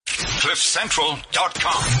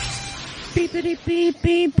CliffCentral.com. Beepity beep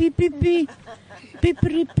beep beep beep beep.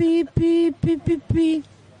 Beepity beep beep beep beep beep.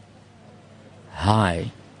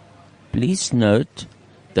 Hi. Please note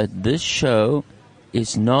that this show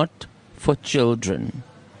is not for children.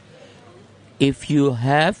 If you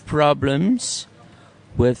have problems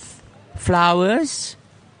with flowers,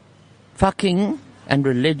 fucking, and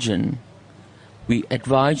religion, we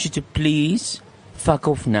advise you to please fuck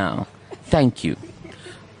off now. Thank you.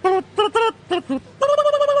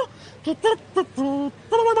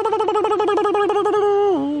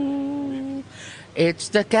 It's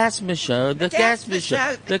the Casper Show, the Casper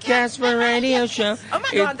Show, the Casper Radio Show. Oh my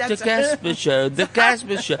God, it's that's the Casper Show, the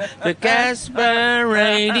Casper Show, the Casper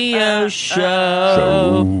Radio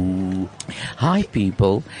Show. Hi,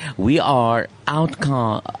 people. We are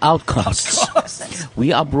outcasts.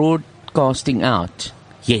 We are broadcasting out.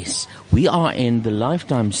 Yes, we are in the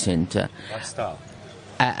Lifetime Center. Lifestyle.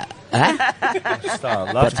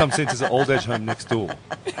 Lifestyle. Lifetime Centre is an old age home next door.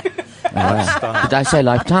 Lifestyle. Did I say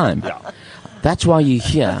Lifetime? Yeah. That's why you're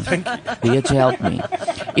here. Thank you. You're here to help me.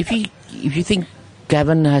 If you think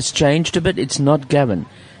Gavin has changed a bit, it's not Gavin.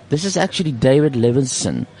 This is actually David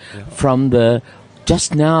Levinsohn from the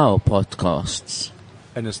Just Now podcasts.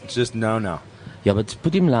 And it's just now. Yeah, but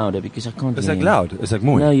put him louder because I can't Is hear that him. loud? Is that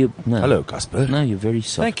more? No. Hello, Casper. No, you're very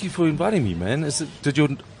soft. Thank you for inviting me, man. Did your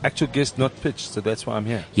actual guest not pitch? So that's why I'm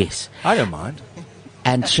here. Yes. I don't mind.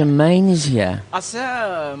 And Shemaine is here.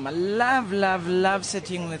 Awesome. I love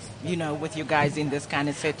sitting with you guys in this kind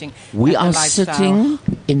of setting. We And the are lifestyle. sitting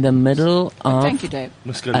in the middle of Thank you, Dave.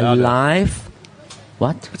 Must go a louder. live...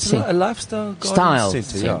 What? It's Sing. a lifestyle garden Style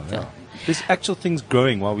centre. Yeah. centre. There's actual things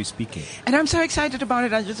growing while we're speaking. And I'm so excited about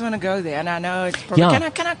it. I just want to go there. And I know it's probably... Yeah.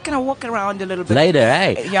 Can I walk around a little bit? Later,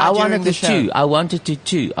 hey. Yeah, I during wanted the to show. too. I wanted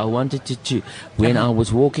to too. When I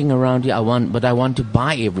was walking around here, I want to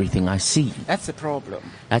buy everything I see. That's the problem.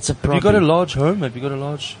 That's a Have problem. you got a large home? Have you got a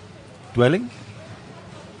large dwelling?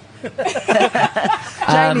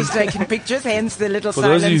 Jamie's taking pictures, hence the little For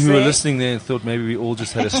silence those of you who were there. listening there and thought maybe we all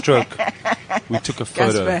just had a stroke, we took a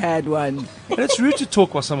photo. Casper had one. And it's rude to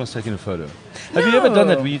talk while someone's taking a photo. Have you ever done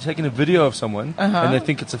that where you're taking a video of someone and they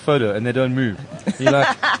think it's a photo and they don't move? You're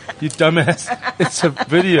like, you dumbass, it's a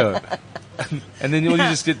video. And then all you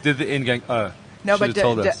just did the end going, oh, No, should but have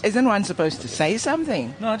told us. isn't one supposed to say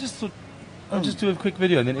something? No, I just thought, I'll just do a quick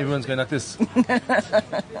video and then everyone's going like this.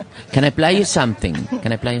 Can I play you something?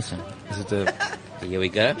 Is it a... Here we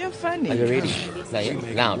go. You're funny. Are you ready? Play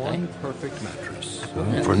it loud, eh? One perfect mattress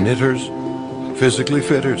for knitters, physically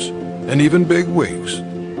fitters, and even big wigs. I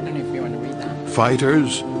don't know if you want to read that.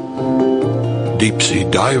 Fighters, deep sea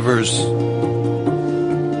divers,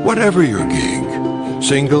 whatever your gig,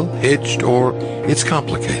 single, hitched, or it's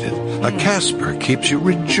complicated. A Casper keeps you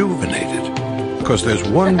rejuvenated. Because there's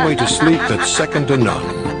one way to sleep that's second to none.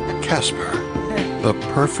 Casper, the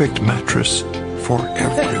perfect mattress for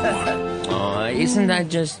everyone. Oh, isn't that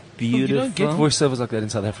just beautiful? You don't get voiceovers like that in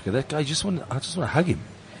South Africa. That guy, I just want to hug him.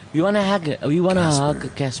 We want to hug it. We want to Casper.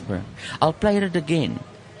 hug Casper. I'll play it again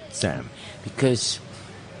Sam. because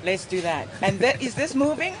Let's do that. And is this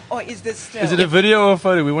moving or is this still? Is it a video or a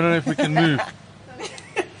photo? We want to know if we can move.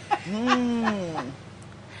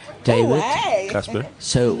 David. Hey. Casper.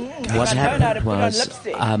 So what I learned how to happened put on was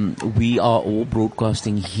lipstick. we are all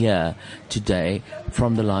broadcasting here today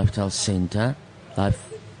from the Lifestyle Center. No,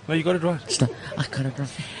 you got it right. I got it wrong.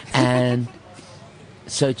 And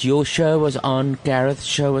so your show was on, Gareth's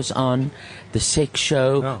show was on, the sex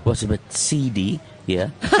show Oh. was a bit seedy. Yeah.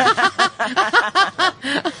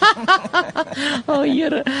 Oh,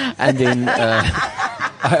 yeah. And then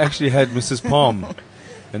I actually had Mrs. Palm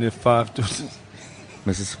and her 5 daughters.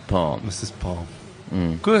 Mrs. Palm. Mrs. Palm.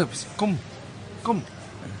 Kom.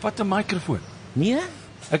 Vat 'n microfoon. Nee?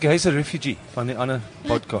 Okay, hy's 'n refugee van die ander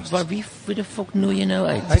podcast. Maar wie the fuck nooi jy nou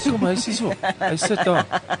uit? Hy kom, hy's hier so. Hy sit daar.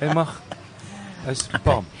 Hy mag. Hy's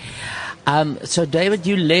Palm. So David,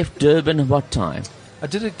 you left Durban at what time? I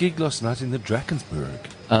did a gig last night in the Drakensberg.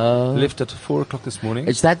 Oh. Left at 4 o'clock this morning.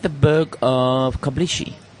 Is that the Burg of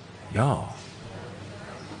Kablishi? Yeah.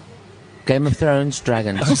 Game of Thrones,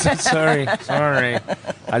 dragons. sorry.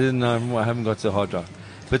 I didn't know. I haven't got the hard drive.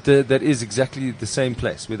 But that is exactly the same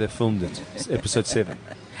place where they filmed it. It's episode 7.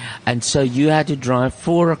 And so you had to drive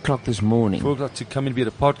 4 o'clock this morning. 4 o'clock to come and be at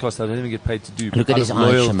a podcast I don't even get paid to do. Look at out his of eyes,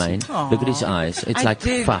 loyalty. Shemaine. Look at his eyes. It's like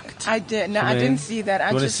fucked. I did. No, I Shemaine, didn't see that. I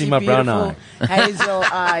you wanna just see see my brown beautiful hazel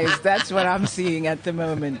eyes. That's what I'm seeing at the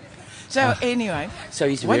moment. So anyway, So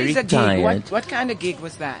he's what very is a gig? tired. What kind of gig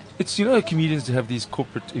was that? It's, comedians have these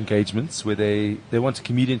corporate engagements where they want a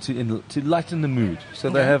comedian to lighten the mood. So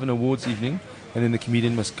they have an awards evening, and then the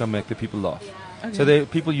comedian must come make the people laugh. Okay. So they're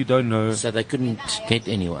people you don't know. So they couldn't get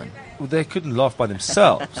anyone. Well, they couldn't laugh by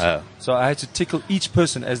themselves. Oh. So I had to tickle each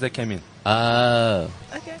person as they came in. Oh.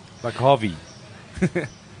 Okay. Like Harvey.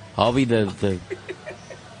 Harvey the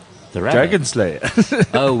rabbit. Dragon Slayer.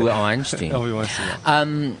 Oh, interesting. Harvey wants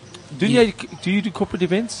to do you do corporate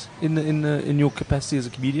events in your capacity as a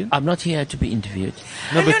comedian? I'm not here to be interviewed.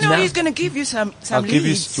 No, now- he's going to give you some I'll give you.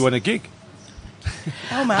 leads. Do you want a gig?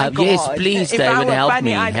 Oh my God. Yes, please, If I David, were help funny,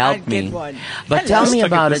 me, I'd help get me. one. But Hello. tell me Let's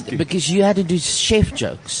about take a it, biscuit. because you had to do chef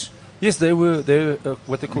jokes. Yes, they're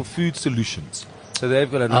what they call food solutions. So they've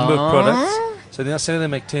got a number of products. So they're saying they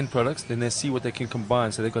make 10 products, then they see what they can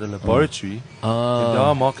combine. So they've got a laboratory. And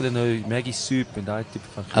daar maak hulle nou Maggie soup and daai tipe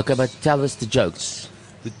van Okay, but tell us the jokes.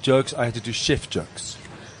 the jokes. I had to do chef jokes.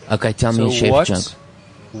 Okay, tell me So a chef joke.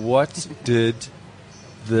 what did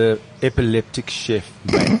the epileptic chef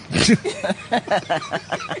make?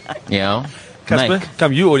 Yeah. Casper, Make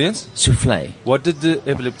come you audience. souffle. What did the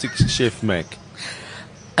epileptic chef make?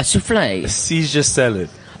 A souffle. A seizure salad.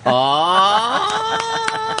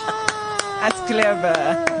 That's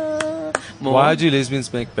clever. Why do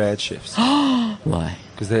lesbians make bad chefs? Why?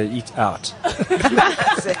 Because they eat out.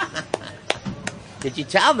 Did you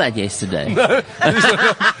tell that yesterday?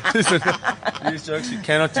 These jokes you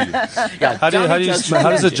cannot do. Yeah, How tell me jokes from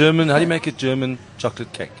does you. how do you make a German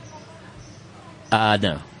chocolate cake?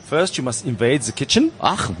 No. First, you must invade the kitchen.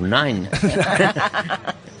 Ach, nein.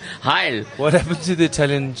 Heil. What happened to the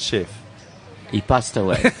Italian chef? He passed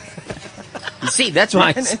away. You see, that's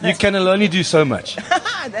why it's... You can only do so much.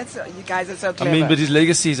 That's you guys are so I clever. mean, but his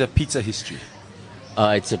legacy is a pizza history.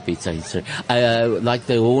 It's a pizza. Like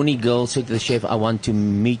the horny girl said to the chef, I want to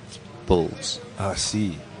meatballs. I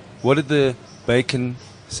see. What did the bacon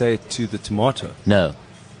say to the tomato? No.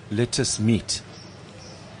 Lettuce meat.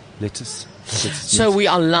 Lettuce. So we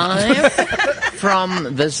are live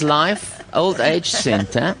from this live old age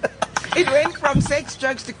center. it went from sex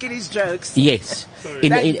jokes to kiddies jokes. Yes, in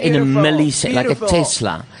That's a beautiful. millisecond, like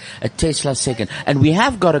Beautiful. a Tesla second. And we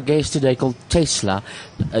have got a guest today called Tesla.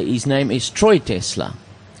 His name is Troy Tesla.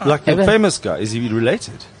 Like the Ever- famous guy. Is he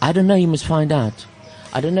related? I don't know. You must find out.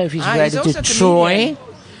 I don't know if he's He's related also to a Troy. comedian.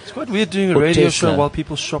 It's quite weird doing a Or radio Tesla. show while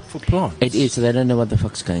people shop for plants. It is. So they don't know what the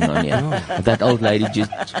fuck's going on here. That old lady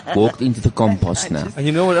just walked into the compost now. And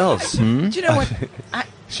you know what else? Do you know what?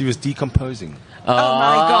 She was decomposing. Oh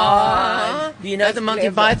my God. Do you know the Monty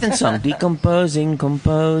clever. Python song? Decomposing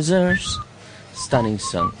composers. Stunning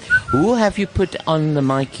song. Who have you put on the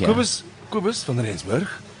mic here? Kobus van Rensburg.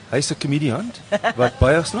 Hy's 'n comedian wat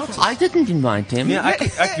baie snaaks is. I didn't invite him. Nee,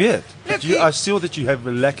 ek weet. But Look, I saw that you have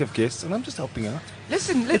a lack of guests and I'm just helping out.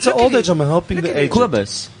 Listen, It's an old age, I'm helping the agent.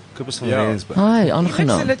 Kobus. Kobus van Ja. Rensburg. Hi, He looks a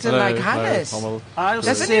aangenaam. little like Hannes.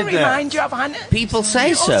 Doesn't he remind you of Hannes? People say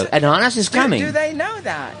You so. also- And Hannes is coming. Do they know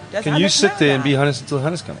that? Does Can you Hannes sit know there and that? be Hannes until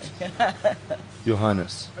Hannes comes?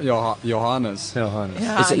 Johannes. Johannes. Ja, Hannes.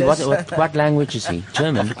 Yeah, Is he, Hannes. what language is he?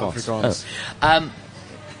 German? Afrikaans.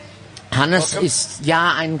 Hannes ist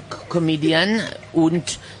ja ein Comedian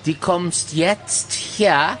und die kommst jetzt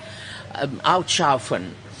hier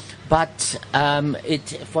outschaufen. But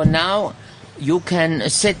for now, you can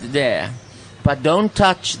sit there, but don't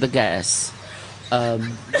touch the gas.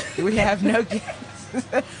 We have no guests.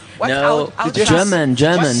 What's No, outschaffen?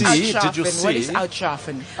 German. See, Outschaffen. did you What is see?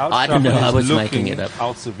 outschaffen? I don't know, I was making it up.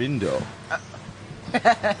 Out the window.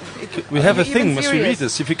 We have a Even thing. Must we read serious.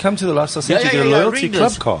 this? If you come to the Lifestyle Center, you get a loyalty read club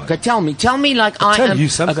this. card. Okay, tell me like I Tell am. you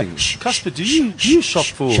something. Okay, shh, Casper, shh, do you shop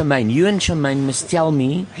for? Charmaine, you and Charmaine must tell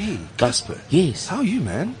me. Hey, Casper. Yes. How are you,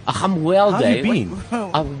 man? I'm well, How have you Dave. been?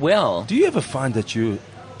 I'm well. Do you ever find that you're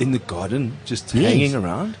in the garden just Yes. hanging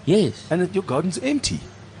around Yes. and that your garden's empty?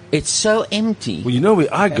 It's so empty. Well, you know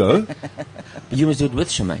where I go. You must do it with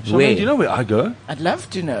Charmaine. Charmaine, Where? do you know where I go? I'd love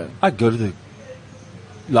to know. I go to the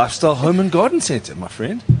Lifestyle Home and Garden Center, my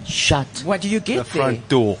friend. Shut. What do you The get there? front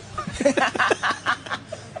door.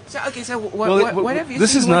 So okay, so Well, what have you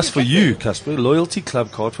this seen? is What nice do for get you, Casper. Loyalty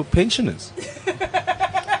club card for pensioners.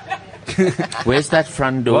 Where's that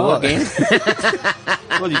front door Well, again?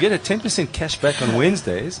 Well, you get a 10% cash back on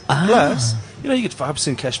Wednesdays. Plus, you get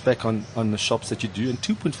 5% cash back on the shops that you do and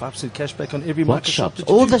 2.5% cash back on every What market shop shops? that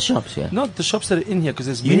you All do. the shops here. Not the shops that are in here because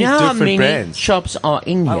there's You many know how different many brands. shops are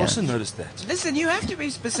in I here? also noticed that. Listen, you have to be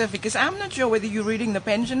specific because I'm not sure whether you're reading the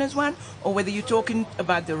pensioners one or whether you're talking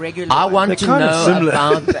about the regular I one. want They're to kind of know similar.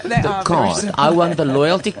 about They the are very card. similar. I want the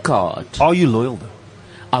loyalty card. Are you loyal though?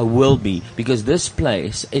 I will be, because this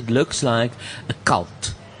place, it looks like a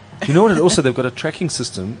cult. You know what? Also, they've got a tracking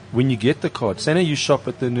system. When you get the card, say now you shop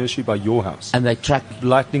at the nursery by your house, And they track,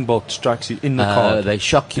 lightning bolt strikes you in the card. they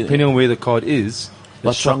shock you. Depending on where the card is.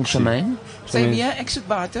 What's it wrong, shocks you. Charmaine? Same here, extra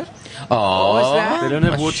water. Oh, What's that? They don't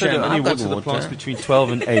have a water. They shame. only I've got water the water. plants between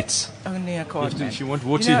 12 and 8. Oh, no, I can't. If you want You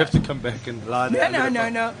water, know- you have to come back and lie No,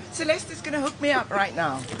 there. no. Celeste is going to hook me up right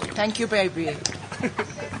now. Thank you, baby.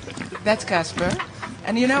 That's Casper.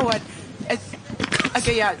 And you know what? It's,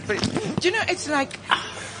 okay, yeah. But, do you know, it's like...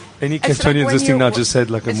 Any it's like Cantonians when listening you- now just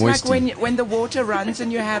said like a It's moisty. like when the water runs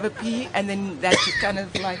and you have a pee, and then that kind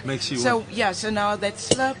of like... Makes you So, yeah, so now that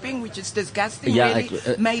slurping, which is disgusting, Yeah, really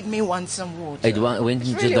it- made me want some water. It went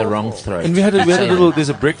into really the wrong awful. throat. And we had a little, there's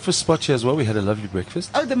a breakfast spot here as well. We had a lovely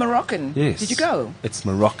breakfast. Oh, the Moroccan. Yes. Did you go? It's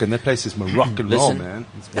Moroccan. That place is Moroccan roll, Listen. man.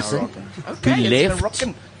 Listen, Okay, we it's left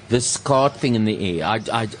Moroccan. this card thing in the air.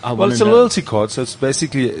 I Well, want it's to a know. loyalty card, so it's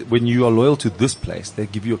basically when you are loyal to this place, they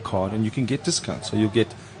give you a card and you can get discounts. So you'll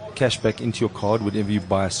get cash back into your card whenever you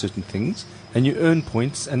buy certain things, and you earn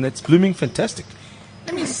points, and that's blooming fantastic.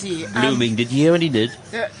 Let me see. Blooming. Did you hear what he did?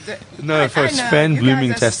 No, for I know. fan You blooming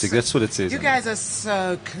guys are tastic. That's what it says. You guys are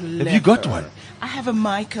so clever. Have you got one? I have a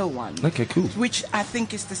Mica one. Okay, cool. Which I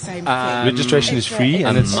think is the same thing. Registration is It's free, a-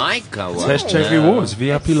 and it's Micah it's one. hashtag No. rewards,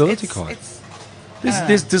 VIP loyalty it's- card. it's-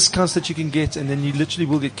 There's discounts that you can get, and then you literally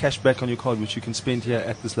will get cash back on your card, which you can spend here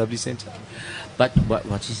at this lovely center. But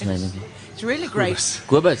what's his name again? It's really great.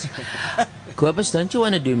 Quibus. Quibus, don't you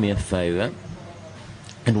want to do me a favor?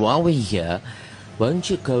 And while we're here, won't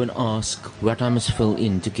you go and ask what I must fill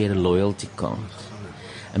in to get a loyalty card?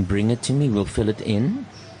 And bring it to me, we'll fill it in,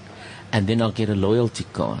 and then I'll get a loyalty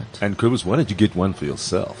card. And Quibus, why don't you get one for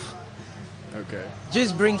yourself? Okay.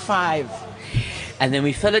 Just bring 5. And then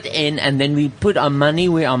we fill it in, and then we put our money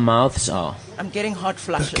where our mouths are. I'm getting hot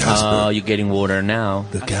flushes. Oh, you're getting water now.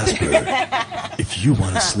 The Casper. If you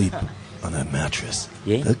want to sleep on a mattress,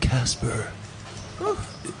 Yeah? the Casper.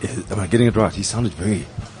 Am I getting it right? He sounded very...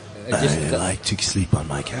 I like to sleep on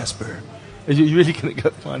my Casper. Are you really going to go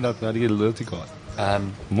find out how to get a loyalty card?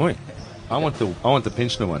 Moi. I want the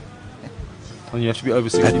pensioner one. And you have to be over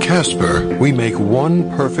 60. At Casper, we make one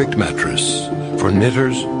perfect mattress for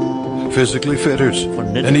knitters, physically fitters,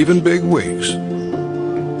 knitters. and even big wigs.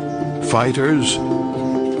 Fighters,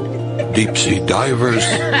 deep sea divers,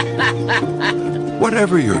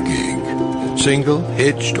 whatever your gig, single,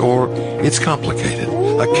 hitched, or it's complicated.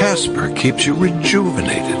 A Casper keeps you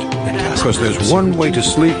rejuvenated. Because there's one way to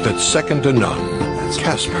sleep that's second to none.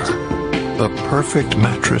 Casper, the perfect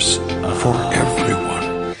mattress for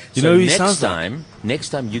everyone. You So know, he next sounds like... time, next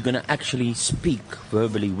time you're going to actually speak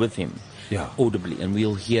verbally with him. Yeah. Audibly, and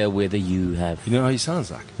we'll hear whether you have... You know how he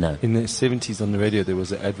sounds like? No. In the 70s on the radio, there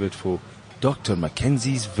was an advert for Dr.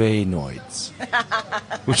 Mackenzie's Venoids,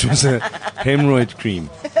 which was a hemorrhoid cream.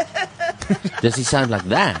 Does he sound like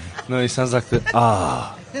that? No, he sounds like the,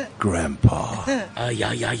 grandpa.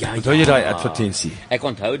 Ja. Onthou jy daai advertensie? Ek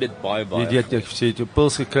onthou dit baie baie. Jy het jou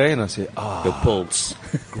pils gekry en dan sê, Your pulse.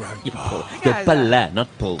 Your pille, not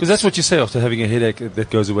pulse. Because that's what you say after having a headache that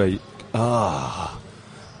goes away.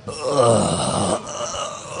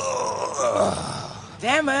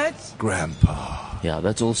 Damn it. Grandpa. Yeah,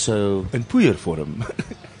 that's also... In poeier vorm.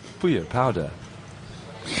 Poeier, powder.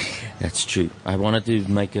 That's true. I wanted to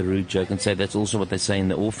make a rude joke and say that's also what they say in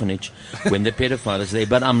the orphanage when the pedophile is there,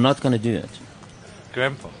 but I'm not going to do it.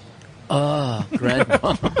 Grandpa. Oh,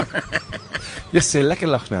 grandpa. Jy sê lekker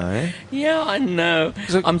lag nou, hè? Yeah, I know.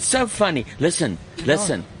 So- I'm so funny. Listen.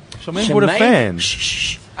 Charmaine brought a fan.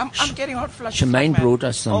 Shh. I'm getting hot flushes. Charmaine like mad. brought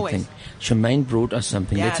us something. Always. Charmaine brought us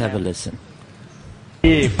something. Yeah, Let's I have a know. listen.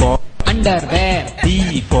 A for underwear,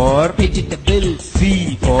 B for vegetable,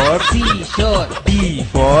 C for seashore, D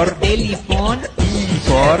for telephone, E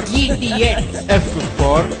for idiot, F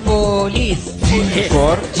for police, G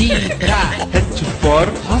for zebra, H for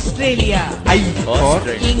Australia, I for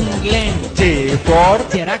England, J for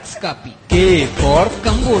Xerox copy, K for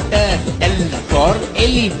computer, L for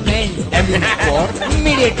elephant, M for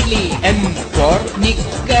immediately, N for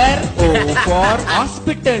knicker, O for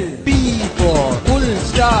hospital, P for full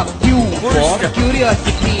stop, Q for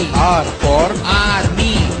curiosity, R for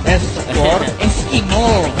army, S for Eskimo,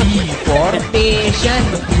 V for patient,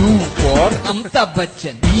 U for Amitabh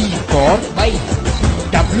Bachchan, E for wife,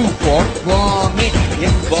 W for vomit,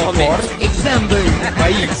 X for example,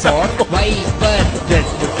 Y for viper, Z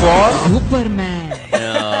for Superman.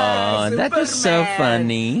 Oh, that was so Superman.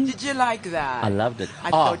 funny. Did you like that? I loved it. I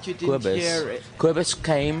thought you didn't hear it. Quibus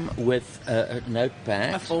came with a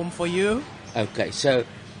notepad. A form for you? Okay, so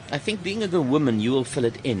I think being a good woman, you will fill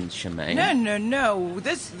it in, Charmaine. No.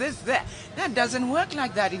 That doesn't work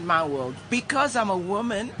like that in my world. Because I'm a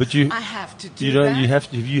woman, But you- I have to do You know, that.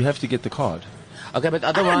 you have to get the card. Okay, but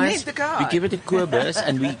don't otherwise, need the card. we give it to Quibus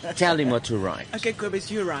and we tell him what to write. Okay, Quibus,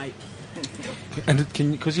 you're right. And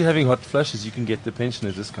because you're having hot flushes, you can get the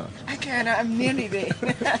pensioner discount. I can. I'm nearly there.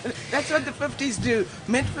 That's what the 50s do.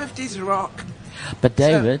 Mid-50s rock. But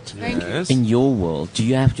David, Thank you. Yes. in your world, do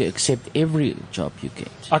you have to accept every job you get?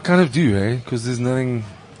 I kind of do, eh? Because there's nothing.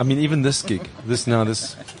 I mean, even this gig, this.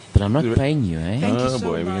 But I'm not paying you, eh? Thank you Oh so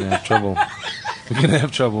boy, we're much. gonna have trouble. We're gonna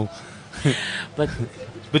have trouble. But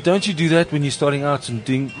But don't you do that when you're starting out and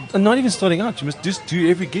doing? And not even starting out. You must just do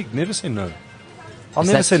every gig. Never say no. I'll Is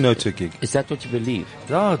never that- say no to a gig. is that what you believe?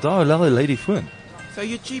 Allow a lady phone. So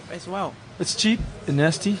you're cheap as well. It's cheap and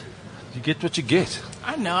nasty. You get what you get.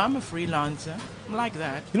 I know. I'm a freelancer. I'm like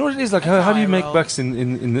that. You know what it is? Like, That's how do how you I make roll. bucks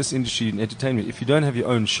in this industry in entertainment? If you don't have your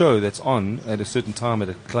own show that's on at a certain time at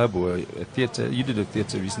a club or a theatre. You did a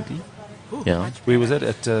theatre recently. Ooh, Yeah. much Where was that?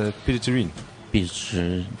 At Peter Turin It's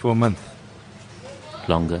for a month.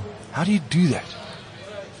 longer. How do you do that?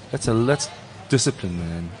 That's discipline,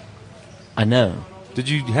 man. I know. Did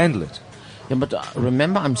you handle it? Yeah, but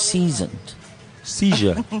remember, I'm seasoned.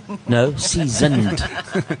 Seizure. No, seasoned.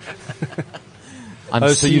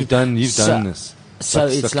 I'm So you've done so- this. So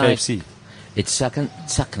it's like KFC. it's second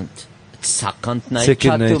nature Second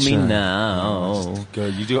to me nature. now. Go.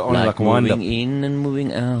 You do it on Like like wind up. moving in and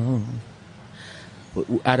moving out.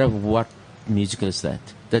 Out of what musical is that?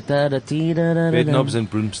 Bed knobs and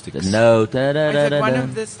broomsticks. No. Is it one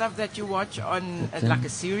of the stuff that you watch on like a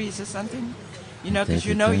series or something? You know, because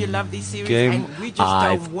you know you love these series, Game. and we just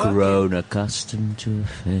I've don't work. grown accustomed to a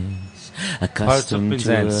face, Pirates of accustomed to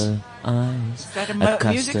Penzance. her eyes, Is that a musical?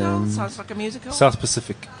 accustomed. Sounds like a musical. South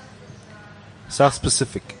Pacific. South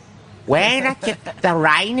Pacific. When I get the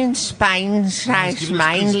rain in Spain shines giving us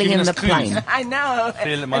mainly clues, in the giving us plain. I know.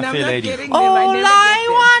 Fair- my and I'm fair not lady. getting them. I All never I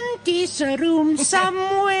want is a room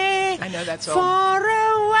somewhere I know that song. far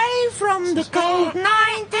away from the cold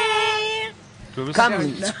night air.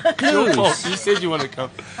 Come, clues. You said you want to come.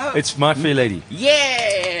 It's My Fair Lady.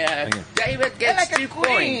 Yeah, Hang on. David Get gets like a 2 points.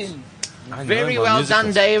 queen. I know Very my well musicals.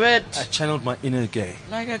 done, David. I channeled my inner gay.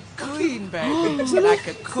 Like a queen, baby. Like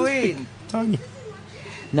a queen. Tony.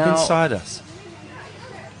 Now, Inside us.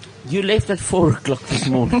 you left at 4 o'clock this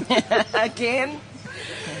morning Again?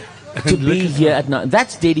 to be here at night.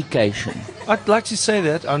 That's dedication. I'd like to say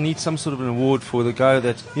that I need some sort of an award for the guy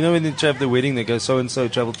that, you know, when they have the wedding, they go so-and-so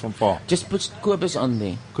traveled from far. Just put Kobus on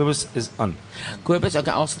there. Quibus is on. Kobus, I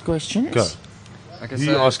can ask the questions. Go. Okay, Who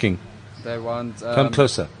are you asking? They want. Come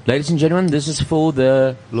closer. Ladies and gentlemen, this is for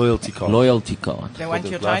the Loyalty card. loyalty card. They For want the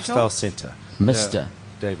your Lifestyle title? Center. Mr.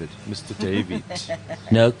 David. Mr. David.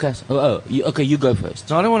 No, okay, you go first.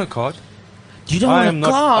 No, I don't want a card. You don't I want am a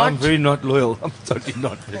not. card? I'm very not loyal. I'm totally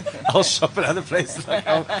not. I'll shop at other places. Like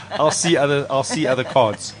I'll see other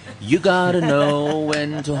cards. You gotta know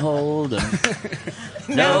when to hold 'em,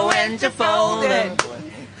 know when to fold 'em,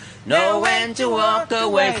 know when to walk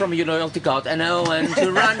away from your loyalty card, and know when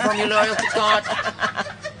to run from your loyalty card.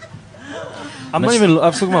 I'm not even.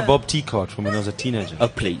 I've talking about Bob T card from when I was a teenager. Oh,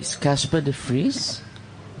 please. Casper de Vries?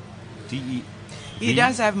 D-E-R-E-S. He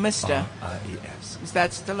does have Mr. Is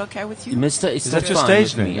that still okay with you? Mr. is Is still that your fine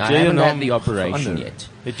stage with me. name? I J. haven't had Nom the operation Under. yet.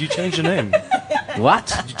 Did you change your name? What?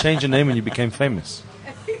 Did you change your name when you became famous?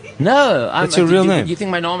 No. That's your real name. You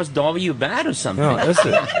think my name is Darby You Bad or something? No, is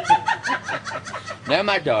it? No,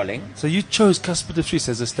 my darling. So you chose Casper de Vries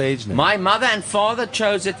as a stage name. My mother and father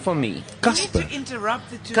chose it for me. You need Casper. to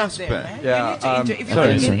interrupt the two Casper. of them. Eh? Yeah, You need to if you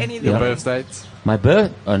sorry, can son. get anything. Your Yeah. birth date. My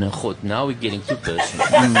birth? Oh, no, God. Now we're getting too personal.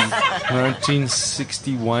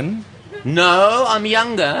 1961, No, I'm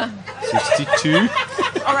younger. 62.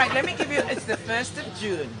 All right, let me give you. It's the 1st of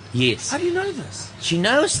June. Yes. How do you know this? She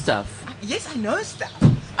knows stuff. Yes, I know stuff.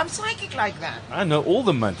 I'm psychic like that. I know all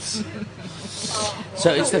the months.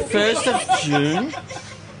 So it's the 1st of June.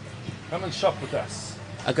 Come and shop with us.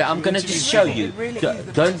 Okay, I'm going to just show you. It really Do- is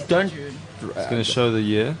the Don't, 1st of don't. June. It's going to show the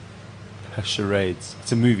year. Charades.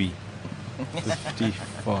 It's a movie.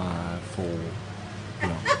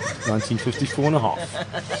 1954 and a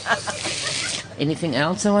half. Anything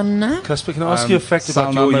else I want to know? Casper, can I ask you a fact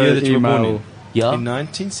about cell your year number, that you were born email. in? Yeah? In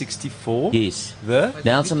 1964, Yes. the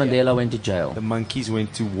Nelson Mandela went to jail. monkeys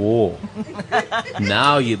went to war.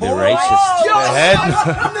 Now you're the racist. They had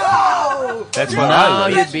That's what Now I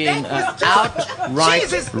you're being outright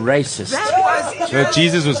Jesus. racist. That was No,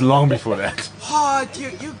 Jesus was long before that. hard.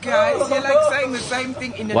 You guys, you're like saying the same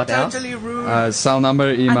thing in a What else? totally rude. Cell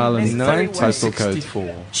number, email, and Unnecessary postal code.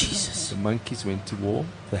 1964, Jesus. the monkeys went to war.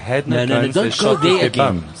 They had no, No, no, no, guns. They don't go shot with there their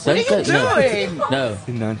again. bums. Don't go, no. doing? No.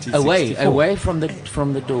 In 1964. Away from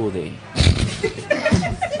the door there.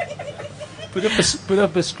 Put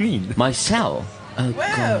up a screen. My cell. Oh,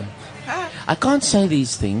 Well, God. I can't say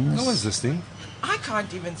these things. No one's listening. I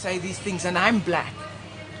can't even say these things, and I'm black.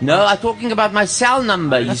 No, I'm talking about my cell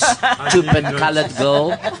number, you stupid coloured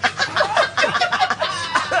girl.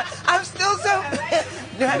 I'm still so.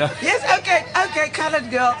 Yes, okay, colored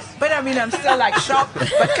girl. But I mean, I'm still like shocked.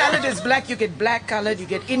 But colored is black. You get black colored. You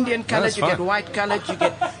get Indian colored. that's You get fine. white colored. You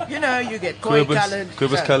get, you get koi colored.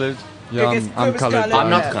 Quibus coloured. Yeah, I'm coloured. I'm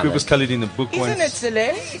not coloured. Quibus coloured in the book Isn't it, once.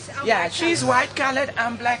 Celeste? Yeah, she's white colored.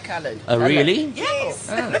 I'm black colored. Oh, really? Yes.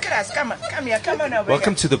 Look at us. Come here. Come on over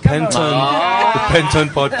Welcome here. to the Come on. Pantone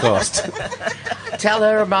podcast. Tell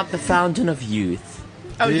her about the Fountain of Youth.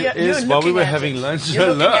 Oh, Here you're is while we looking were at having it. lunch. You're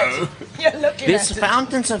looking Hello. at it. You're looking There's at it.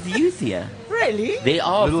 fountains of youth here. Really? There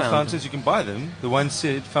are Little fountains. fountains, you can buy them. The one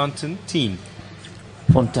said fountain teen.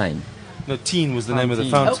 Fontaine. No, teen was the name of the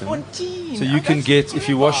Fountain. Oh, fountain. Fontaine. So you Oh, can that's get if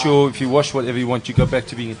you clever. wash whatever you want, you go back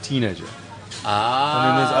to being a teenager. Ah, And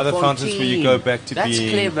then there's other fountains where you go back to That's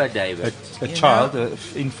being clever, David. a You child, know? an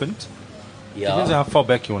infant. Yeah. Depends on how far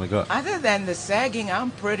back you want to go. Other than the sagging,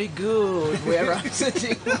 I'm pretty good where I'm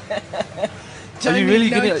sitting. Are you really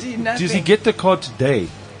gonna? Does he get the card today?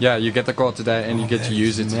 Yeah, you get the card today and you get to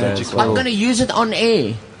use it today as magical. I'm well. going to use it on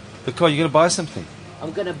air. The card, you're gonna buy something.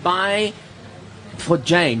 I'm going to buy for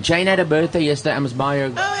Jane. Jane had a birthday yesterday. I must buy her a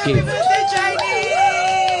Oh, happy gift. birthday,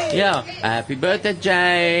 Janie! Yeah. Happy birthday,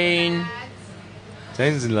 Jane.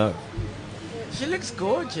 Jane's in love. She looks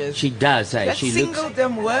gorgeous. She does, hey. That She looks...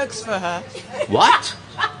 singledom works for her. What?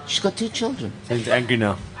 She's got 2 children. Jane's angry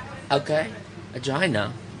now. Okay. A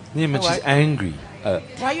Gina. Yeah, but she's What? angry. Why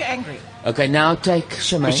are you angry? Okay, now take But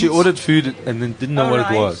Shemaine. she ordered food and then didn't know what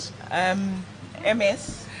Alright. it was.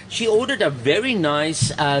 MS. She ordered a very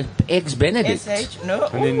nice Eggs Benedict. SH. No,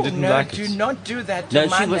 And then didn't no, like do it. not do that to No,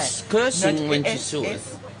 my she was man. cursing Not when she S- saw it.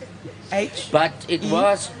 S- H But it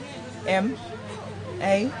was... M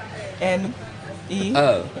A N E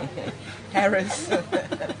Oh. Harris.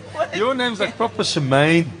 Your name's like proper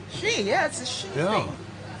Shemaine. She, yeah, it's a she. Yeah.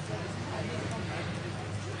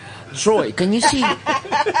 Troy, can you see...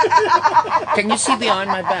 Can you see behind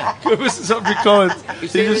my back? This is Afrikaans. You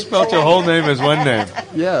just spelled your whole name as one name.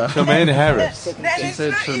 Yeah. Shemaine Harris. And it's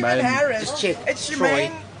said not even Tremaine. Harris. Just check. It's Troy.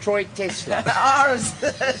 Tremaine. Troy Tesla. Ours.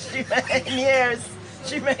 Tremaine years.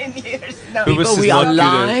 Tremaine years. No. Who was- People, is we not are good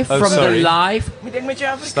at- live oh, from sorry. the live We didn't met you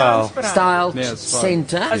Style. Afrikaans praat. Style Yeah, it's fine.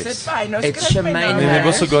 Center. I said fine. No, It's skryf my Shemaine nou. And they've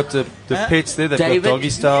Harris. also got the pets there. They've David. got doggy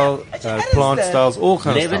style, Yeah, plant Harris. styles, all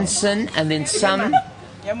kinds of styles. Levinsohn, and then some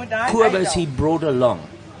Jy moet daai Kobus he uithaal. brought along.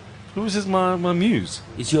 Who is my muse?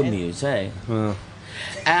 It's your muse, eh? Well,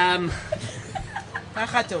 Waar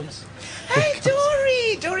gaat ons? Hey,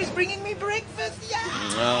 Dory! Dory's bringing me breakfast.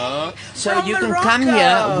 Yeah. So From you can Morocco. come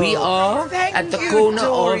here. We are Thank at the you, corner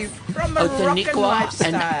Dory. of From Moroccan Otaniqua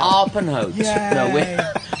and lifestyle. Alpenhout. Yay. No,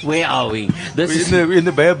 where are we? This is we're in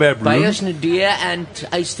the baobab room. Beiersnodea and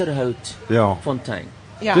Eysterhout Yeah. Fontaine.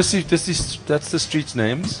 Yeah. That's the street's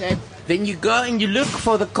names. Then you go and you look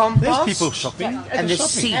for the compost. There's people shopping. and the Have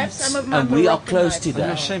seeds. some of my And we are Moroccan close to Oh, no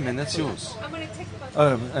that. shame, man. That's yours.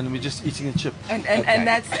 Oh, and we're just eating a chip. And Okay. and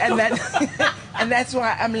that's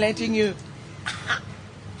why I'm letting you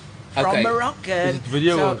from Okay. Morocco. Is it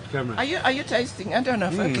video or camera? Are you tasting? I don't know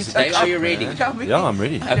if I can. Dave, are you ready? Yeah, I'm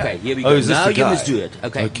ready. Okay, here we Oh, go. is this Now the you guy? must do it.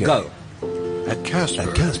 Okay, Okay. go. At Casper,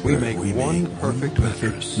 we make one perfect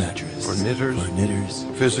mattress for knitters,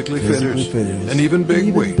 physically fitters, and even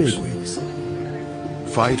big wigs.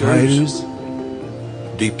 Fighters,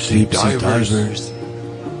 deep sea divers,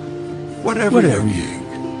 whatever your gig.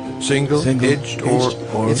 Single, hitched,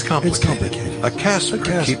 or it's complicated. A Casper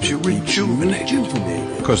keeps you rejuvenated.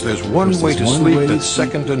 Because there's one way to sleep that's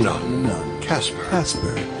second to none.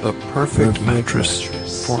 Casper, the perfect mattress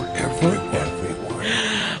for everyone.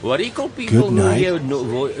 What do you call people Good who night. hear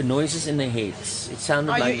noises in their heads? It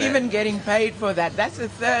sounded Are like you that. even getting paid for that? That's the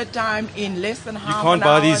third time in less than half can't an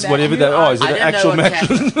buy hour these that whatever you they are. Is it I an don't actual know what's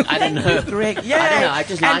mattress? happening. I don't know. Greg, yeah. I don't know. I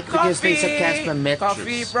just And like because there's a coffee, Casper mattress.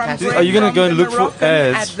 Coffee from Casper. Greg Are you gonna from go and the look for Moroccan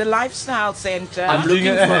ads? at the Lifestyle Center? I'm doing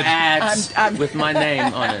looking an for ad. ads I'm- with my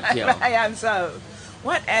name on it. Yeah. I am so.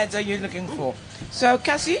 What ads are you looking for? So,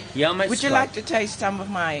 Cassie, Yeah, my would you Sprite. like to taste some of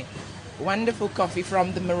my wonderful coffee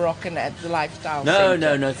from the Moroccan at the Lifestyle No,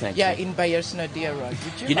 Center? no, thank Yeah, you. in Beiersnodea Road.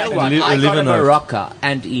 Would You know like what? to- I got a Levinsohn. Morocco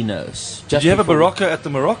and Enos. Did you have a Barocca at the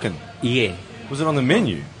Moroccan? Yeah. Was it on the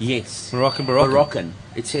menu? Yes. Moroccan. Moroccan.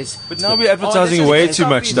 It says But now we're advertising Oh, this way is too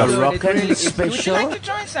coffee much stuff. good. It Moroccan really is. special. Would you like to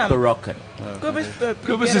try some? Moroccan.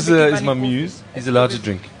 Kubus is my muse. He's allowed to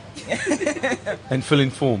drink. And fill in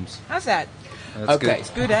forms. How's that? That's Okay. It's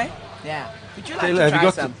good, eh? Yeah. Would you like Taylor, to have try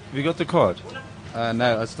you some? got the card? good.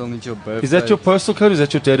 No, I still need your birthday. Is that your postal code or is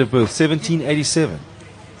that your date of birth? 1787.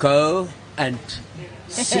 Go and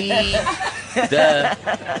see the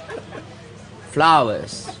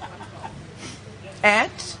flowers.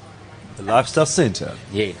 At The Lifestyle Center.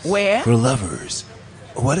 Yes. where? For lovers,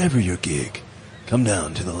 whatever your gig, come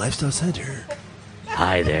down to the Lifestyle Center.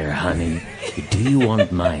 Hi there, honey. Do you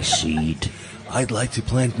want my seed? I'd like to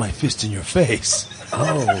plant my fist in your face.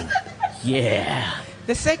 Oh, yeah.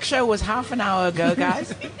 The sex show was half an hour ago,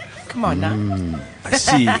 guys. Come on now. I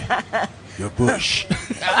see your bush.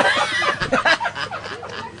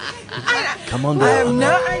 Come on I have down.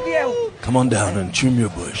 no idea. Come on down and trim your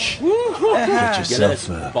bush. Get yourself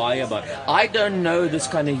I don't know this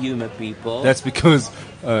kind of humor, people. That's because.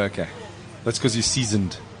 Okay. That's because you're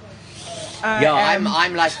seasoned. Yeah, I'm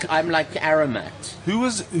like Aramat.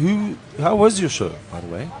 How was your show, by the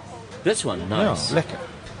way? This one, nice. Yeah, lekker.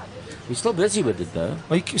 We're still busy with it though.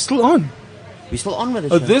 Are you still on? We're still on with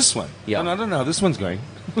it. Oh, this one? Yeah. And I don't know how this one's going.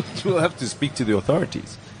 We'll have to speak to the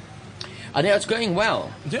authorities. I know it's going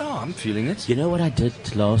well. Yeah, I'm feeling it. You know what I did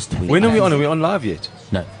last week? When are we on? Are we on live yet?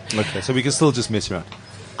 No. Okay, so we can still just mess around.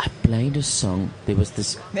 I played a song. There was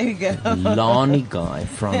this There you go. Lani guy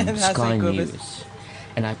from That's Sky like News,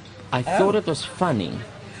 and I thought it was funny,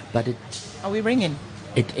 but Are we ringing?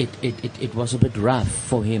 it was a bit rough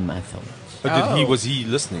for him. I thought Oh. Was he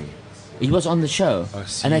listening? he was on the show, I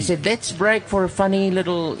see. and I said, "Let's break for a funny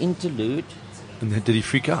little interlude." And then did he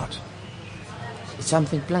freak out?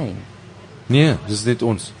 Something playing. Nee, dis net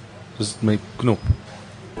ons. Dis my knop.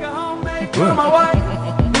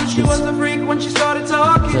 She was a freak when she started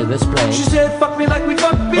talking. So this playing. She said, fuck me like we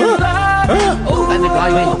fuck Bin Laden. Oh, and the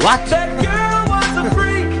guy went, "What?" That girl was a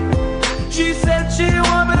freak. She said she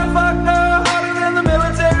wanted to fuck her harder than the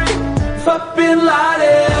military. Fuck Bin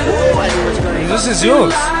Laden. And he was going, This is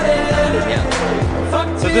yours. yeah.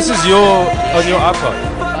 So this is on your iPod. Oh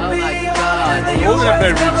my God. We're all gonna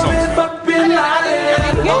play Rude songs. Fuck Bin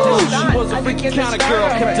Laden. She was a freaking kind of girl,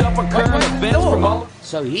 kept up on current events from all.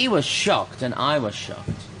 So he was shocked, and I was shocked.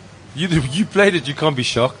 You played it, you can't be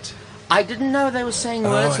shocked. I didn't know they were saying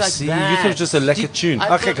words I like see. that. You thought it was just a lekker Did- tune. I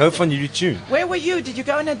Ag ek thought- hou van hierdie tune. Where were you? Did you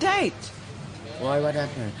go on a date? Why, what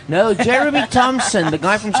happened? No, Jeremy Thompson, the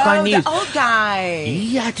guy from Sky Oh, News. the old guy.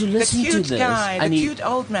 He had to The listen to cute this. guy. The and he- cute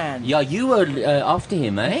old man. Yeah, you were after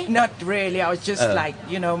him, eh? Not really. I was just Oh. like,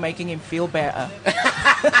 making him feel better.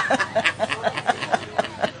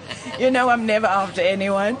 I'm never after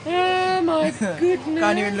anyone. Oh my goodness.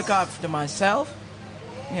 Can't even look after myself.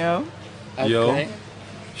 Okay. Yo.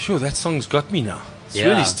 Sure, that song's got me now. It Yeah.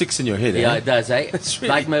 really sticks in your head, Yeah, eh? it does, eh? It's really-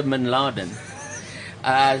 Like Bin Laden.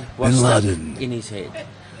 What's Bin that Laden. in his head?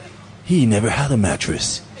 He never had a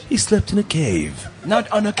mattress. He slept in a cave, Not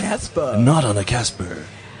on a Casper. not on a Casper.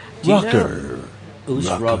 Do you Rocker. Who's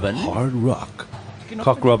Rocker, Robin? Hard rock.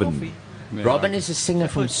 Cock Robin. Robin is a singer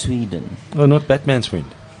from Sweden. Oh, not Batman's friend.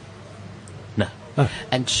 No.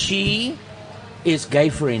 And she is gay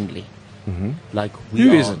friendly. Like we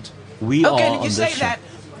Who are. isn't? We are Okay, on did you this say show. that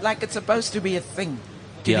like it's supposed to be a thing?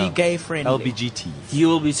 To Yeah. be gay friendly. LBGT. You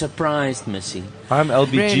will be surprised, Missy. I'm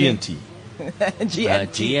LBGNT.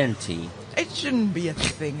 GNT. GNT. It shouldn't be a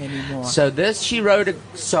thing anymore. So she wrote a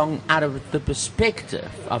song out of the perspective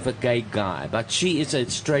of a gay guy, but she is a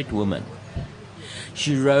straight woman.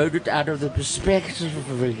 She wrote it out of the perspective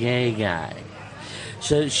of a gay guy.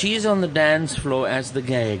 So she's on the dance floor as the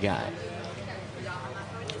gay guy.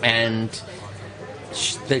 And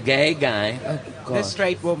the gay guy, oh The God,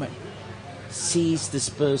 straight woman. sees this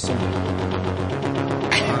person.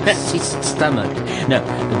 She's stomach. No,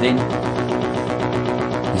 but then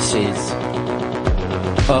he says,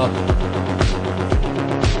 "Oh,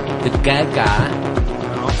 the gay guy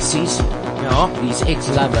sees his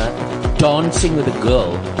ex-lover dancing with a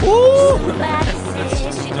girl, Don't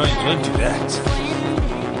do that.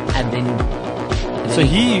 and then So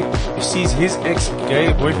he sees his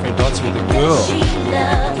ex-gay boyfriend dancing with a girl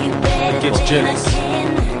and gets jealous.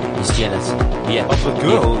 he's jealous. Yeah, Of the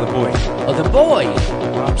girl or the boy? of the boy.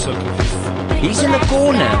 I'm so confused. He's in the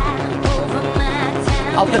corner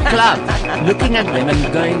of the club, looking at them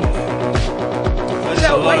and going, So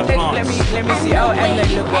wait, let me see. Oh, and they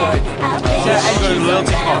look good. So,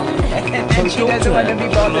 and she doesn't want to be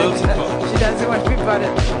bothered. She doesn't want to be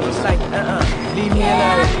bothered. She's like, leave me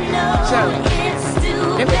alone. So,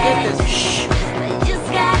 let me get this. Shh.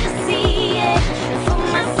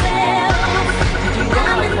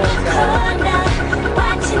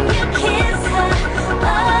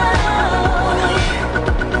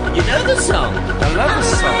 "You know the song." I love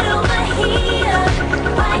this song.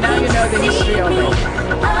 Now you know the history of it.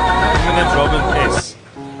 And then Robin S.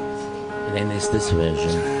 And then there's this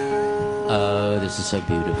version. Oh, this is so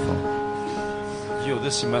beautiful. Yo,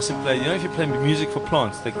 this you mustn't play. You know, if you play music for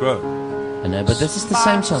plants, they grow. I know, but this is the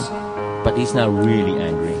same song. But he's now really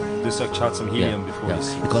angry. Just like chart some helium before yeah.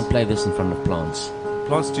 this. You can't play this in front of plants.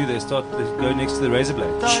 Plants do. They go next to the razor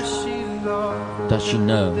blade. Does she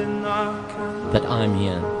know that I'm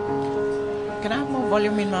here? Can I have more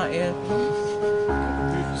volume in my ear?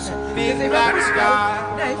 Big Because black if sky.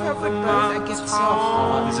 I put both, I get so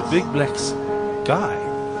hard. There's a big black guy.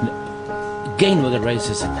 Again with the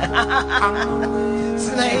racism.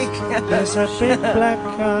 Snake. There's a big black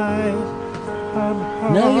guy.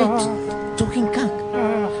 No, you're talking cuck.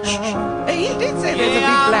 He did say there's a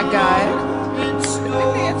big black guy.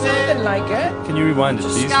 It sounded like it. Can you rewind it,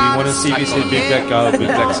 please? We want to see if he said big black guy or big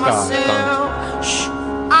black sky. Shh.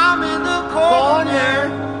 I'm in the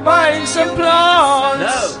corner buying some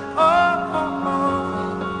plants.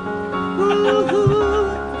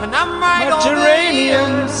 And I'm right on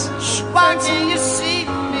geraniums. Why can't you see me?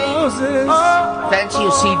 Fancy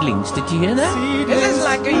your seedlings. Did you hear that? This is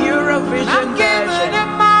like a Eurovision I'm giving version. it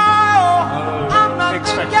my all. I'm not X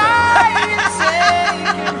the Factor. guy you're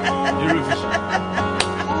taking home. Eurovision.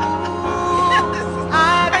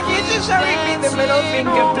 And you're just showing me the middle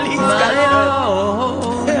finger, please.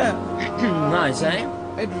 Nice, eh?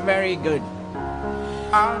 It's very good.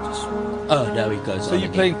 Oh, there he goes. So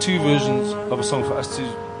you're playing two versions of a song for us to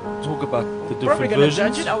talk about the Probably different going to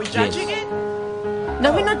versions? judge it. Are we judging it?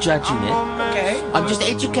 No, we're not judging it. Okay. I'm just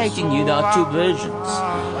educating you. There are two versions.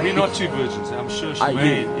 We're not two versions. I'm sure she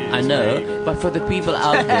I know, but for the people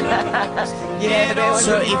out there. Yeah, there was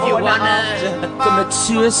So if you wanna commit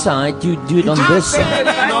suicide, you do it on this side.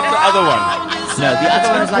 Not the other one. No, the other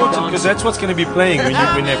one is like Because dancing. that's what's going to be playing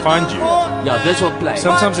when they find you. Yeah, this will play.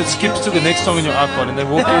 Sometimes it skips to the next song in your iPod and they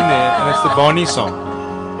walk in there and it's the Barney song.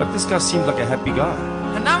 But this guy seemed like a happy guy.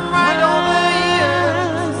 And I'm right over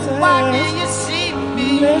here. Why can't you see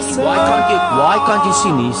me? Why can't you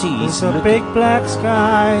see me? See, he's looking. black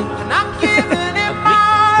sky. And I'm giving it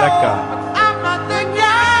my Black all. guy. I'm not the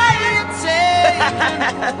guy you're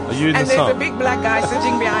taking. Are you in the And there's a song? big black guy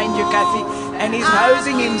sitting behind you, Cassie, and he's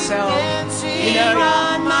hosing himself. You know,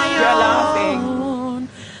 you're laughing.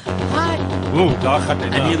 Ooh, daar gaat hy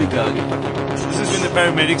And nou. here we go again. This is when the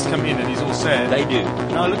paramedics come in and he's all sad. They do.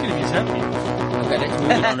 Now look at him, he's happy. Okay, let's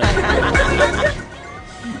move it on.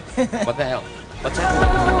 What the hell? What's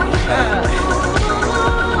happening?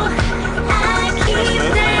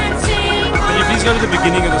 Can you please go to the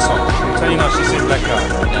beginning of the song? I'll tell you now, she said black guy.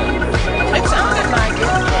 It sounded like it.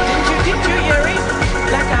 Didn't you hear it?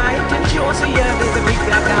 Black guy. Didn't you also hear there's a big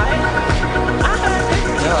black guy? I heard it.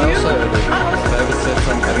 Did Yeah, I you? also heard it. David said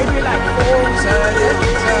something. Maybe like Forbes heard it.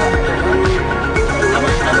 So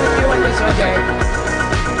I'm with you on this one, Dave.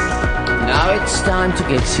 Now it's time to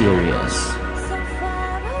get serious.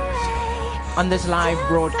 On this live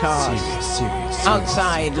broadcast. Serious.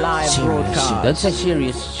 Outside live Serious. broadcast. Don't say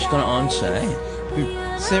serious. She's gonna answer.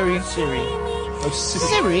 Eh? Siri. Oh,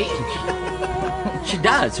 Siri. She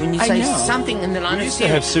does when you I say know. something in the line We of used to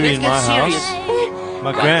have Siri in my Let's get house. serious.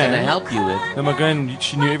 My What can I gran, help you with? no, my gran,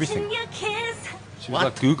 she knew everything. She was What?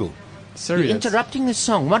 like Google. You're Serious. interrupting the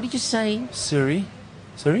song. What did you say? Siri?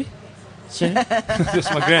 Siri? Siri?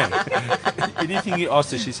 That's my gran. Anything you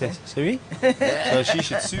asked her, she says, Siri? So she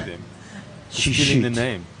should sue them. She Stealing the should.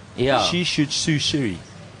 name. Yeah. She should sue Siri.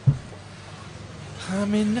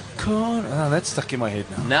 I'm in the corner. Oh, that's stuck in my head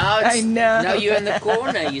now. Now it's, I know. Now you're in the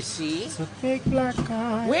corner, you see. It's a big black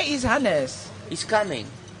guy. Where is Hannes? He's coming.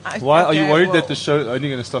 Why are you Okay, worried well- that the show only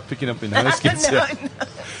going to start picking up when Hannes gets No, here? no.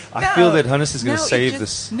 I feel No. that Hannes is going to No, it save just-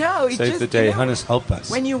 this. no, it save just- the day. you know, Hannes, help us.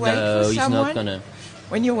 When you wait No, for he's someone, not gonna.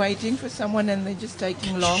 when you're waiting for someone and they're just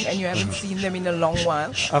taking long and you haven't seen them in a long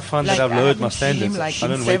while. I find Like, that I've lowered my haven't seen him, standards. like, I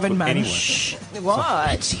in don't wait for 7 months. anyone. Shh. What?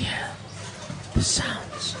 Let's hear the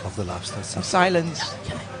sounds. Of the lifestyle Of center. silence.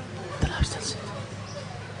 The lifestyle center.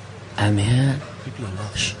 I'm here People are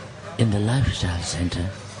laughing. shh, in the lifestyle center.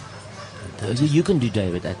 You can do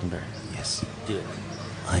David Attenborough. Yes. Do it.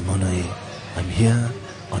 I'm here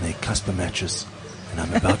on a Casper mattress and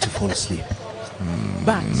I'm about to fall asleep.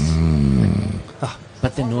 But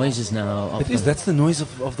But the noise is now. Of That's the noise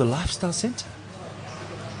of the lifestyle center.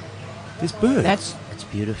 There's birds. that's It's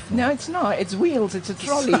beautiful. no, it's not. It's wheels. It's a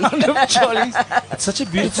trolley. It's such a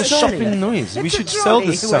beautiful It's a shopping trolley. noise. We It's a should sell trolley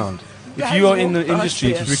this with sound. If guys you are in the walk past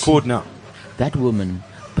industry, here. record now. That woman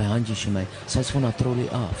behind you, Shemay, says van haar trolley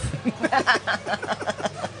af.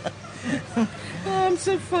 I'm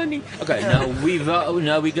so funny. Okay,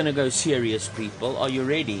 now we're gonna go serious, people. Are you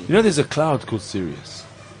ready? You know, there's a cloud called Sirius.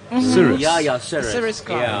 Sirius. Yeah, Cirrus. Cirrus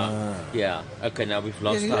cloud. Yeah. Okay, now we've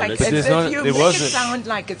lost our Like, listen. as there's if not- you there make was it a- sound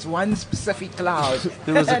like it's one specific cloud.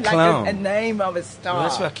 There was a like clown. a name of a star. Well,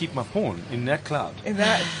 that's where I keep my porn, in that cloud. Is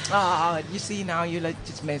that? You see now you're like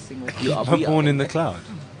just messing with me. You are, I'm born in the cloud.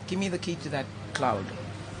 Give me the key to that cloud.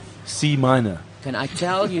 C minor. Can I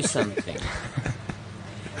tell you something?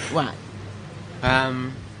 What?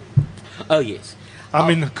 Oh yes. I'm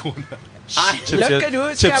in the corner. Look at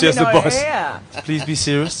who's Chips, coming here's the over boss. here. Please be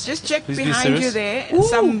serious. Just check Please be behind you serious. there. And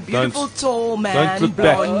some beautiful tall man, look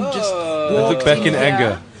back. blonde, just Don't look walked back in here,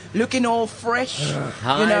 anger. looking all fresh.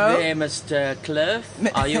 Hi you know? there, Mr.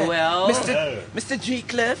 Cliff. Are you well? Mr. G.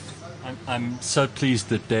 Cliff. I'm so pleased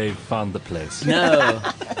that Dave found the place. No,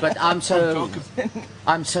 but I'm so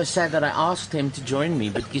sad that I asked him to join me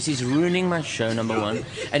because he's ruining my show, number one,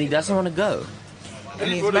 and he doesn't want to go. And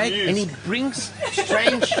he's And he brings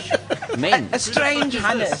strange men. a strange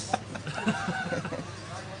Hannes.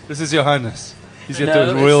 This is Johannes. He's at No,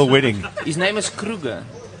 the royal it's- wedding. His name is Kruger.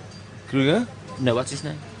 Kruger? No, what's his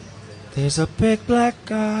name? There's a big black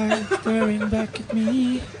guy staring back at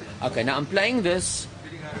me. Okay, now I'm playing this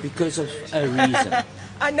because of a reason.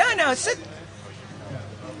 No, sit.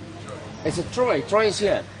 It's a Troy. Troy is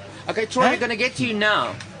here. Okay, Troy, we're going to get to you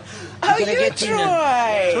now. Oh, gonna you get to you now.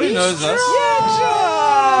 Troy. Troy knows us. Yeah,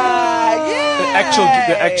 Troy. Yeah.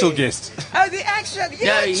 The actual guest. Oh, the actual. No,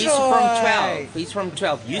 Yeah, he's Troy. from 12. He's from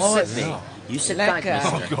 12. You Oh, sit there. You sit tight,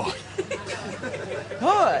 Lekker. mister. God.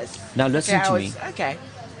 Horse. Now listen Okay, to me. Okay.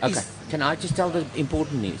 Okay, can I just tell the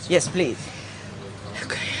important news? Yes, please.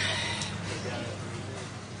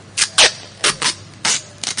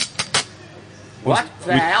 What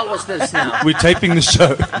the hell was this now? We're taping the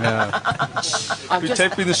show. I've We're just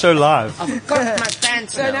taping the show live. I've got my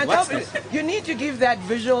pants So now. now, What's tell me, this? you need to give that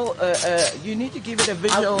visual. You need to give it a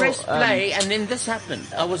visual. I pressed play and then this happened.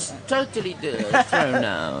 I was totally thrown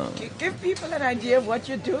out. Give people an idea of what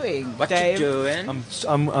you're doing. What Dave. you doing?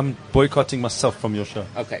 I'm boycotting myself from your show.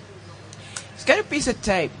 Okay. It's got a piece of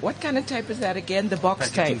tape. What kind of tape is that again? The box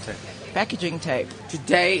Packaging tape. Packaging tape.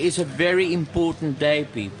 Today is a very important day,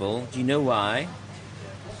 people. Do you know why?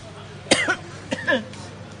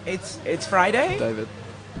 It's Friday. David.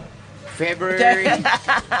 February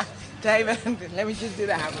David, let me just do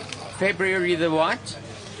that. February the what?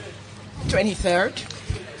 23rd.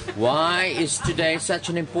 Why is today such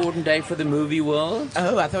an important day for the movie world?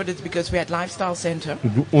 Oh, I thought it's because we had Lifestyle Center.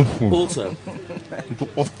 Also,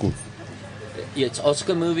 it's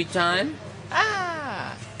Oscar movie time.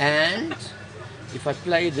 Ah. And if I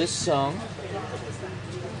play this song,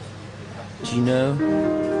 do you know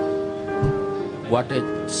what it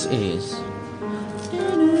is?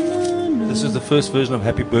 This was the first version of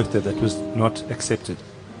Happy Birthday that was not accepted.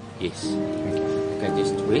 Yes. Okay,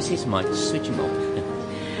 just where's his mic? Switch him off.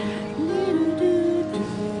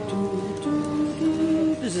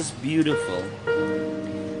 This is beautiful.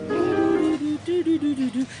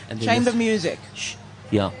 And then Chamber this- music. Shh.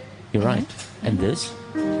 Yeah, you're right. And this?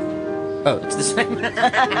 Oh, it's the same.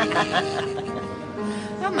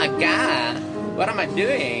 Oh my god. What am I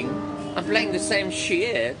doing? I'm playing the same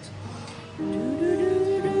shit.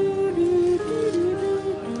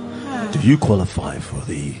 Do you qualify for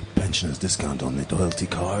the pensioner's discount on the loyalty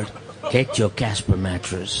card? Get your Casper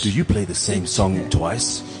mattress. Do you play the same song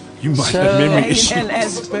twice? You might So- have memory And issues.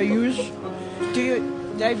 as per usual,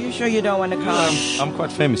 Dave, you sure you don't want to come? I'm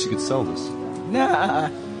quite famous. You could sell this. No.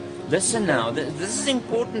 Listen now, this is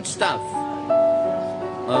important stuff.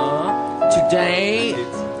 Today,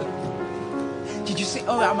 Did you see?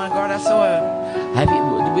 Oh my God, I saw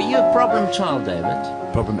a. were you a problem child, David?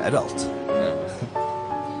 Problem adult.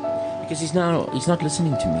 Because he's not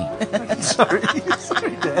listening to me. Sorry,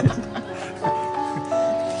 Dad.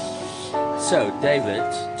 So, David,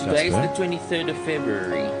 today is Jasper? the 23rd of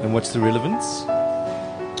February. And what's the relevance?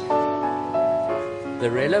 The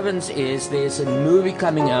relevance is there's a movie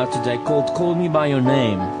coming out today called Call Me By Your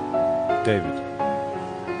Name. David.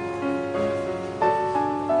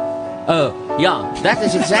 Oh, yeah, that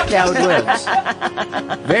is exactly how it works.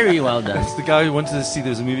 Very well done. It's the guy who wanted to see there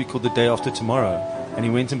was a movie called The Day After Tomorrow. And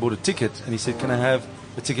he went and bought a ticket. And he said, can I have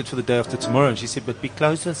a ticket for The Day After Tomorrow? And she said, but be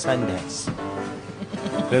closed on Sundays.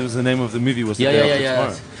 That was the name of the movie, was The Day After Yeah. Tomorrow.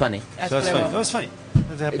 It's funny. So that's clever. funny. That was funny.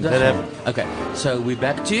 That It happened. was- Okay, so we're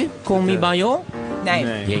back to Call Me By Your Name.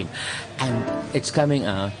 Name. And it's coming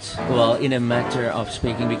out, well, in a matter of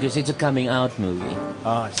speaking, because it's a coming out movie.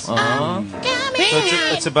 Ah, I see. Uh-huh. So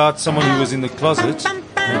it's about someone who was in the closet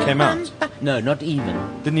and came out. No, not even.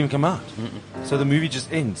 Didn't even come out. So the movie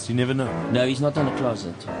just ends. You never know. No, he's not in a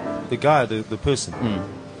closet. The guy, the person.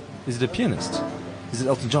 Is it a pianist? Is it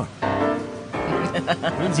Elton John?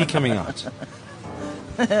 When's he coming out?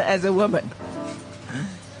 As a woman.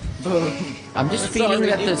 I'm just feeling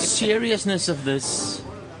that the seriousness of this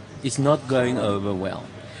is not going over well.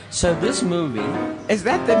 So this movie, Is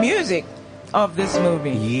that the music of this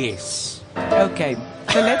movie? yes. Okay.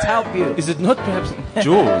 So let's help you. Is it not perhaps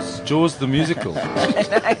Jaws? Jaws the musical.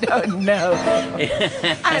 I don't know.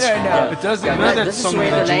 I don't know. It does. Yeah, You know that this is song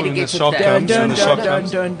where when the lady the gets shark it comes down. and the shark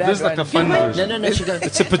comes. Dun, This is like a fun No, version. no, she goes.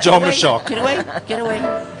 It's a pajama shark. Get away! Get away!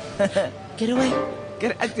 Get away!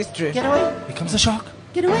 Get at this tree. Get away! Here comes the shark.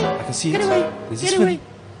 Get away! I can see Get it. away! There's Get his away!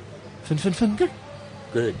 fin. Fin.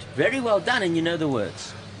 Good. Very well done, and you know the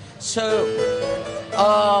words. So,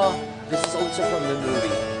 this is also from the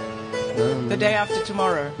movie. The day after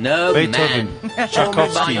tomorrow. No, Beethoven. man. Call me by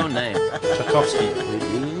Tchaikovsky. your name. Tchaikovsky.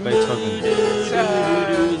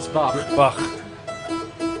 Beethoven. It's Bach. Bach.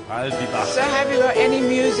 I'll be Bach. So have you got any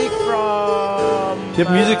music from... Do you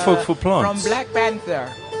have music for plants? From Black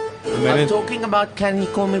Panther. I'm talking about Can You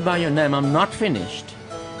Call Me By Your Name? I'm not finished.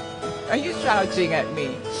 Are you shouting at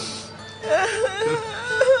me?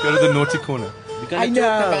 Go to the naughty corner. We're gonna I know.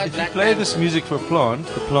 talk about If you Black play Panther. this music for a plant,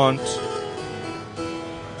 the plant.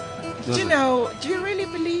 Do you really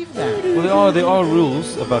believe that? Well, there are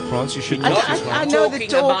rules about plants. You should not. I know the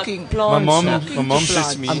talking. My mom to says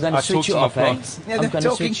plants. to me, I'm going I to switch talk to you my off, eh? plants. Yeah, I'm they're going to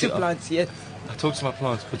talking switch to you off. plants, yes. I talk to my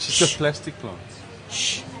plants, but she's got plastic plants.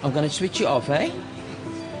 Shh. I'm going to switch you off, eh?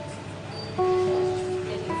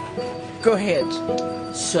 Go ahead.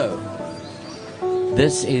 So,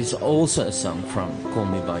 this is also a song from Call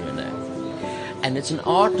Me By Your Name. And it's an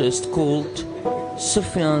artist called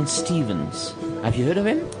Sufjan Stevens. Have you heard of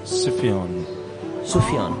him? Sufjan.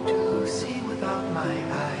 Sufjan.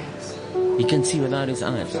 He can see without his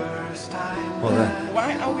eyes. Well, that.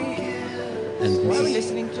 Why are we And this is,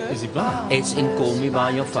 listening to it? Is he blind? it's in Call Me By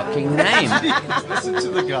Your Fucking Name. Listen to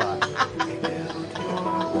the guy.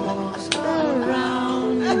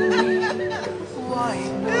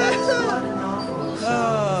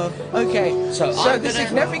 Oh, okay. So So I'm the gonna-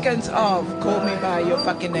 significance of Call Me By Your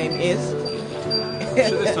Fucking Name is...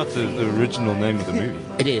 Sure, that's not the original name of the movie.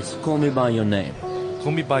 It is Call Me By Your Name.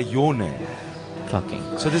 Call Me By Your Name.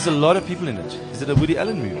 Fucking. So there's a lot of people in it. Is it a Woody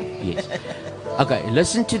Allen movie? Yes. Okay,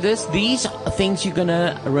 listen to this. These are things you're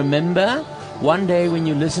gonna remember one day when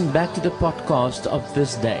you listen back to the podcast of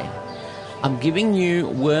this day. I'm giving you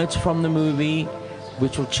words from the movie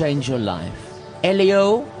which will change your life.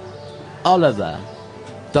 Elio, Oliver,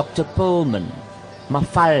 Dr. Pullman,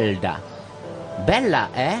 Mafalda, Bella,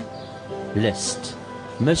 List.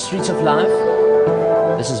 Mysteries of Life.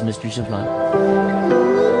 This is Mysteries of Life.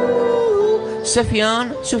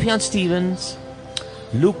 Sufjan Stevens,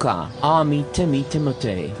 Luca, Army, Timmy,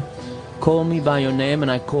 Timothy. Call Me By Your Name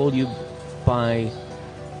and I Call You By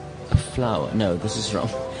a Flower. No, this is wrong.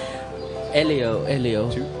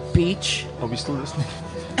 Elio. Peach. Are we still listening?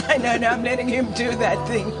 No, I'm letting him do that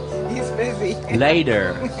thing. He's busy.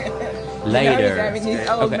 Later. Now he's having his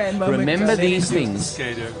old man moment. Remember these things.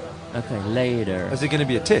 Skater. Okay, later. Is there going to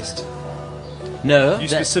be a test? No. You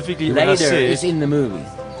that- specifically, when I later said- is in the movie.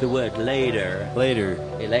 The word later. Later.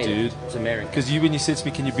 Yeah, later. Dude. It's American. Because when you said to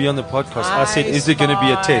me, can you be on the podcast? I said, is there going to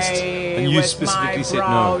be a test? And you with specifically my said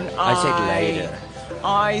brown no. I said eye. later.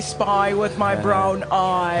 I spy with my brown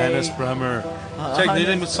eye. Hannes Brummer. Check, they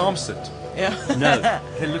didn't Samsit. Yeah. No.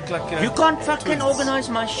 They look like You can't fucking organize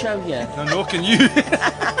my show here. No, nor can you.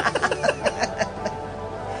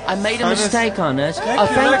 I made a Hannes- mistake, Hannes. Thank Oh,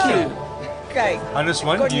 you, thank thank you. Kijk, Hannes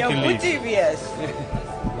one, kon you jou can goed leave. wees.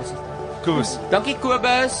 Koos. Dankie,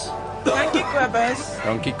 Kobus. Dankie Kobus.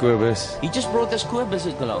 Donkey Kobus. He just brought this Kobus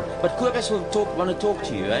along. But Kobus will want to talk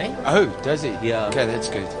to you, eh? Oh, does he? Yeah. Okay, that's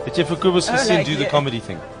good. But you for Koos to like do the it. comedy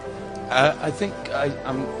thing. I think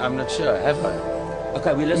I'm not sure. Have I?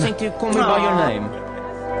 Okay, we're listening to Call Me By Your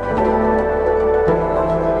Name.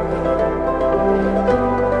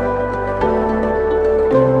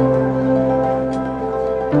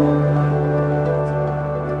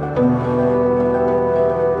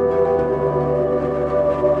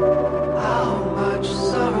 How much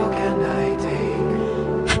sorrow can I take?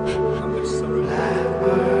 That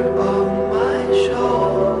word on my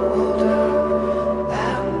shoulder.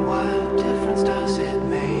 And what difference does it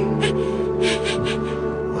make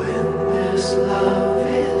when this love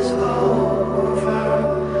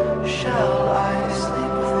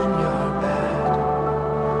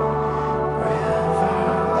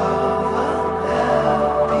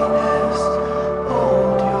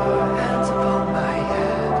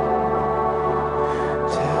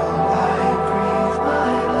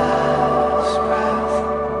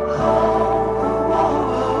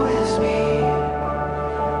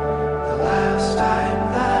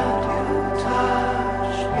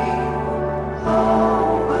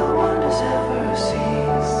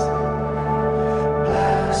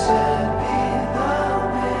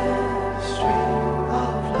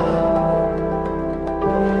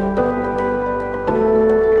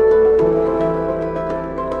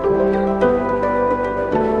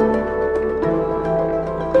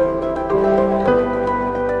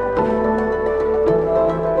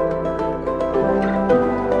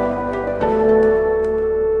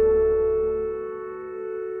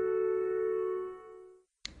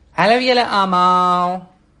Hallo julle almal.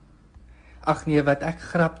 Ag nee, wat ek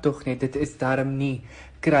grap tog net, dit is darm nie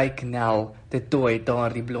Kruiknel, dit toy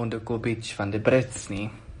daardie blonde kobbage van die Brits nie.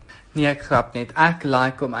 Nee, ek grap net. Ek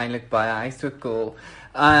like hom eintlik baie. Hy's so cool.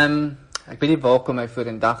 Ek weet nie waar kom hy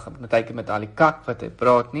vorendag met al die kak wat hy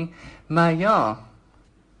praat nie, maar ja.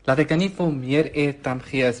 Laat ek dan nie vir meer airtime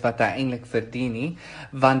gee as wat hy eintlik verdien nie,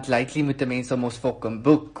 want lately moet mense mos fucking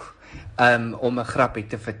boek om 'n grappie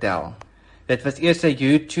te vertel. Dit was eers 'n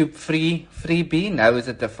YouTube freebie, nou is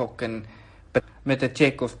dit 'n fucking met 'n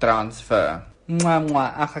check of transfer.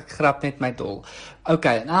 Mwah, ag ek grap net my dol.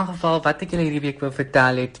 Okay, in elk geval wat ek julle hierdie week wou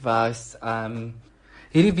vertel het was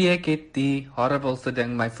hierdie week het die horribelste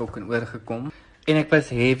ding my fucking oorgekom. En ek was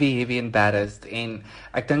heavy embarrassed en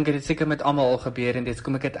ek dink dit het seker met almal al gebeur en dis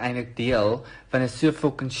kom ek dit eintlik deel want dit is so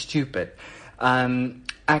fucking stupid.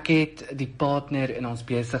 Ek het die partner in ons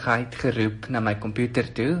besigheid geroep na my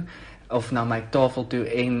komputer toe of na my tafel toe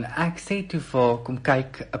en ek sê toe vir kom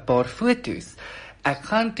kyk 'n paar foto's. Ek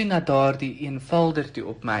gaan toe na daardie een folder toe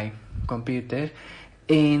op my komputer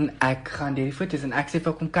en ek gaan hierdie foto's en ek sê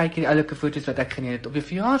vir kom kyk hierdie oulike foto's wat ek geneem het op die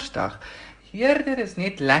verjaarsdag. Eerder is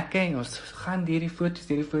net lekker en ons gaan hierdie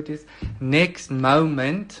foto's. Next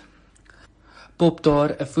moment pop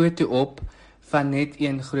daar 'n foto op van net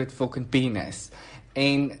een groot fucking penis.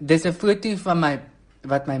 En dis 'n foto van my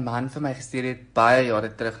wat my man vir my gestuur het baie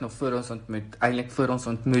jare terug nog voor ons ontmoet. Eintlik voor ons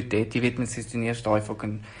ontmoet het. Jy weet mens is nie eers daai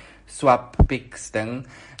fucking swap pics ding.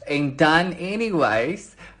 En dan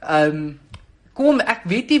anyways, kom ek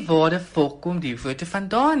weet nie waar die fuck kom die foto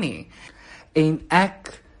vandaan nie. En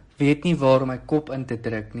ek weet nie waar om my kop in te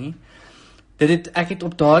druk nie. Ek het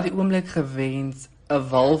op daardie oomblik gewens 'n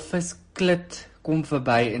walvis klit kom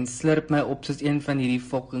verby en slurp my op soos een van hierdie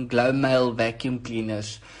fucking glow mail vacuum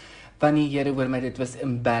cleaners. Van die Here oor my, dit was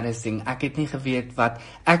embarrassing. Ek het nie geweet wat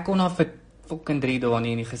ek kon haar vir fucking 3 dae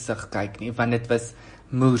nie in die gesig kyk nie, want dit was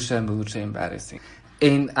moerse embarrassing.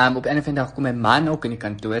 En op 'n van dag kom my man ook in die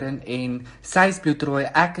kantoor in en sy is bloedrooi,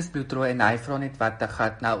 ek is bloedrooi en hy vra net wat te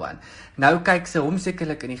gat nou aan. Nou kyk sy hom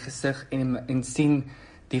sekerlik in die gesig en sien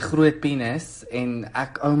die groot penis en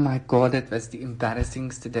ek, oh my god, dit was die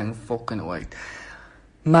embarrassingste ding fucking ooit.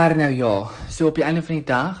 Maar nou ja, so op die einde van die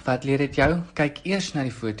dag, wat leer dit jou? Kyk eers na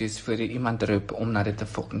die foto's voor jy iemand roep om na dit te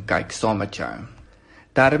fucking kyk saam met jou.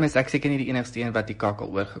 Daarom is ek seker nie die enigste een wat die kak al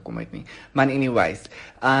oorgekom het nie. Maar anyways,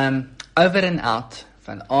 over and out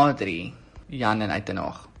van Adrie, Jan en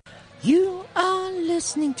Uitenaag. You are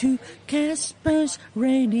listening to Casper's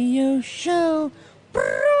radio show.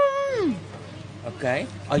 Brum. Okay,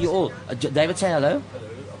 are you all? David, say hello.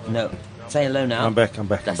 No, say hello now. I'm back.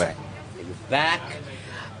 That's it. We're back,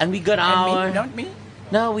 and we got our. Me, not me.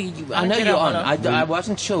 No, I know you're on. I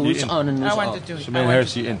wasn't sure who's on and who's off. Shemaine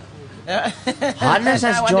Harris, you in? Hannes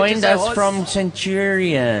has joined us from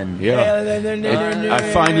Centurion. Yeah. I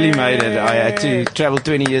finally made it. I had to travel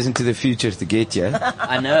 20 years into the future to get here.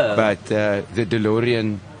 I know. But the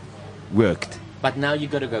DeLorean worked. But now you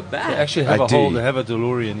got to go back. They actually have they have a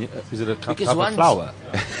DeLorean. Is it a type of flower?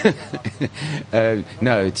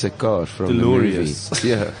 No, it's a car from DeLorean. the movie.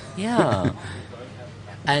 Yeah. Yeah.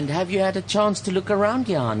 And have you had a chance to look around,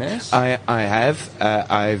 Johannes? I have.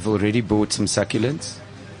 I've already bought some succulents.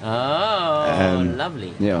 Oh,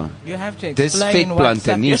 lovely. Yeah. You have to Dis explain what's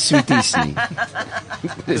vetplante, nie sweeties nie.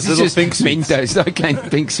 Dis little just pink sweets. Mentos, daai klein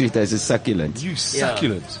pink sweet as a succulent. You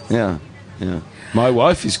succulent. Yeah. My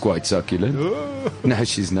wife is quite succulent. No,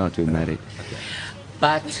 she's not. We're married.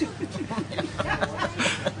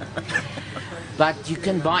 But you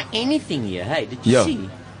can buy anything here. Hey, did you see?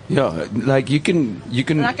 Yeah, like you can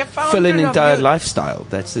Like a fill an fountain of entire youth. lifestyle.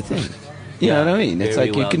 That's the thing. You know what I mean? It's Very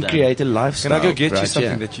like you well can done. create a lifestyle. Can I go get you right something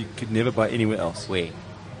here. that you could never buy anywhere else? Where?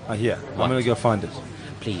 Here. What? I'm going to go find it.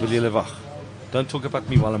 Please. Wil jy wag? Don't talk about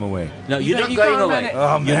me while I'm away. No, you're not You going can't away. run it.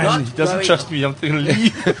 Oh You're man, not he doesn't going- trust me. I'm going to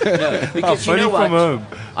leave. No, because you I'm know phoning what? from home.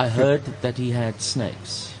 I heard that he had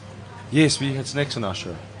snakes. Yes, we had snakes on our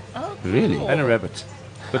show. Oh, Really? cool. And a rabbit.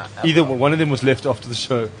 But either one of them was left after the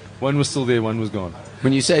show. One was still there, one was gone.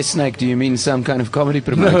 When you say snake, do you mean some kind of comedy No,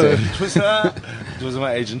 promoter? it was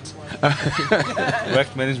my agent.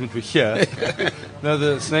 Whack management were here. No,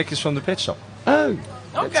 the snake is from the pet shop. Oh,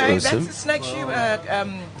 Okay, That's awesome. that's a snake shoe.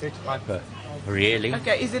 Pet Piper. Really?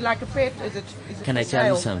 Okay, is it like a pet? Is it Can I for tell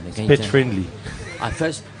you sale? something? Can you Pet tell- friendly.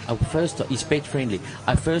 It's pet friendly.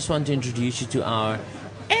 I first want to introduce you to our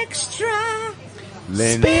extra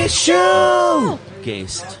Length. special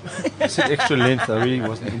guest. I said extra length. I really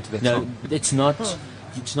wasn't into that No, song. it's not.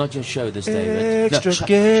 It's not your show this day. But Extra no, shut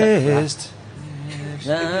guest. up.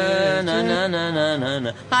 Na na na na na na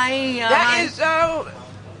na. Hi. That is so.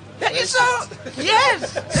 That is so.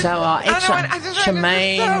 Yes. So our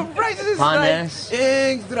Shemaine, Hannes,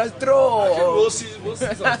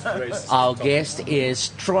 our guest is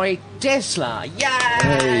Troy Tesla.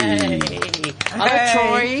 Yay! Hello,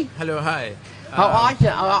 Troy. Hello, hi. How are you?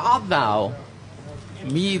 How art thou?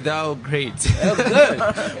 Me, thou, great. Oh,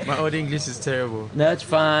 good. My old English is terrible. No, it's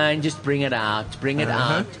fine. Just bring it out. Bring it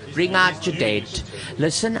out. Bring out your date.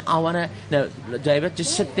 Listen, I want to... No, David,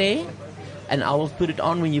 just sit there and I will put it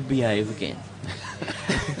on when you behave again.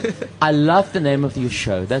 I love the name of your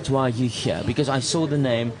show. That's why you're here. Because I saw the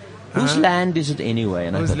name. Whose land is it anyway?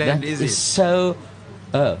 And Whose I thought, land that is it? so...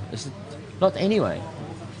 Oh, is it not anyway?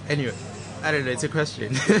 Anyway, I don't know. It's a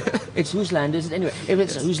question. It's whose land is it anyway? If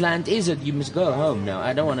it's whose land is it, you must go home now.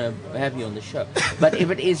 I don't want to have you on the show. But if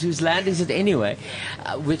it is whose land is it anyway,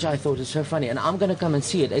 which I thought is so funny, and I'm going to come and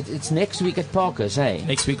see it. It's next week at Parker's, hey?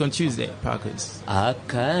 Next week on Tuesday, Parker's.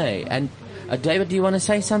 Okay. And David, do you want to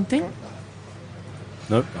say something?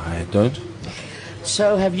 No, I don't.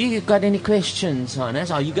 So have you got any questions,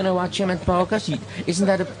 Hannes? Are you going to watch him at Parker's? Isn't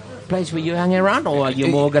that a place where you hang around, or are you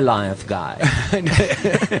more Goliath guy?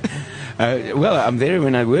 Well, I'm there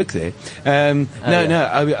when I work there. I'm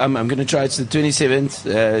going to try. It's the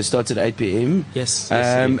 27th. Starts at 8 p.m. Yes.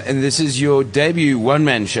 And this is your debut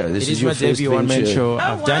one-man show. This It is your my debut first one-man venture. show.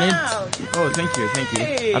 I've done it. wow. Oh, thank you.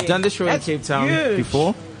 Hey, I've done the show in that's Cape Town huge.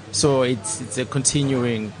 before. So it's a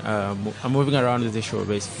continuing... I'm moving around with the show,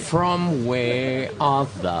 basically. From where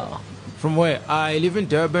art thou? From where? I live in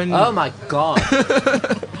Durban. Oh, my God.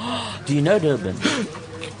 Do you know Durban?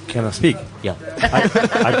 Can I speak? Yeah.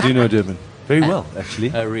 I do know Durban very well,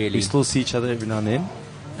 actually. Oh, really? We still see each other every now and then.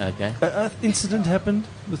 Okay. An incident happened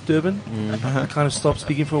with Durban. I kind of stopped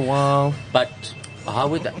speaking for a while. But how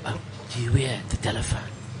would that... Oh, do you hear the telephone?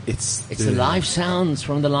 It's the live sounds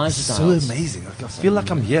from the live so sounds. amazing. I feel like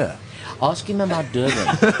I'm here. Ask him about Durban.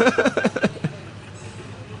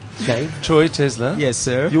 Okay. Troy Tesla. Yes,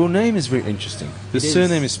 sir. Your name is very interesting. The It is.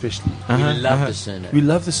 surname especially. We love the surname. We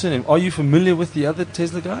love the surname. Are you familiar with the other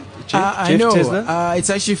Tesla guy? Jeff I know. Tesla?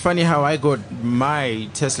 It's actually funny how I got my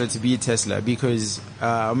Tesla to be Tesla because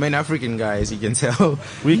I'm an African guy, as you can tell.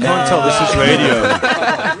 We can't tell. This is radio.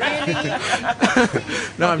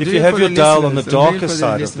 No, I'm If doing you it have for your the dial on the listeners. I'm doing it darker for the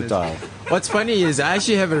side of the listeners. dial. What's funny is I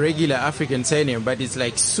actually have a regular African surname, but it's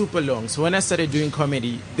like super long. So when I started doing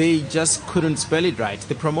comedy, they just couldn't spell it right,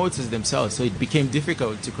 the promoters themselves. So it became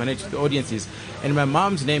difficult to connect with the audiences. And my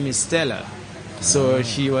mom's name is Stella. So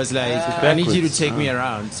she was like, I need you to take me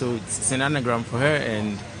around. So it's an anagram for her,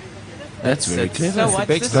 and That's very clever. So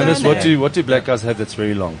what's the Hannes, surname? what do black guys have that's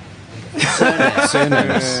very long?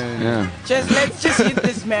 Surnames. Yeah. Let's just hit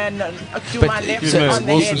this man to my left Excuse me, on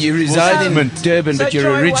the Wilson. head. You reside in Durban, So but you're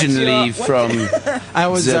Troy, what's originally your- from. I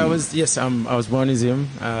was Zim. I was born in Zim,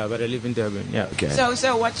 but I live in Durban. Yeah. Okay.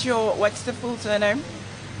 So what's the full surname?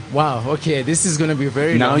 Wow. Okay, this is gonna be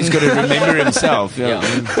very Now long. he's got to remember himself. Yeah.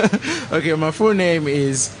 Okay, my full name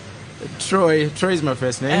is Troy. Troy is my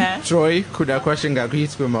first name. Troy Kudakwashinga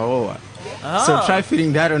Kwitwe Maowa. So try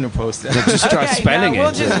fitting that on the poster. Just try spelling we'll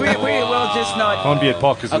it. just we will just not. Can't be at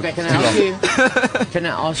Parker's. Okay, can I ask you? Can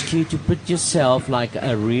I ask you to put yourself like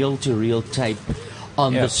a reel-to-reel tape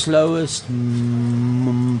on the slowest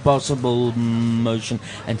possible motion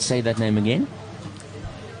and say that name again?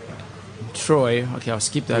 Troy. Okay, I'll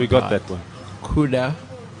skip that. We got part. that one.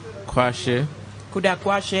 Kudakwashe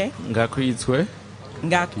Kudakwashe Ngakwitwe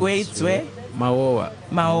ngakwetwe Maowa.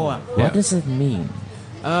 maoa. What does it mean?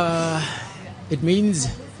 It means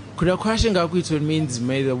Kudakwashe Ngakwitwe means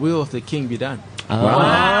may the will of the king be done.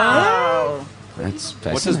 Wow. That's What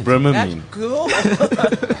does fascinating. Brahma That's mean? cool.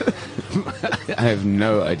 I have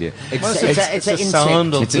no idea. It's the an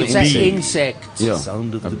sound of insect. the It's an bee. insect. Yeah.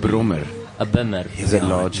 Sound of A the brommer A bimmer. is a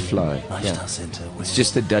large fly. Lifestyle Center. It's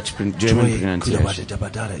just the Dutch German Troy pronunciation.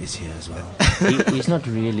 Kudabadabadada is here as well. He's not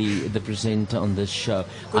really the presenter on this show.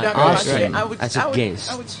 I Kudakwashe, asked him I would- as I a would-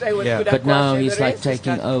 guest. I would stay with Yeah. Kudakwashe. But now The he's like rest is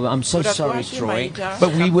taking got- over. I'm so sorry, Kudakwashe, Troy. Maija.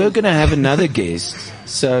 But we were going to have another guest,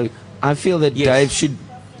 so I feel that Yes. Dave should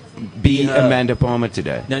be Yeah. Amanda Palmer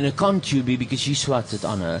today. No, can't you be, because you swatted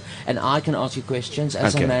on her. And I can ask you questions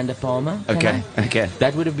as Okay. Amanda Palmer. Can Okay, I? okay.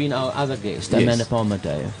 That would have been our other guest, Yes. Amanda Palmer,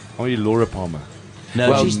 Dave. Are you Laura Palmer?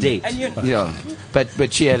 No, Well, she's dead. And you, Yeah,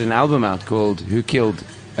 but she had an album out called "Who Killed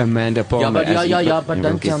Amanda Palmer." but as yeah, we- but and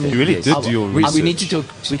don't we'll get tell me there. You really Yes. did I- do your We research. need to talk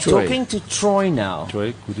to We're Troy. talking to Troy now.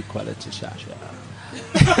 Troy, good quality shasha.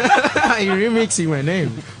 You're remixing my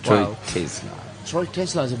name. Troy Wow. Tesla. Troy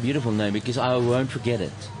Tesla is a beautiful name because I won't forget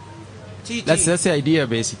it. That's the idea,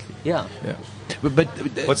 basically. Yeah. But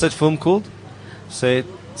What's that film called? Say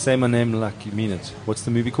my name like you mean it. What's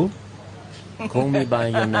the movie called? Call me by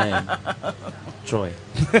your name. Troy.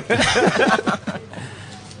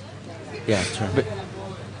 Yeah, Troy.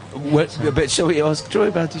 But shall we ask Troy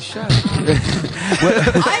about his show? I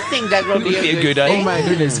think that would be a good idea. Oh my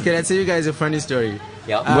goodness! Can I tell you guys a funny story?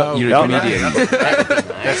 Yeah. Well, you're a comedian.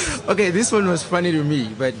 Okay, this one was funny to me,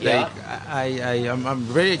 but Yeah. like I'm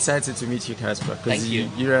very excited to meet you, Casper, because Thank you.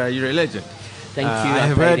 You're a legend. Thank you. I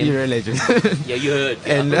have heard you're a legend. Yeah, you heard.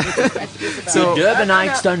 And So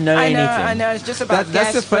Durbanites don't know anything. I know. It's just about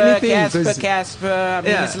That's the Casper, funny thing, Casper, 'cause- Casper. I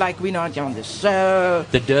mean, Yeah. it's like we're not on the show.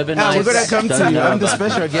 The Durbanites we're gonna come to don't you. know I'm the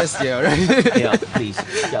about special guest here, right? it. Yeah, please.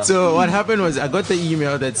 Yeah. So what happened was I got the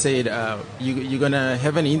email that said you're gonna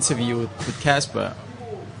have an interview with Casper,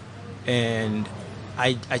 and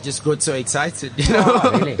I just got so excited, you know.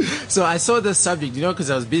 Oh, really? So I saw the subject, you know, because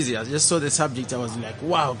I was busy. I just saw the subject. I was like,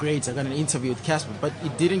 wow, great! I got an interview with Casper, but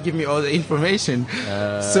it didn't give me all the information.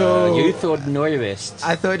 So you thought Neuwest.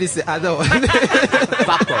 I thought it's the other one.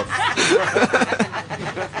 Fuck off.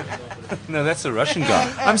 No, that's a Russian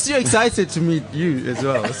guy. I'm still excited to meet you as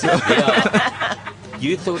well. So. Yeah.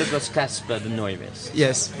 You thought it was Casper the Neuwest.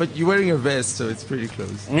 Yes, but you're wearing a vest, so it's pretty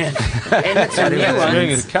close. And it's a new one.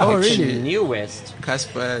 Wearing a couch. Oh, really? New West.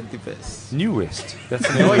 Casper the best. New West. That's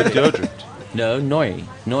the name of the deodorant. No, Neu.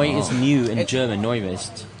 Neu is new in German,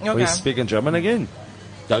 Neuwest. We Okay. speak in German again.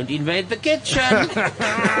 Don't invade the kitchen.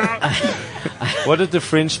 What did the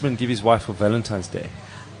Frenchman give his wife for Valentine's Day?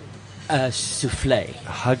 A souffle.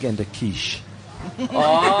 A hug and a quiche.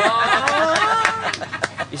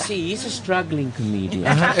 You see, he's a struggling comedian.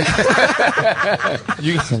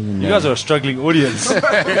 You guys are a struggling audience. Laugh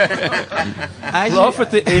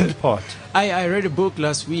at the end part. I read a book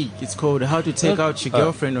last week. It's called How to Take Out Your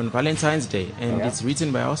Girlfriend on Valentine's Day, and it's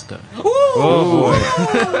written by Oscar. Oh,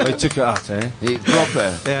 boy. They took her out, eh?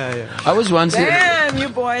 Proper. Yeah. I was once... Damn, you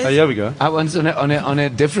boys. Oh, here we go. I once on a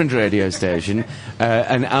different radio station,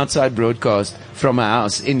 an outside broadcast from a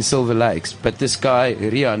house in Silver Lakes. But this guy,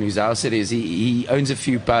 Rian, whose house it is, he owns a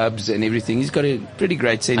few pubs and everything. He's got a pretty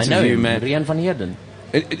great sense I know of him, humor. Rian van Heerden.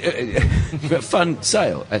 Fun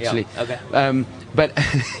sale, actually. Yeah, okay. But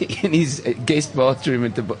in his guest bathroom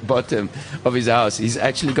at the bottom of his house, he's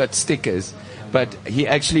actually got stickers. But he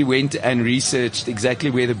actually went and researched exactly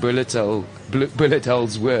where the bullet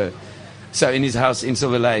holes were. So in his house in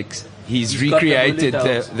Silver Lakes, he's recreated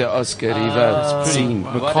the Oscar River scene.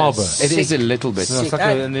 Macabre. It is a little bit. So it's like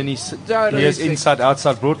and then he has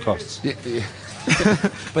inside-outside broadcasts.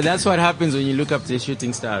 But that's what happens when you look up to a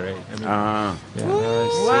shooting star, right? I mean,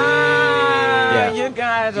 Wow, Yeah. you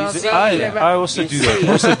guys are so I clever. also do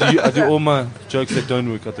that. I do all my jokes that don't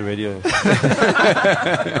work at the radio.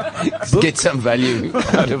 Get some value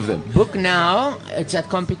out of them. Book now. It's at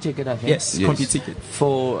CompuTicket, I think. Yes, CompuTicket.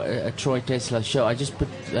 For a Troy Tesla show. I just put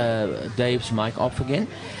Dave's mic off again.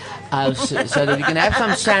 So that we can have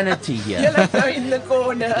some sanity here. You're like in the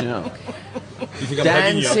corner. Yeah.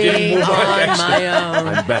 Dancing on my own.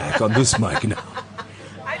 I'm back on this mic now.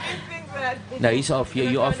 I didn't think that. No, he's off.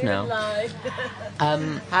 You're off now.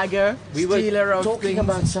 Hager, We were stealer of talking things.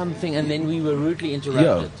 about something and then we were rudely Yeah,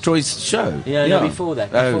 interrupted. Troy's show. Yeah, no, before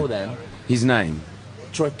that. Before that. His name.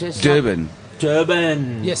 Troy Tesla.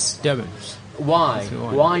 Durban. Yes, Durban. Why? That's the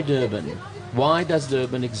one. Why Durban? Why does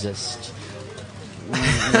Durban exist?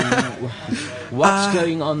 What's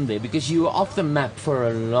going on there? Because you were off the map for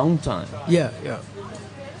a long time. Yeah.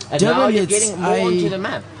 And now Durban, you're it's- getting more onto the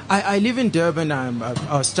map. I live in Durban.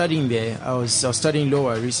 I was studying there. I was studying law.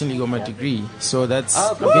 I recently got my degree, so that's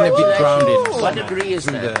I've been a bit grounded. What degree is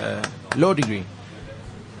that? The law degree.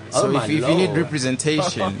 Oh, So my if you need Lord.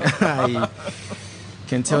 representation, I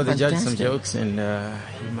can tell the judge some fantastic. jokes, and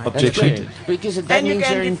he might Objection. appreciate it. Because that And you means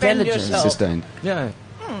can you're defend intelligent. yourself. Sustained.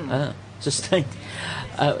 Yeah. Sustained.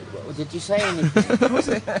 Did you say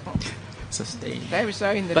anything? Sustained. They were so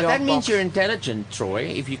in the But that dog means box. you're intelligent, Troy,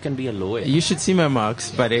 if you can be a lawyer. You should see my marks,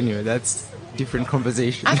 but anyway, that's different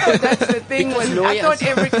conversation. I thought that's the thing. Because I lawyers- thought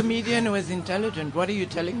every comedian was intelligent. What are you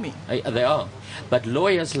telling me? They are. But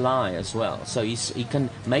lawyers lie as well. So he can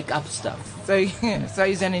make up stuff. So, so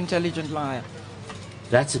he's an intelligent liar.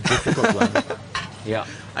 That's a difficult one. Yeah.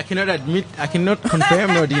 I cannot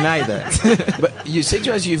confirm nor deny that. But you said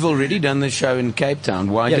to us you've already done the show in Cape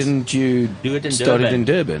Town. Why Yes. didn't you Do it in start it Durban. in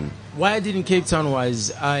Durban? Why I did in Cape Town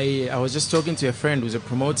was I was just talking to a friend who's a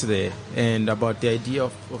promoter there, and about the idea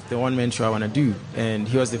of the one-man show I want to do, and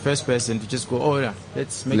he was the first person to just go, oh yeah,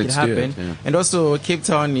 let's make Let's it do it, happen. yeah. And also Cape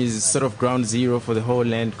Town is sort of ground zero for the whole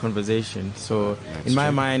land conversation. So in my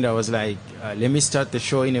mind I was like, let me start the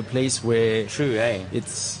show in a place where True, eh?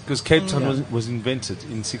 it's Because Cape Town was invented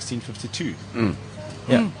in 1652.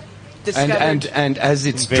 yeah. Discovered. And as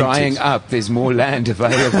it's Invented. drying up, there's more land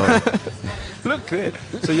available. Look there.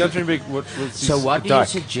 So Jan Trembek, what was So his what do you dike?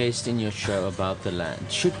 suggest in your show about the land?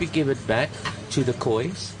 Should we give it back to the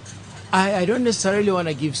Khois? I don't necessarily want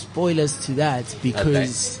to give spoilers to that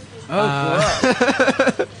because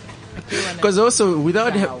because also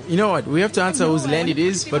without you know what, we have to answer whose land it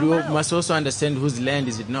is, but we must also understand whose land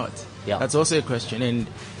is it not. Yeah. That's also a question. And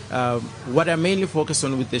what I mainly focus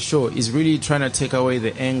on with the show is really trying to take away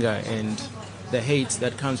the anger and the hate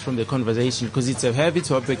that comes from the conversation, because it's a heavy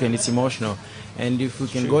topic and it's emotional. And if we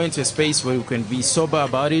can go into a space where we can be sober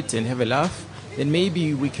about it and have a laugh, then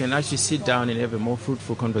maybe we can actually sit down and have a more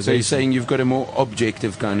fruitful So conversation. you're saying you've got a more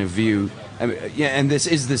objective kind of view, and this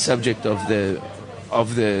is the subject of the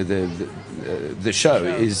show.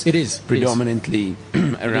 It is predominantly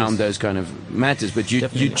around those kind of matters. But you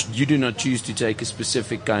Definitely. do not choose to take a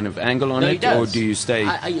specific kind of angle on No, he it, or does. do you stay?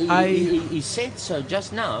 He said so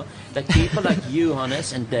just now that people like you,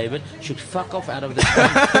 Hannes, and David should fuck off out of the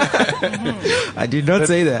I did not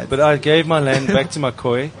say that. But I gave my land back to my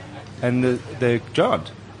Khoi, and they're jarred.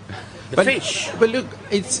 fish. But look,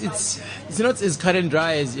 it's not as cut and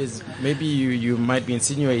dry as maybe you might be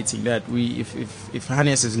insinuating that if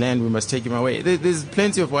Hannes' land, we must take him away. There's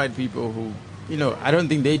plenty of white people who, you know, I don't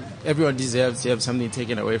think everyone deserves to have something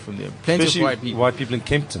taken away from them. Plenty Especially of white people. in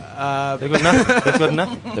Kempton. They've got nothing. They've got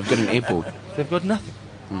nothing. They've got an airport. They've got nothing.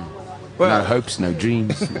 No hopes, no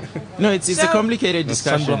dreams. No, it's a complicated No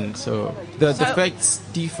discussion. sunblock. So the facts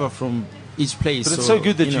differ from each place. But it's so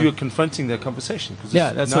good that you know. you're confronting that conversation.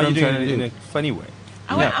 Yeah, that's now what you're I'm doing trying it to in do. a funny way.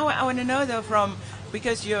 I want to know though,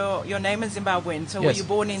 because your name is Zimbabwean, so were Yes. you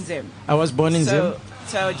born in Zim? I was born in Zim.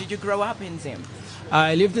 So did you grow up in Zim?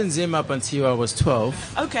 I lived in Zim up until I was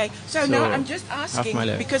 12. Okay, so So, now I'm just half asking my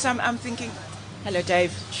life. because I'm thinking, hello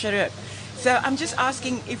Dave, shut up. So I'm just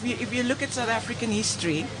asking if you look at South African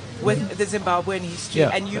history with the Zimbabwean history,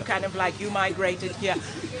 Yeah. and you kind of like you migrated here,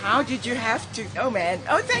 how did you have to? Oh man,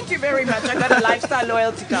 oh thank you very much. I got a lifestyle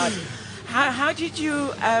loyalty card. How did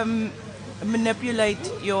you manipulate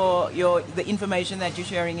the information that you're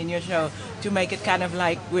sharing in your show to make it kind of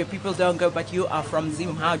like where people don't go, but you are from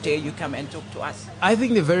Zim, how dare you come and talk to us? I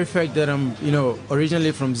think the very fact that I'm,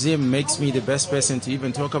 originally from Zim makes me the best person to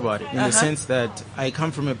even talk about it, in the sense that I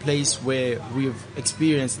come from a place where we've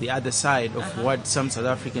experienced the other side of what some South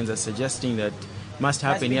Africans are suggesting that must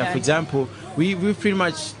happen be here. done. For example, we've pretty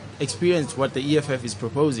much experienced what the EFF is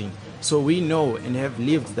proposing. So we know and have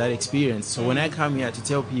lived that experience. So when I come here to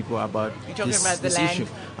tell people about You're talking this, about the this land. issue,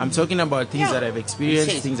 I'm talking about things Yeah. that I've experienced,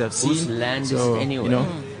 He says, things I've whose seen. land is So, it anyway? you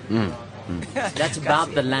know, That's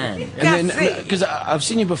about the land. And then, because I've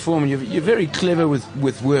seen you perform, and you're very clever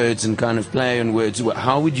with words and kind of play on words.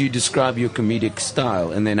 How would you describe your comedic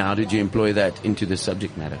style, and then how did you employ that into the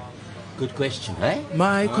subject matter? Good question, eh?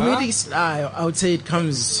 my comedic style, I would say it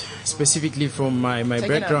comes specifically from my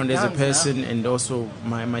background as a person and also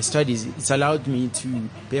my studies. It's allowed me to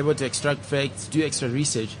be able to extract facts, do extra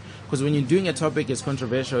research. Because when you're doing a topic as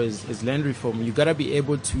controversial as land reform, you got to be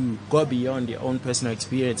able to go beyond your own personal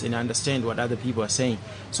experience and understand what other people are saying.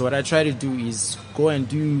 So what I try to do is go and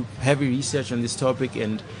do heavy research on this topic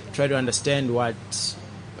and try to understand what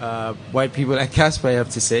white people like Casper have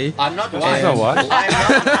to say. I'm not white. That's not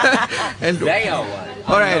white. And They are white.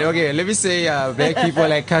 all right, okay. Let me say, black people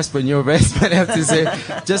like Casper and your best, but I have to say,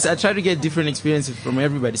 I try to get different experiences from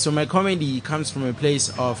everybody. So my comedy comes from a place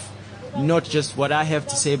of not just what I have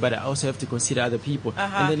to say, but I also have to consider other people.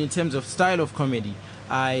 And then in terms of style of comedy,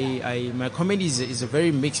 my comedy is a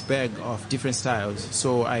very mixed bag of different styles.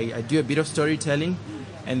 So I do a bit of storytelling,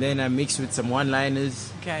 and then I mix with some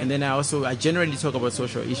one-liners, and then I generally talk about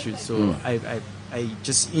social issues. So I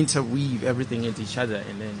just interweave everything into each other,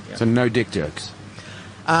 and then So no dick jokes.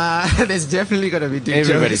 there's definitely gonna be dick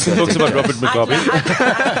Everybody jokes. Talks about Robert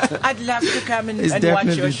Mugabe. I'd love to come and It's watch your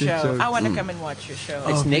definitely show. jokes. I want to come and watch your show.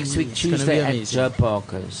 It's next week, it's gonna be Tuesday, at amazing. Joe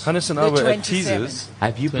Parker's. Hannes and The I were at 27th. Teasers.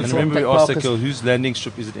 Have you And performed remember we at asked that Parker's? girl, whose landing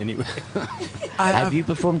strip is it anyway? Have you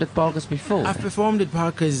performed at Parker's before? I've performed at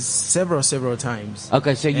Parker's several times.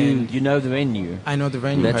 Okay, so And you know the venue. I know the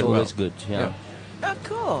venue That's quite well. always good. Yeah. Oh,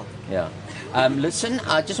 cool. Yeah. Listen,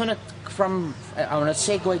 I just want to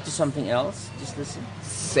segue to something else. Just listen.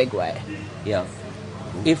 Segway. Yeah.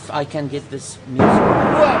 If I can get this music.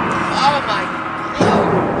 Whoa! Oh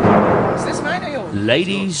my! Is this mine or yours?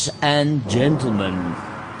 Ladies and gentlemen,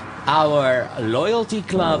 our Loyalty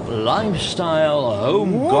Club Lifestyle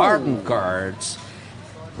Home Garden Cards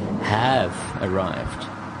have arrived.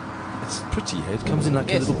 It's pretty. It comes in like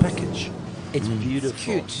Yes. a little package. It's beautiful.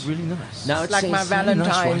 Cute. Really nice. Now It's like my says-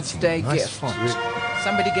 Valentine's nice Day writing. Nice gift. font.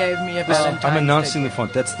 Somebody gave me a Valentine's I'm announcing Day the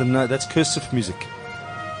font. That's cursive music.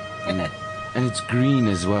 And it's green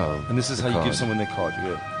as well. And this is the how you card. give someone their card.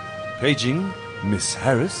 Yeah. Paging Miss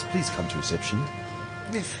Harris, please come to reception.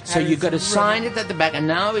 So you got to sign it at the back, and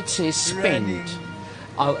now it says spend.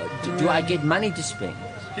 Do I get money to spend?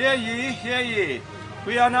 Hear ye, hear ye.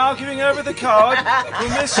 We are now giving over the card to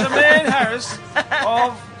Miss Elaine Harris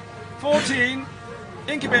of 14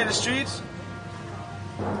 Incubator Street,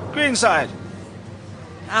 Greenside.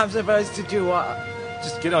 I'm supposed to do what?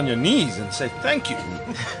 Just get on your knees and say thank you.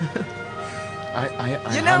 I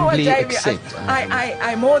You know what, humbly Davey? accept.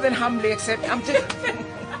 I more than humbly accept. I'm just.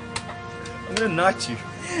 I'm going to knight you.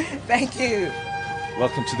 Thank you.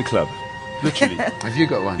 Welcome to the club. Literally. Have you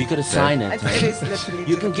got one? You got to sign it. It is literally.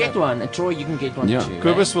 You can get one. And Troy, you can get one Yeah. too.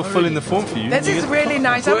 Quibus will fill in the form for you. This is really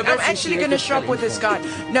nice. I'm Whoever's actually listening, going to just shop fill with in this the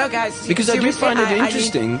guy. No, guys. Because I do seriously, find it I need-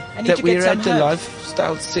 interesting I need that to we're get some at the herbs.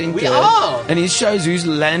 lifestyle centre. We are. And he shows whose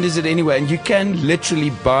land is it anyway. And you can literally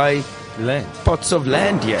buy Land. pots of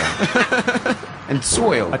land here. And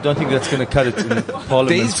soil. I don't think that's going to cut it in Parliament.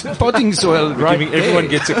 There's potting soil right Giving everyone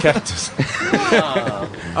there. gets a cactus.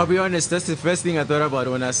 I'll be honest, that's the first thing I thought about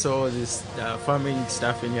when I saw this farming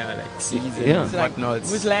stuff in here, like seeds and whatnot.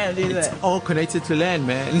 Whose land is It's it? all connected to land,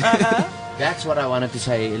 man. That's what I wanted to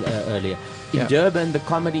say earlier. In Durban, the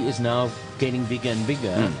comedy is now getting bigger and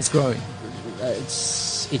bigger. It's growing.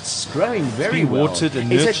 It's growing very being well. watered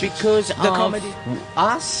and is nurtured. it because The of comedy.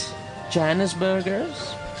 us,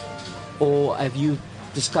 Johannesburgers, or have you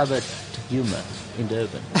discovered humor in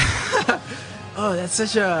Durban? Oh, that's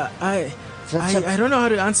such a I That's don't know how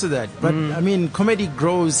to answer that, but I mean, comedy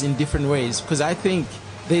grows in different ways because I think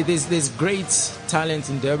there's great talent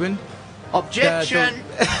in Durban. Objection.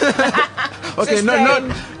 Okay,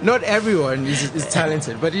 not everyone is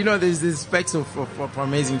talented, but you know, there's specks of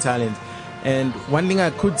amazing talent. And one thing I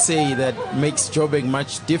could say that makes Joburg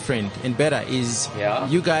much different and better is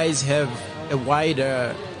you guys have a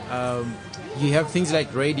wider. You have things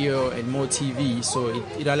like radio and more TV, so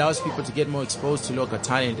it allows people to get more exposed to local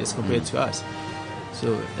talent as compared to us.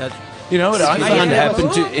 So that. You know what I Are found you happened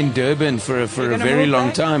gonna in Durban for a gonna very move long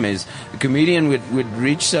back? time is a comedian would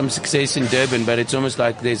reach some success in Durban, but it's almost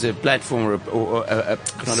like there's a platform or a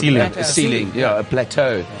Ceiling. ceiling, a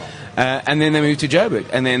plateau. And then they move to Joburg,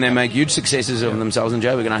 and then they make huge successes of themselves in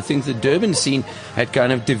Joburg. And I think the Durban scene had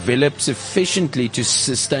kind of developed sufficiently to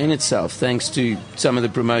sustain itself, thanks to some of the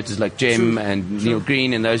promoters like Jem and Neil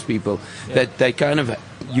Green and those people, that they kind of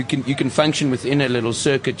you can function within a little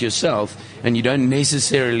circuit yourself, and you don't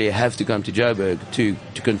necessarily have to come to Joburg to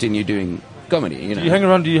continue doing comedy. You know, Do you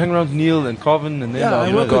hang around with Neil and Carvin and then Yeah,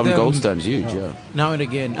 I work with Carvin them. Goldstein's huge. Yeah. Now and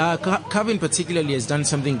again. Kevin particularly has done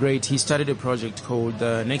something great. He started a project called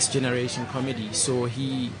Next Generation Comedy. So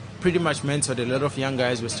he pretty much mentored a lot of young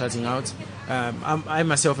guys who are starting out. I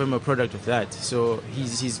myself am a product of that. So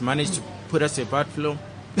he's managed to put us a platform.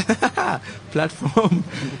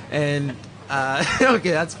 And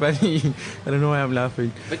okay, that's funny. I don't know why I'm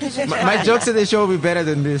laughing. My jokes at the show will be better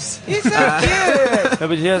than this. You're so cute. No,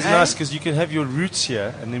 but here's nice because you can have your roots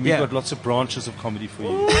here, and then we've Yeah. got lots of branches of comedy for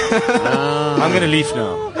you. I'm going to leave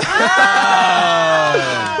now.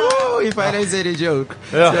 Ooh, if I don't say the joke.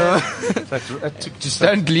 Yeah. That took Just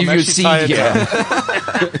don't leave I'm your actually seed tired here.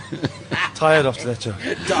 Tired after that joke.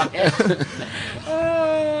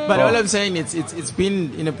 But all I'm saying it's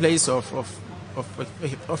been in a place of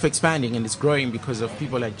expanding, and it's growing because of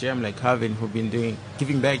people like Jem, like Harvin, who've been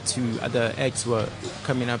giving back to other acts who are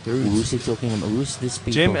coming up the roots. Who's he talking about? Who's this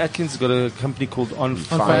people? Jem Atkins has got a company called On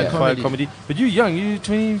Fire Fire Comedy. Comedy. But you're young. You're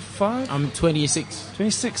 25? I'm 26.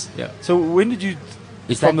 26? Yeah. So when did you...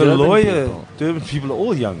 Is from that the Durban lawyer... people? Durban people are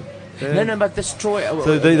all young. No, but this Troy.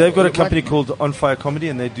 So they've got a what- company called On Fire Comedy,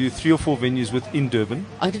 and they do 3 or 4 venues within Durban.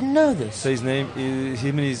 I didn't know this. So his name is...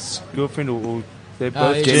 Him and his girlfriend, or they're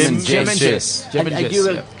Uh, both... it's Jem Jem and and Jess. Jess. Jem and Jess,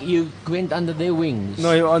 you, yeah. you went under their wings.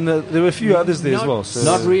 No, there were a few others there as well. So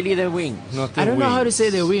Not really their wings. Not their I don't know how to wings. say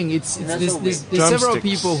their wing. It's That's there's, a there's, wing. there's several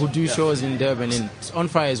Drumsticks. people who do shows in Durban, and On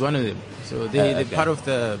Fire is one of them. So they're okay. part of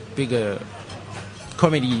the bigger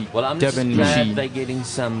comedy Well, I'm just Durban glad machine. they're getting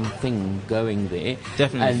something going there.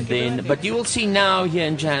 Definitely. And then, but you will see now here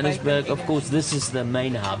in Johannesburg, of course, this is the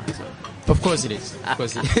main hub. Of course it is. Of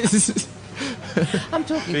course it is. I'm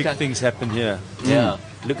talking Big cuck- things happen here. Yeah.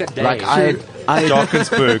 Look at Dave. Like I had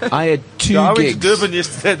Drakensberg. I had 2 Yeah, I went to gigs. Durban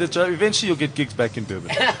yesterday. Eventually you'll get gigs back in Durban.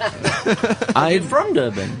 I You're from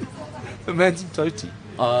Durban. The man's totally.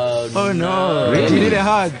 Oh no! Really? You need a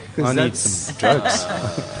hug. 'cause I need that's- some drugs.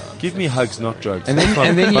 Give me hugs, not drugs. And then, That's my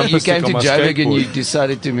and then you bumper came stick to on my Joburg and you skateboard.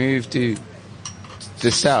 decided to move to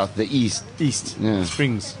the south, the east. East. Yeah.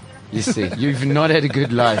 Springs. You see, you've not had a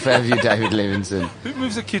good life, have you, David Levinsohn? Who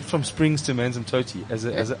moves a kid from Springs to Manzimtoti as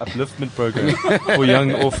an upliftment program for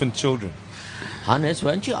young orphan children? Hannes,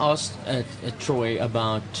 won't you ask Troy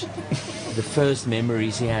about the first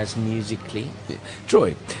memories he has musically?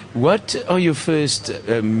 Troy, what are your first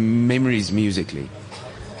memories musically?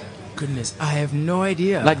 Goodness, I have no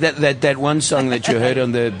idea. Like that one song that you heard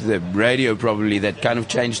on the radio, probably, that kind of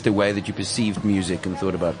changed the way that you perceived music and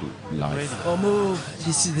thought about life.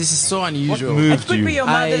 This is so unusual. It could be your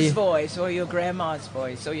mother's voice or your grandma's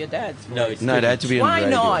voice or your dad's voice. No, it had to be on the Why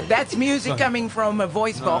radio. not? That's music coming from a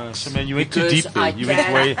voice box. Man, you went too deep there. You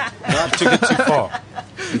went way. You took it too far.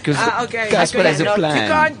 Because okay, Casper has a plan. You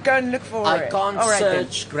can't go and look for I it. can't All right,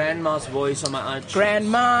 search grandma's voice on my iTunes.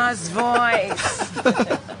 Grandma's voice.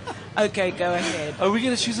 Okay, go ahead. Oh, we're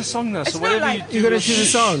going to choose a song now. It's So not whatever like- you do. You're going to choose a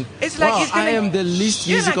song. It's like wow, he's gonna, I am the least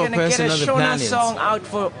musical person on the You're not planet. going to get a Shona song out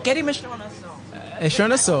for... Get him a Shona song. A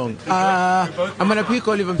Shona song. I'm going to pick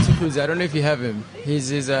Oliver Mtukudzi. I don't know if you have him.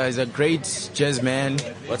 He's a great jazz man.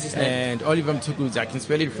 What's his name? And Oliver Mtukudzi. I can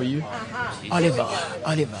spell it for you. Oliver.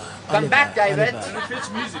 Come back, David.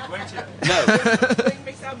 Bring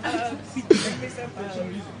me some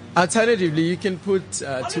Alternatively, you can put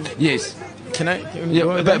two. Yes. Can I?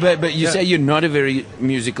 Yeah, but you say you're not a very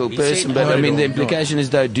musical person. But I mean, the implication is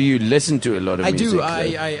that do you listen to a lot of music?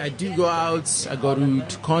 I do go out. I go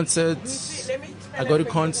to concerts.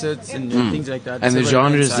 and things like that. And the Several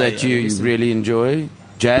genres events that I you listen. really enjoy?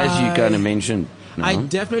 Jazz, you kind of mentioned. No? I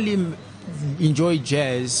definitely enjoy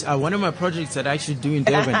jazz. One of my projects that I actually do in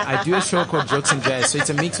Durban, I do a show called Jokes and Jazz. So it's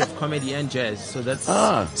a mix of comedy and jazz. So that's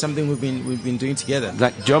something we've been doing together.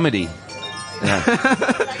 Like Jomedy. Yeah.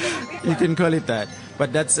 You can call it that.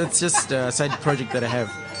 But that's just a side project that I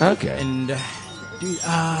have. Okay. And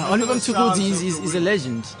Oliver Mtukudzi is a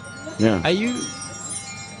legend. Yeah. Are you?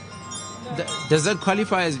 Does that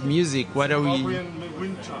qualify as music? What are we?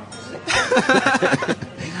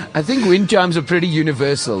 I think wind chimes are pretty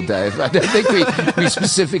universal, Dave. I don't think we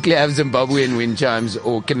specifically have Zimbabwean wind chimes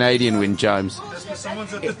or Canadian wind chimes.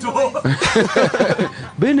 Someone's at the door.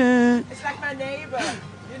 Binner. It's like my neighbor.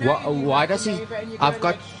 Why does he... I've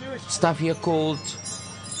got stuff here called...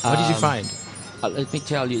 What did you find? Let me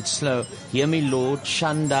tell you, it's slow. Hear me, Lord.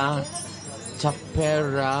 Shanda,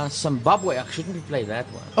 Tapera, Zimbabwe. I shouldn't play that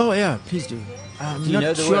one. Oh yeah, please do. I'm You not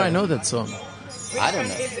know the sure word? I know that song. I don't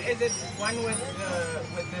know. Is it one with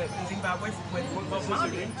the Zimbabwe with Bob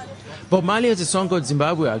Marley? Bob Marley has a song called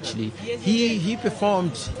Zimbabwe. Actually, he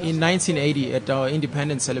performed in 1980 at our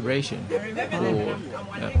independence celebration. I remember that one. I'm Yeah.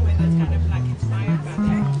 wondering whether it's kind of like inspired by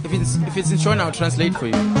that. If it's in Shona, I'll translate for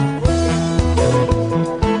you.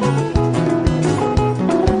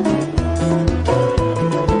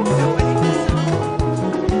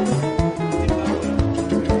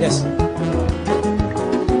 Yes.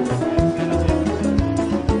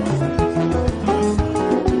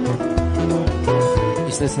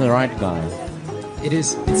 Is this the right guy? It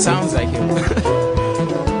is. It sounds like him.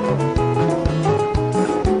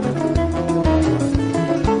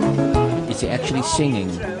 Is he actually singing?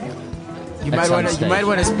 You At might some want to. stage. You might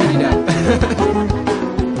want to speed it up.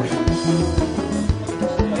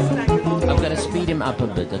 I'm going to speed him up a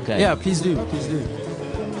bit, okay? Yeah, please do. Please do.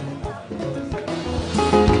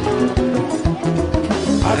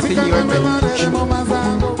 I think you are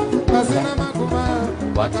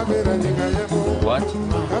What? What?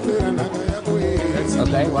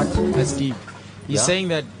 Okay, what? That's deep. He's Yeah? saying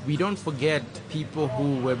that we don't forget people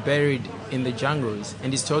who were buried in the jungles,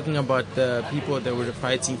 and he's talking about the people that were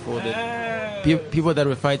fighting for the people that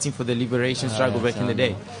were fighting for the liberation struggle back in the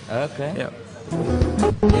day. Okay. Yeah.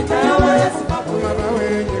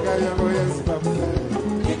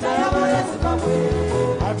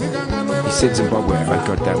 He said Zimbabwe. I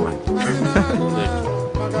got that one.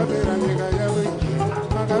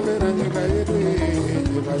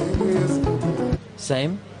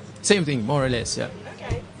 Same? Same thing, more or less. Yeah.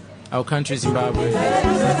 Our country, Zimbabwe.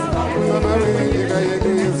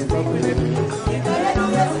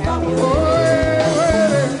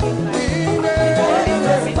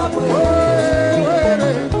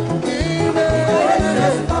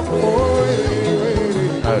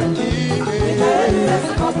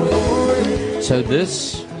 So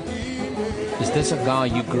is this a guy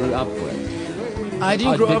you grew up with? I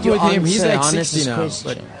didn't grow did up you with him. He's answer like Hannes' 60 now.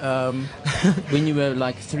 question? But When you were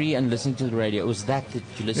like 3 and listening to the radio, was that you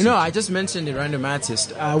listened no, to? I just mentioned a random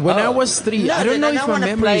artist. When I was 3, I don't know if my want to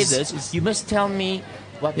memory play is. this. You must tell me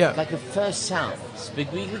what like the first sounds. We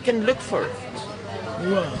can look for it.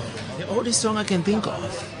 Wow, the oldest song I can think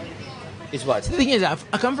of. Is what? The thing is, I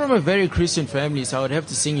come from a very Christian family, so I would have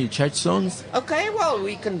to sing you church songs. Okay, well,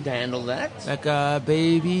 we can handle that. Like,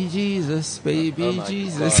 baby Jesus, baby my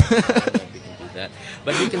Jesus. God, I don't know if we can do that.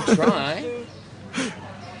 But we can try.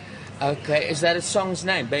 Okay, is that a song's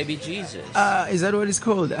name, Baby Jesus? Is that what it's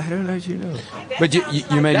called? I don't actually know. But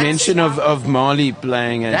you made mention of Marley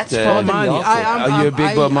playing at... That's Bob Marley. Are you a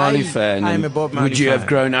big Bob Marley fan? I'm a Bob Marley Would you fan. have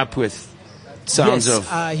grown up with sounds yes,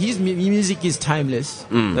 of... his music is timeless.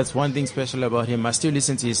 That's one thing special about him. I still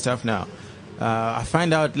listen to his stuff now. I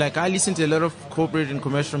find out, like, I listen to a lot of corporate and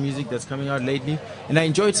commercial music that's coming out lately, and I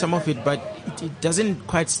enjoyed some of it, but it doesn't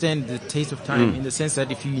quite stand the taste of time, in the sense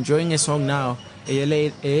that if you're enjoying a song now, a year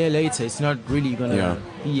later, it's not really going to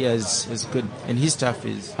be as good. And his stuff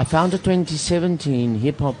is... I found a 2017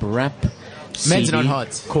 hip-hop rap Men's CD Not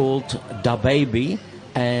Hot called Da Baby,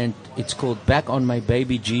 and it's called Back on My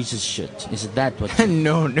Baby Jesus Shit. Is it that what?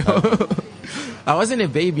 No. I wasn't a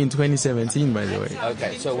baby in 2017, by the way.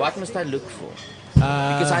 Okay, so what must I look for?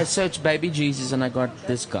 Because I searched Baby Jesus and I got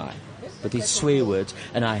this guy with his swear words,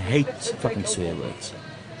 and I hate fucking swear words.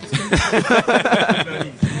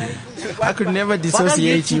 I could never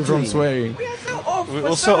dissociate you from swearing. We're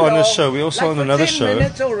also on a show. We're also on another show. 10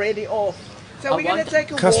 minutes already off. So we're going to take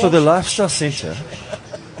a Casper, walk. the Lifestyle Centre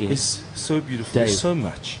Yes. is so beautiful. Dave. There's so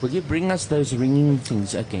much. Will you bring us those ringing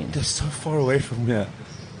things again? They're so far away from here.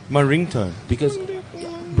 My ringtone. Because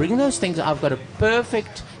bring those things. I've got a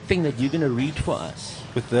perfect thing that you're going to read for us.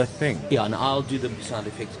 With that thing. Yeah, and I'll do the sound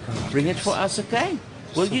effects. Bring it for us, okay?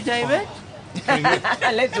 Will you, David?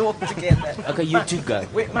 Let's walk together. Okay, you two go.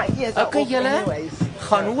 Wait, my ears are Okay, off julle. anyways.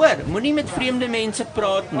 Gaan hoor. Moenie met vreemde mense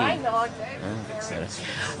praat Why nie. not?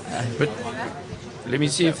 But let me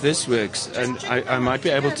see if this works. And I might be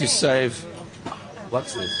able to save...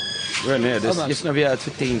 What's this? Well, nee, dis is nou weer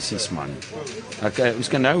advertensies, man. Okay, ons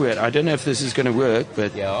kan nou weer. I don't know if this is going to work,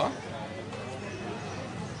 but... Ja.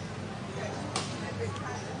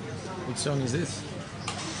 Which song is this?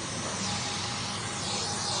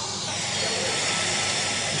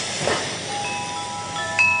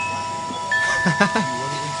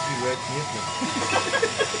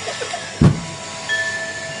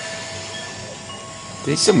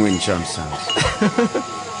 There's some wind chime sounds.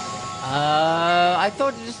 I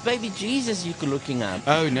thought it was Baby Jesus you were looking at.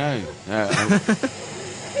 Oh, no.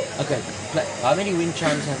 Okay, how many wind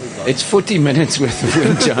chimes have we got? It's 40 minutes worth of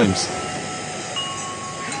wind chimes.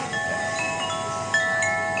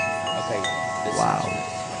 Okay. Wow.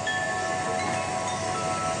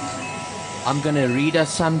 I'm going to read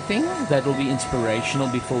us something that will be inspirational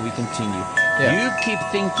before we continue. Yeah. You keep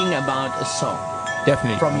thinking about a song.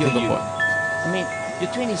 Definitely. From your To the youth. point. I mean,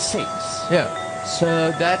 you're 26. Yeah.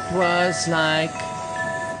 So that was like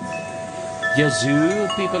Yazoo,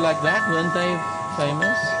 people like that, weren't they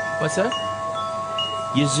famous? What's that?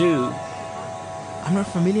 Yazoo. I'm not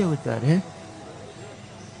familiar with that, eh?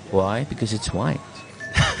 Why? Because it's white.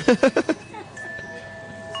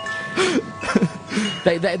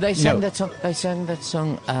 They sang that song. They sang that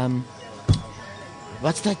song.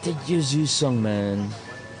 What's that Yazoo song, man?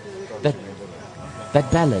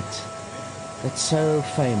 That ballad. That's so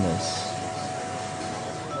famous.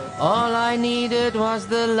 All I needed was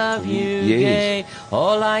the love you gave.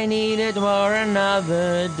 All I needed were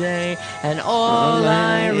another day. And all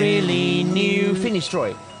I really knew. Finish,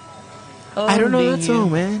 Troy. I don't know Only that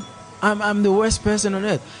song, man. I'm the worst person on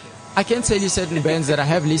earth. I can tell you certain bands that I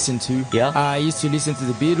have listened to. Yeah. I used to listen to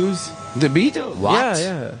the Beatles. The Beatles? What?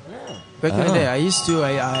 Yeah. Back in the day, I used to.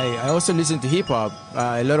 I also listened to hip hop.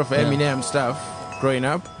 A lot of Eminem stuff growing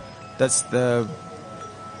up. That's the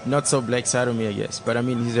not so black side of me, I guess. But I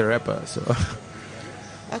mean, he's a rapper, so.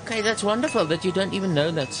 Okay, that's wonderful that you don't even know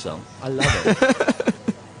that song. I love it.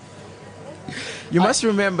 You must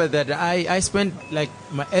remember that I spent like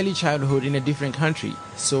my early childhood in a different country.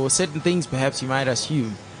 So certain things perhaps you might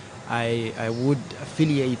assume I would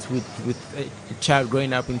affiliate with a child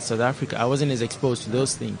growing up in South Africa. I wasn't as exposed to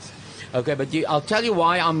those things. Okay, but I'll tell you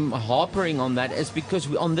why I'm harping on that is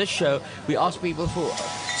because on this show we ask people for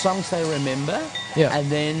songs they remember,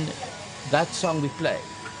 and then that song we play.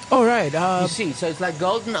 All right. You see, so it's like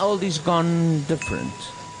golden oldies gone different.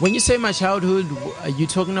 When you say my childhood, are you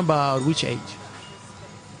talking about which age?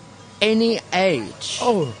 Any age.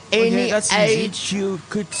 Oh, any that's age you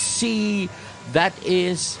could see. That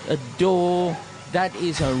is a door. That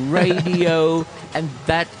is a radio, and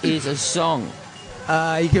that is a song.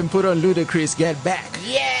 You can put on Ludacris, Get Back.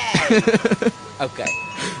 Yeah.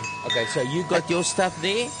 Okay, so you got your stuff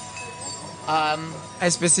there. I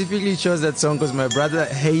specifically chose that song because my brother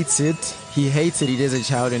hates it. He hates it as a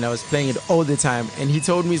child, and I was playing it all the time. And he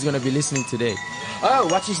told me he's going to be listening today. Oh,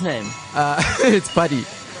 what's his name? It's Paddy.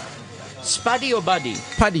 Spuddy or Buddy?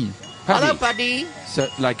 Paddy. Hello, Buddy. So,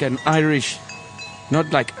 like an Irish,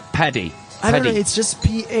 not like Paddy. I don't know, it's just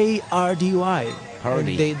P-A-R-D-Y.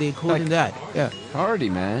 Hardy. They call him that. Yeah.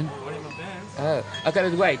 Hardy, man. Oh. go. Okay,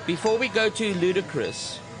 but wait. Before we go to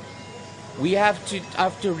Ludacris, I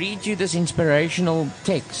have to read you this inspirational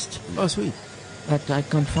text. Oh, sweet. But I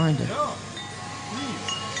can't find it. No.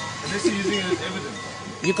 Please. Unless you're using it as evidence.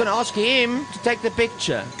 You can ask him to take the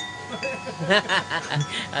picture.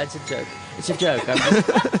 It's a joke. It's a joke.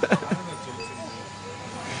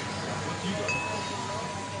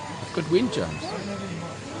 I've got wind chimes.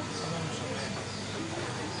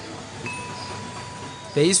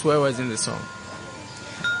 The swear was in the song.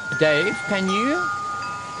 Dave, can you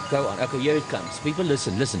go on? Okay, here it comes. People,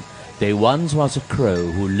 listen. There once was a crow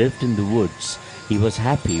who lived in the woods. He was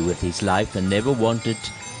happy with his life and never wanted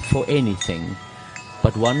for anything.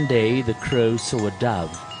 But one day the crow saw a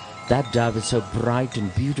dove. That dove is so bright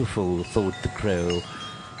and beautiful, thought the crow.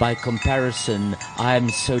 By comparison, I am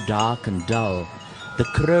so dark and dull. The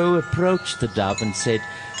crow approached the dove and said,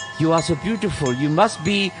 "You are so beautiful. You must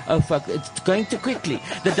be..." Oh, fuck. It's going too quickly.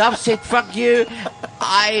 The dove said, "Fuck you.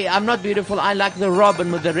 I'm not beautiful. I like the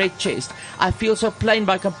robin with the red chest. I feel so plain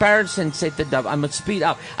by comparison," said the dove. "I must speed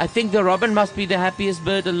up. I think the robin must be the happiest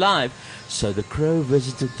bird alive." So the crow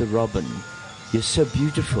visited the robin. "You're so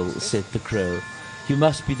beautiful," said the crow. "You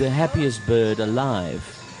must be the happiest bird alive."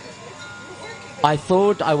 "I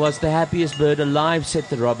thought I was the happiest bird alive," said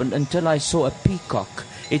the robin, "until I saw a peacock.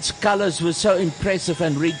 Its colors were so impressive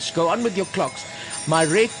and rich." Go on with your clocks. "My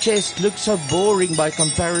red chest looks so boring by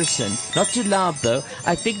comparison." Not too loud though.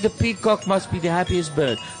 "I think the peacock must be the happiest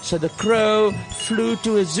bird." So the crow flew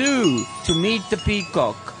to a zoo to meet the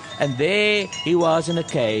peacock. And there he was in a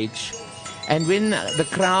cage. And when the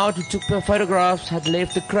crowd who took the photographs had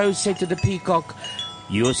left, the crow said to the peacock,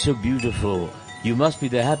 "You're so beautiful. You must be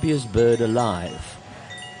the happiest bird alive."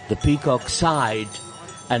 The peacock sighed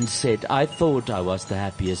and said, "I thought I was the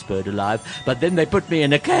happiest bird alive, but then they put me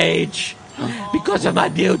in a cage because of my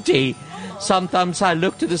beauty. Sometimes I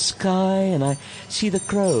look to the sky and I see the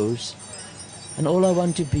crows, and all I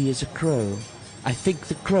want to be is a crow. I think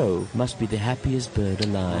the crow must be the happiest bird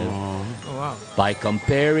alive." Oh, wow. By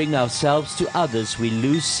comparing ourselves to others, we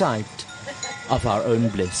lose sight of our own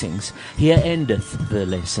blessings. Here endeth the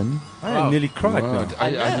lesson. I nearly cried now.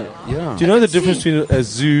 Yeah. Do you know the difference between a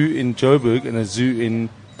zoo in Joburg and a zoo in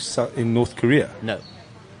North Korea? No.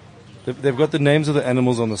 They've got the names of the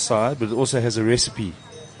animals on the side, but it also has a recipe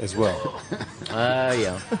as well.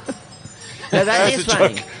 Yeah. No, that is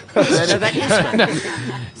funny. No, that is funny.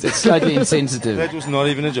 It's slightly insensitive. That was not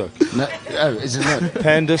even a joke. No, oh, is it not?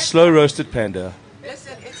 Panda, slow roasted panda.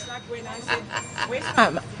 Listen, it's like when I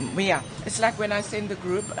send... it's like when I send the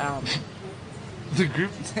group... The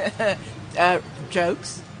group?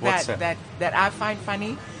 jokes What's that I find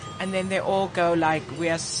funny, and then they all go like, "We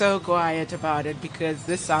are so quiet about it because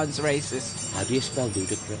this sounds racist." How do you spell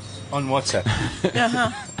ludicrous? On WhatsApp. Uh-huh.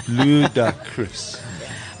 Ludicrous.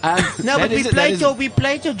 No, but we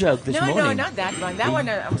played your joke this morning. No, not that one. That one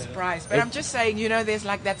I'm surprised. But I'm just saying, there's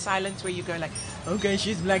like that silence where you go like, "Okay,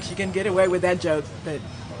 she's black, she can get away with that joke, but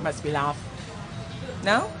must be laugh."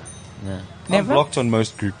 No? No. I'm Never? blocked on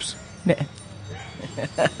most groups. No.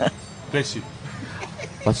 Bless you.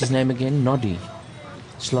 What's his name again? Noddy.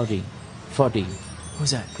 Sloddy. Foddy.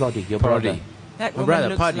 Who's that? Ploddy, your Poddy. brother. That My woman brother,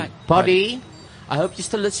 looks Poddy. like... Poddy, I hope you're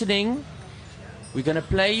still listening. We're going to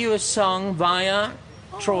play you a song via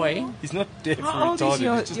Troy. He's not deaf or How old retarded. is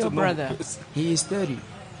your He's just a normal brother? person. He is 30.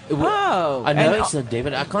 Oh. I know and, it's not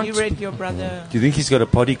David. I can't You read your brother... Do you think he's got a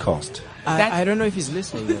podcast? I don't know if he's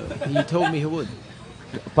listening, though. He told me he would.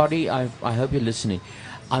 Poddy, I hope you're listening.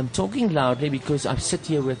 I'm talking loudly because I sit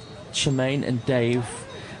here with Shemaine and Dave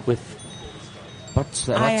with...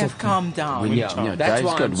 I have calmed down. Wind, Yeah, no, that's Dave's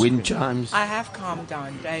why got I'm wind screaming. chimes. I have calmed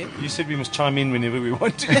down, Dave. You said we must chime in whenever we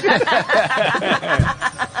want to.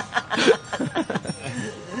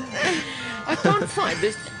 I can't find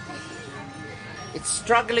this. It's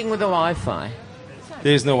struggling with the Wi-Fi.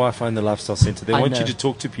 There's no Wi-Fi in the Lifestyle Centre. They I want know. you to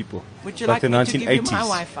talk to people. Would you like like the me to give you 1980s. my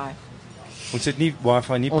Wi-Fi? Ons het nie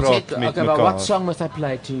Wi-Fi nie Ons praat het- met okay, but what mekaar. song must I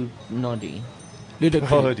play to Noddy?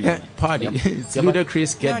 Ludacris. Party. Yep. It's Yeah, but-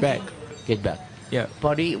 Ludacris, Get Noddy. Back. Get back. Yeah.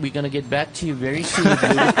 Poddy, we're going to get back to you very soon with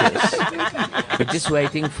Ludacris. We're just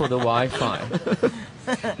waiting for the Wi-Fi.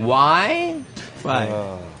 Why?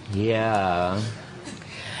 Fine. Yeah.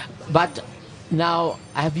 But now,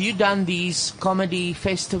 have you done these comedy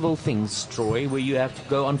festival things, Troy, where you have to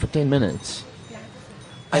go on for 10 minutes?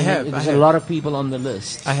 I have. There's I a have. lot of people on the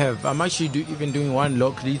list. I have. I'm actually even doing one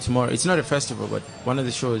locally tomorrow. It's not a festival, but one of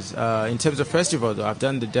the shows. In terms of festival, though, I've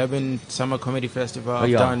done the Durban Summer Comedy Festival. I've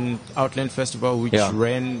yeah. done Outland Festival, which Yeah.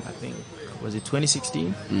 ran, I think, was it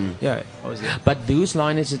 2016? Yeah, I was there. But whose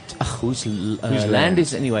line is it? Whose land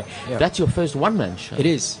is it anyway? Yeah. That's your first one-man show. It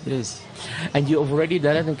is. And you already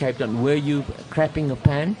done it in Cape Town. Were you crapping your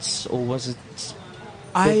pants, or was it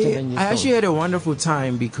better than you I thought? actually had a wonderful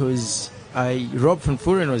time because Rob van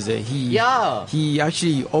Vuren was there. He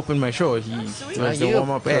actually opened my show. He was the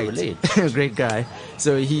warm-up act. Great guy.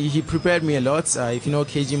 So he prepared me a lot. If you know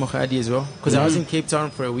KG Mokhadi as well, because I was in Cape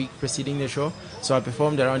Town for a week preceding the show. So I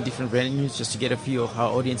performed around different venues just to get a feel of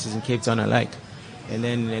how audiences in Cape Town are like. And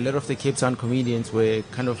then a lot of the Cape Town comedians were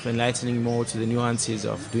kind of enlightening more to the nuances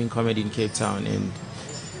of doing comedy in Cape Town and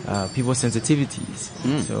people's sensitivities.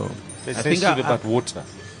 So They I think sensitive about water.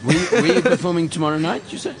 Were you performing tomorrow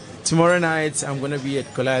night, you said? tomorrow night I'm going to be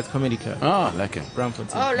at Goliath Comedy Club. Oh, lekker.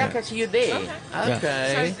 Bramfontein. Oh, lekker, so you're there.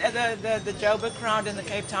 Okay. So the Joburg crowd and the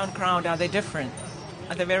Cape Town crowd, are they different?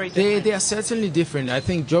 Are they very different? They are certainly different. I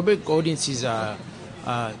think Joburg audiences are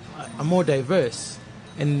more diverse,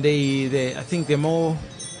 and I think they're more.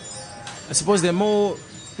 I suppose they're more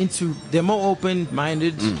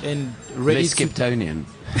open-minded and ready. Less Skeptonian.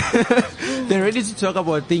 They're ready to talk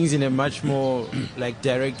about things in a much more like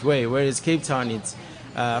direct way. Whereas Cape Town, it's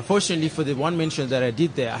fortunately for the one mention that I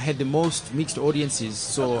did there, I had the most mixed audiences,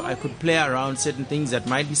 so I could play around certain things that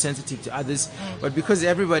might be sensitive to others. But because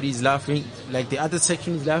everybody is laughing, like the other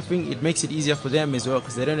section is laughing, it makes it easier for them as well,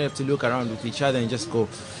 because they don't have to look around with each other and just go,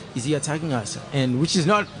 "Is he attacking us?" And which is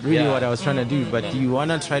not really what I was trying to do. But you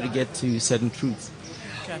wanna try to get to certain truths.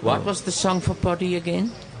 What was the song for Poddy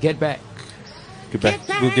again? Get Back. Get back.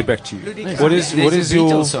 We'll get back to you. There's What a is Beatles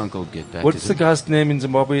your song called Get Back? What's the isn't guy's name in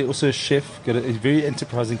Zimbabwe? Also a chef, got a very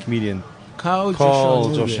enterprising comedian. Carl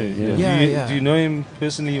Joshua. Yeah. Do you know him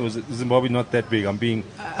personally? Or is Zimbabwe not that big? I'm being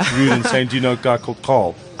rude and saying, do you know a guy called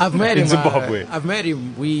Carl? I've met him in Zimbabwe. I've met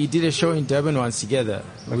him. We did a show in Durban once together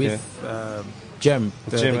with Jem,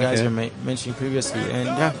 the guys you were mentioning previously, and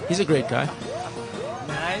yeah, he's a great guy.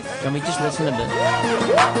 Nice. Can we just listen a bit?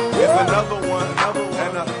 There's another one, and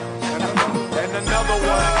another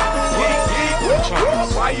one.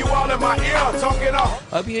 Why you all in my ear talking off?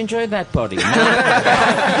 Hope you enjoyed that, Poddy. You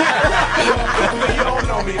don't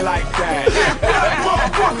know me like that.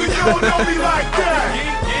 Motherfucker, you don't know me like that.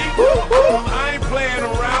 I ain't playing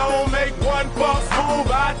around. Make one false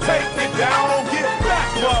move, I take it down. Get back,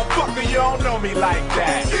 motherfucker, you don't know me like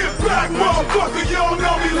that. Get back, motherfucker, you don't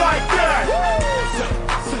know me like that.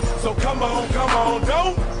 So come on,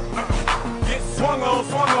 don't get swung on.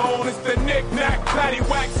 It's the knick-knack,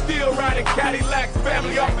 paddywhack, still riding Cadillacs.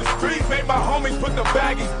 Family off the street, make my homies put the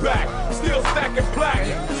baggies back. Still stacking plaques,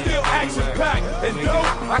 still action-packed. And dope,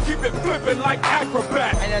 I keep it flipping like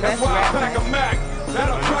acrobat. That's why I pack a Mac,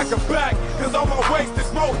 that'll crack a back. Cause on my waist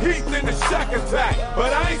is more heat than the Shack Attack.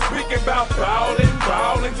 But I ain't speaking about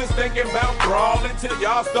bowling, just thinking about brawling till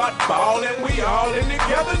y'all start falling. We all in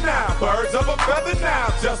together now, birds of a feather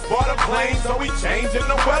now. Just bought a plane, so we changing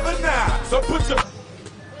the weather now. So put your...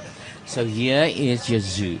 So here is your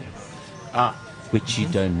zoo, which you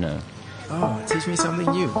don't know. Oh, teach me something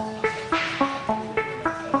new.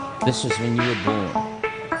 This was when you were born.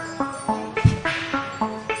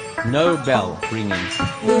 No bell ringing.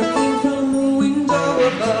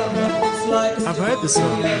 I've heard the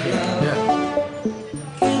song.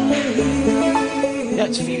 Yeah,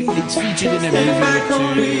 it's featured in a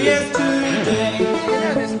movie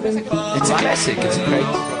It's a classic. It's a great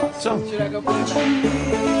song.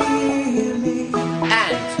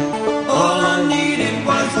 And all I needed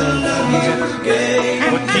was the love you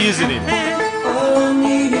gave. What key is it in? All I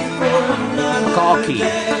needed for another car key.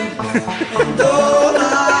 And all I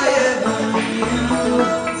ever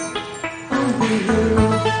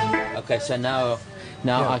knew. Okay, so now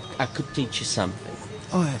I could teach you something.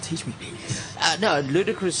 Oh, yeah, teach me. No,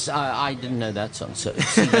 Ludacris, I didn't know that song. So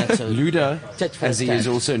see, that's a Luda, as he is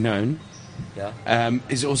also known,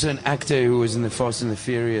 is also an actor who was in the Fast and the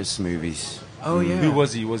Furious movies. Oh, yeah. Who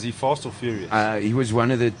was he? Was he Fast or Furious? He was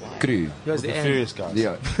one of the crew. He was the the Furious guys.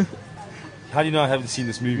 Yeah. How do you know I haven't seen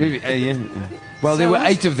this movie? Well, there were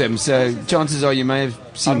 8 of them, so chances are you may have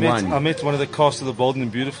seen one. I met one of the cast of The Bold and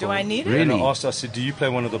the Beautiful. Do I need it? Really? And I asked her, I said, do you play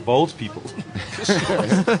one of the bold people?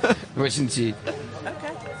 Wasn't she?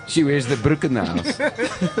 Okay. She wears the brook in the house.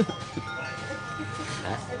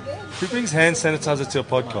 Who brings hand sanitizer to a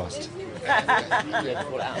podcast?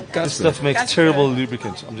 This stuff makes Casper. terrible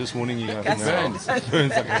lubricant. I'm just warning you guys. Casper. It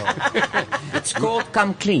burns like hell. It's called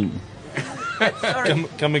Come Clean.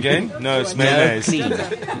 Come again? No, it's mayonnaise. Clean.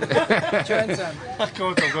 Johnson. I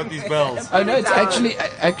can't, I've got these bells. Oh no, it's actually.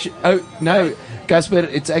 Oh no, Casper,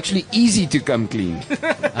 it's actually easy to come clean.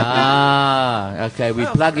 Okay,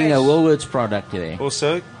 we're plugging a Woolworths product there.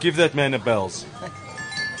 Also, give that man a bells.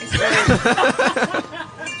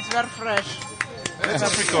 It's very fresh. That's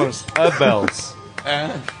Afrikaans. Bells.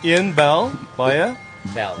 Een bel, baie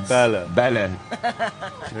Bells. belle.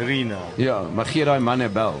 Rina. Ja, maar gee daai man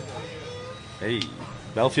 'n bel. Hey,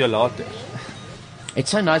 bel vir jou later. It's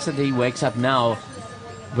so nice that he wakes up now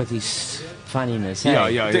with his funniness. Ja,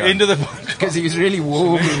 hey? ja, The ja. end of the Because he was really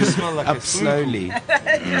warming smell like up a slowly.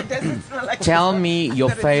 It doesn't smell like Tell me your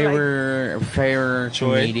But it's like- favorite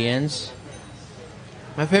Joy. comedians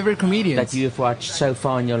My favorite comedians. that you've watched so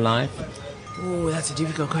far in your life. Oh, that's a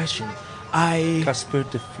difficult question. Casper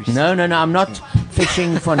de Vries. No, I'm not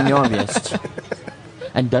fishing for Njavist.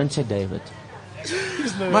 And don't say David.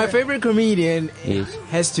 My favorite comedian Yes.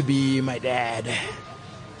 has to be my dad.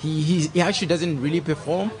 He actually doesn't really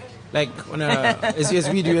perform like on as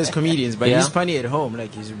we do as comedians, but Yeah. he's funny at home.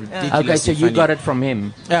 Like he's ridiculous. Okay, so you got it from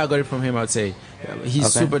him. Yeah, I got it from him. I'd say he's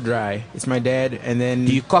Okay. super dry. It's my dad, and then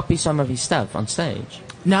Do you copy some of his stuff on stage?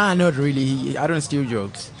 Nah, not really. I don't steal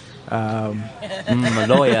jokes. A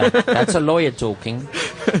lawyer. That's a lawyer talking.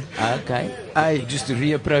 Okay. Hy just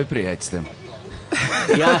reappropriates them.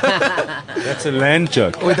 Yeah. That's a land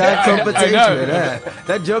joke. Without compensation.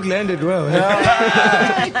 That joke landed well.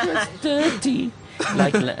 It was dirty.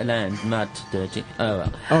 Like land, not dirty. Oh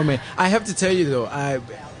well. Oh man, I have to tell you though,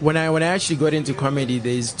 when I actually got into comedy,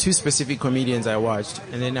 there's two specific comedians I watched,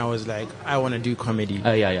 and then I was like, I want to do comedy.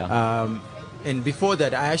 Oh yeah. And before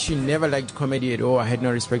that, I actually never liked comedy at all. I had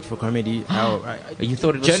no respect for comedy. You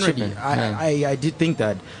thought it was generally, stupid. I did think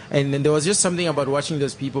that, and then there was just something about watching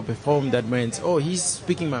those people perform that went, oh, he's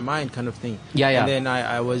speaking my mind, kind of thing. Yeah. And then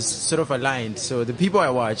I was sort of aligned. So the people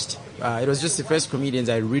I watched, it was just the first comedians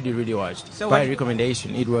I really, really watched So by what-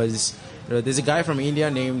 recommendation. It was there's a guy from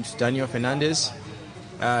India named Daniel Fernandez.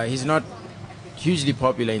 He's not hugely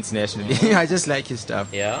popular internationally. I just like his stuff.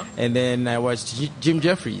 Yeah. And then I watched Jim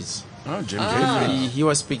Jeffries. Oh, Jim Jeffries. He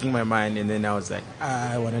was speaking my mind, and then I was like,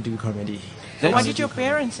 I want to do comedy. So what did your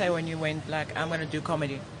parents say when you went, like, I'm going to do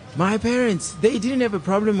comedy? My parents, they didn't have a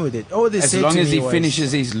problem with it. All they As said long to as me he was,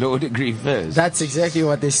 finishes his law degree first. That's exactly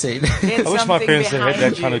what they said. There's I wish my something parents had behind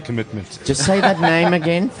that you. kind of commitment. Just say that name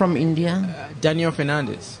again from India. Daniel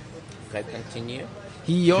Fernandez. Okay, continue.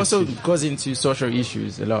 He also goes into social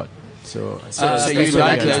issues a lot. So So okay, you so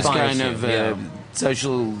like that those inspires kind you, of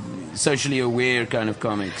yeah. socially aware kind of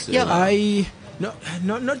comics?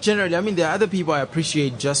 Not generally. I mean, there are other people I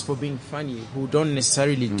appreciate just for being funny who don't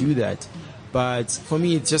necessarily do that. But for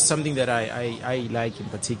me, it's just something that I like in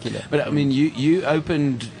particular. But I mean, you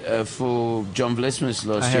opened for John Vlismus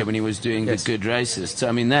last year when he was doing Yes. The Good Racist. So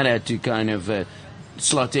I mean, that had to kind of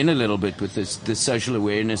slot in a little bit with the social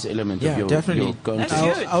awareness element Yeah, of your definitely. content.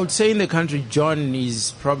 I would say in the country, John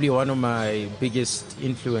is probably one of my biggest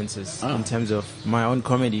influences in terms of my own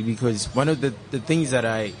comedy, because one of the things that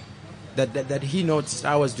that he noticed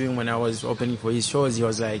I was doing when I was opening for his shows, he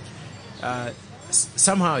was like,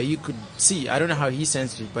 somehow you could see, I don't know how he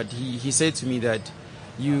sensed it, but he said to me that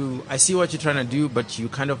I see what you're trying to do, but you're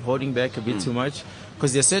kind of holding back a bit too much,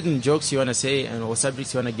 because there's certain jokes you want to say or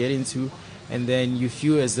subjects you want to get into, and then you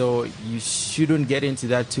feel as though you shouldn't get into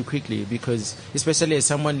that too quickly, because especially as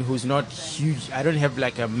someone who's not huge, I don't have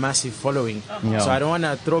like a massive following, so I don't want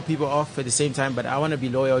to throw people off at the same time, but I want to be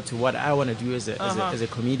loyal to what I want to do as a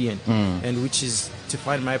comedian, and which is to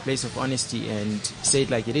find my place of honesty and say it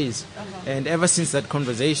like it is. And ever since that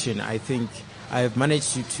conversation, I think I've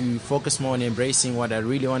managed to focus more on embracing what I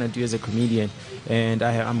really want to do as a comedian, and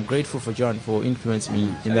I'm grateful for John for influencing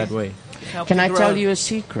me in that way. Can I tell you a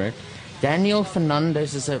secret? Daniel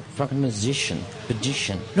Fernandez is a fucking magician.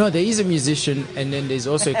 No, there is a musician, and then there's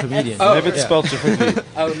also a comedian. Never spelled differently.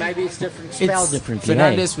 Oh, maybe it's different. Spelled differently.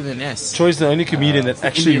 Fernandez with an S. Troy's the only comedian that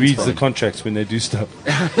actually Indian reads the spelling. contracts when they do stuff.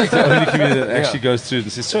 He's the only comedian that actually goes through it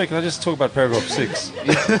and says, sorry, can I just talk about paragraph 6?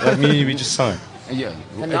 Like me, we just sign. Yeah,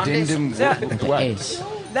 Fernandez addendum. with What? S.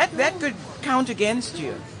 That could count against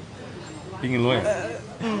you. Being a lawyer.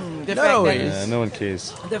 The Not fact always. No one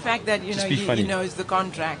cares. the fact that Just be funny. he knows the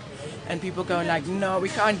contract, and people go like, no, we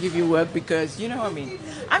can't give you work because what I mean.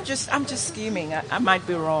 I'm just scheming. I might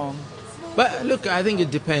be wrong. But look, I think it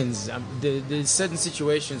depends. There's certain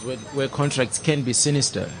situations where contracts can be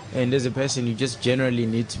sinister, and as a person, you just generally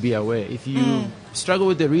need to be aware. If you struggle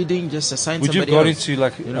with the reading, just assign Would you somebody have got else. into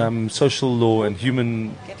like social law and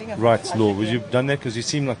human rights law? Would you have done that? Because you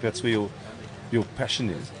seem like that's where your passion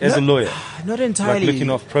is. As a lawyer. Not Like entirely. looking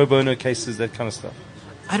off pro bono cases, that kind of stuff.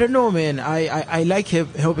 I don't know, man. I like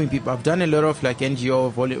helping people. I've done a lot of like NGO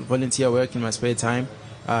volunteer work in my spare time,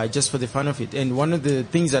 just for the fun of it. And one of the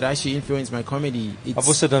things that actually influenced my comedy, I've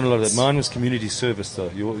also done a lot of that. Mine was community service, though.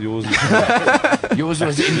 Yours was yours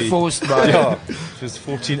was enforced by. Yeah, it was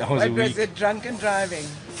 14 hours a What was week. it? Drunken driving.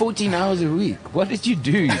 14 hours a week. What did you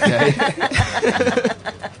do, Dave?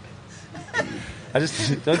 I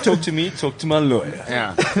just don't talk to me. Talk to my lawyer.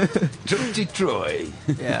 Yeah. Talk to Troy.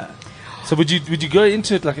 Yeah. So would you go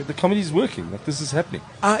into it like the comedy's working, like this is happening?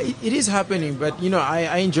 It is happening, but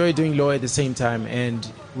I enjoy doing law at the same time, and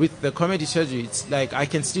with the comedy surgery, it's like I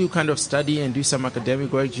can still kind of study and do some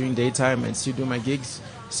academic work during daytime and still do my gigs.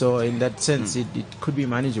 So in that sense, it could be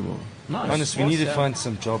manageable. Nice. Honest, we need to find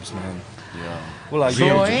some jobs, man. Yeah. Well, I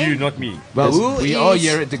hear it, you, not me. Well, we are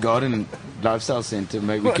here at the Garden Lifestyle Center.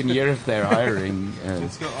 Maybe we can hear if they're hiring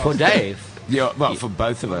For Dave. Yeah, well, for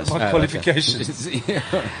both of us. What qualifications?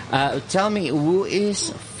 Tell me, who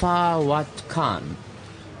is Fawad Khan?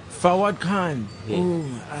 Fawad Khan. Yeah. Ooh,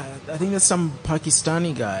 I think that's some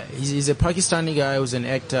Pakistani guy. He's a Pakistani guy who's an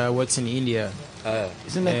actor, works in India.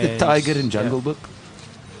 Isn't that the Tiger in Jungle Book?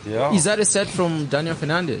 Yeah. Is that a set from Daniel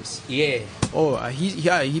Fernandez? Yeah. Oh,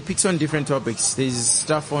 he picks on different topics. There's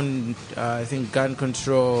stuff on, I think, gun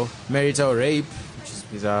control, marital rape, which is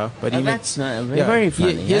bizarre. But that's not very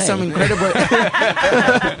funny. Here's some incredible.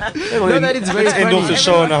 No, that it's very Let's funny. end off the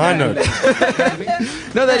show on a high note.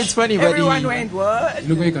 No, that it's funny, but Everyone went what? You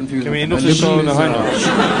look very confused. Can we end off the show on a high note?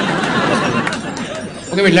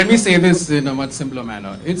 Okay, wait, let me say this in a much simpler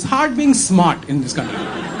manner. It's hard being smart in this country.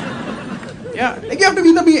 Yeah, like you have to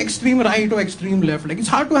either be extreme right or extreme left. Like it's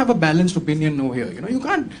hard to have a balanced opinion over here. You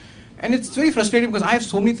can't. And it's very frustrating because I have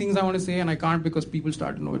so many things I want to say and I can't because people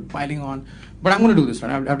start piling on. But I'm going to do this,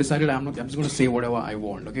 right? I've decided I'm just going to say whatever I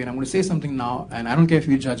want, okay? And I'm going to say something now, and I don't care if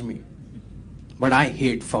you judge me. But I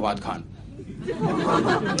hate Fawad Khan.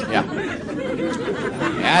 Yeah.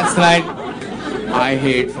 That's right. I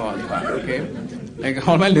hate Fawad Khan, okay? Like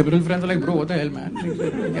all my liberal friends are like, bro, what the hell, man?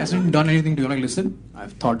 He hasn't done anything to you. I'm like, listen,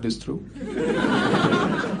 I've thought this through.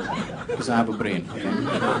 Because I have a brain, okay?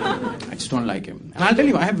 I just don't like him. And I'll tell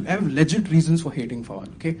you, I have legit reasons for hating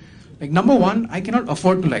Fawad, okay? Like, number one, I cannot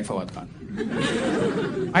afford to like Fawad Khan.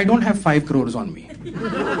 I don't have 5 crores on me.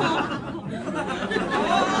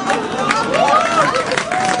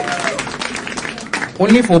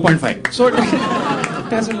 Only 4.5. So, it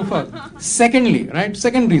doesn't work. Secondly, right?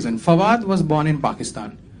 Second reason, Fawad was born in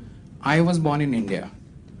Pakistan. I was born in India.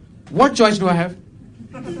 What choice do I have?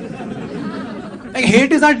 Like,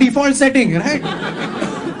 hate is our default setting, right?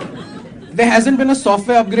 There hasn't been a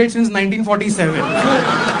software upgrade since 1947.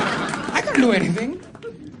 I can't do anything.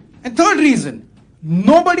 And third reason,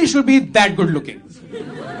 nobody should be that good looking.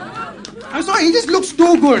 I'm sorry, he just looks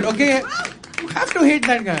too good, okay? You have to hate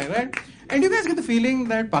that guy, right? And you guys get the feeling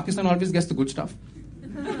that Pakistan always gets the good stuff.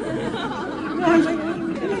 You know what I'm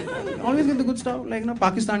saying? Always get the good stuff. Like,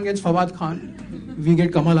 Pakistan gets Fawad Khan. We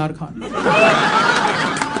get Kamal R. Khan.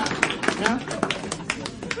 Yeah?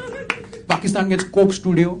 Pakistan gets Coke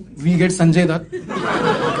Studio. We get Sanjay Dutt.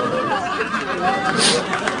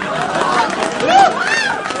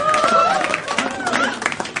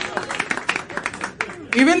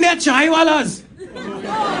 Even their chaiwalas.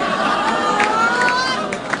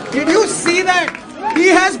 Did you see that? He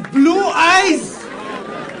has blue eyes.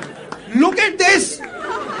 Look at this.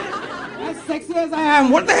 As sexy as I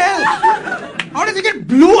am, what the hell? How does he get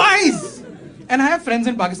blue eyes? And I have friends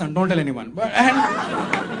in Pakistan, don't tell anyone.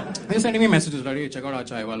 And they're sending me messages, right? Hey, check out our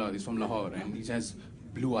chaiwala, he's from Lahore, and he has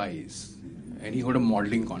blue eyes. And he got a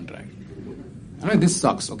modeling contract. I mean, this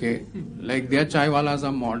sucks, okay? Like, their chaiwalas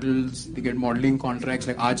are models, they get modeling contracts,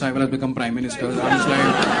 like our chaiwalas become prime ministers. I'm just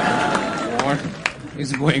like, what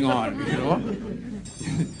is going on,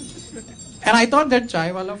 And I thought that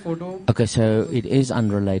chaiwala photo... Okay, so it is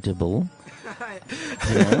unrelatable.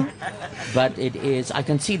 But it is... I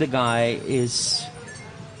can see the guy is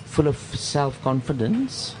full of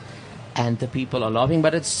self-confidence and the people are laughing,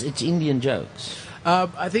 but it's Indian jokes.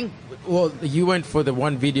 I think, well, you went for the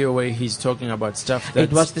one video where he's talking about stuff that...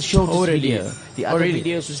 It was the shortest video. The other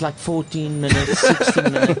videos was like 14 minutes, 16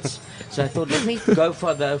 minutes. So I thought, let me go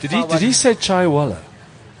for the... Did he say chaiwala?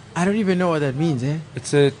 I don't even know what that means, eh?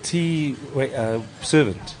 It's a tea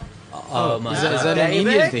servant. Oh my is God. that an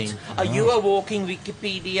Indian thing? Are you a walking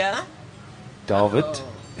Wikipedia? David.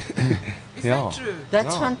 Yeah.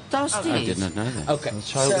 That's fantastic. I did not know that. Okay.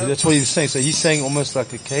 That's what he was saying. So he's saying almost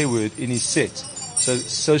like a K word in his set. So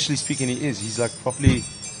socially speaking, he's like properly,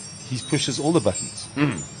 he pushes all the buttons.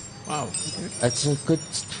 Wow. Okay. That's a good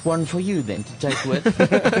one for you then to take with.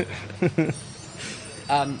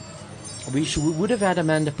 We would have had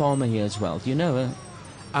Amanda Palmer here as well. Do you know her?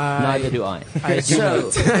 Neither do I. I do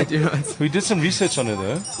not. We did some research on her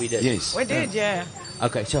though. We did. Yes. We did, yeah.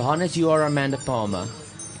 Okay, so Hannes, you are Amanda Palmer.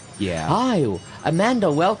 Yeah. Hi,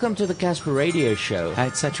 Amanda. Welcome to the Casper Radio Show.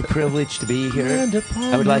 It's such a privilege to be here. Amanda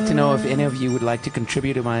I would like to know if any of you would like to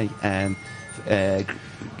contribute to my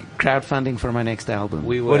crowdfunding for my next album.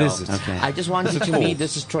 We will. What is it? Okay. I just want you to meet.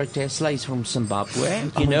 This is Troy Tesla. He's from Zimbabwe.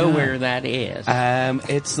 Do you know where that is?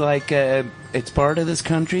 It's like it's part of this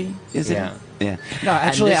country, is Yeah. it? Yeah. No,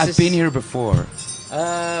 actually, I've been here before.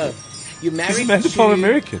 You married Isn't Amanda to... Palmer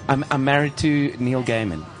American? I'm married to Neil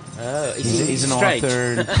Gaiman. Oh, He's an straight.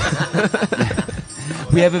 author.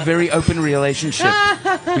 We have a very open relationship.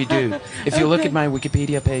 We do. If you look at my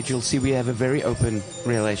Wikipedia page, you'll see we have a very open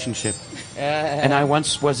relationship. And I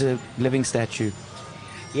once was a living statue.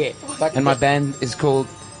 Yeah, but And my band is called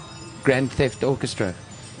Grand Theft Orchestra.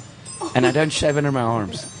 And I don't shave under my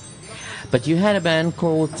arms. But you had a band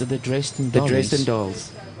called the Dresden The Dollies. Dresden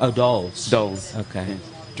Dolls. Oh, Dolls. Dolls. Okay.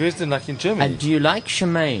 Dresden, like in Germany. And do you like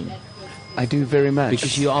Shemaine? I do very much.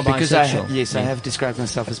 Because you are Because bisexual. yes, I Yeah. have described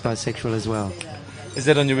myself as bisexual as well. Is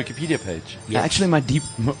that on your Wikipedia page? Yes. Actually, my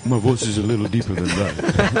voice is a little deeper than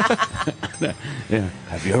that. Yeah.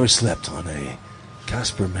 Have you ever slept on a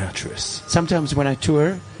Casper mattress? Sometimes when I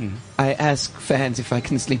tour, I ask fans if I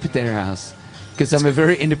can sleep at their house. Because I'm a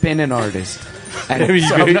very independent artist. And Very,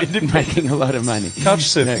 so very I'm not independent. making a lot of money. Couch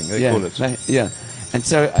surfing, they yeah, call it. Yeah. And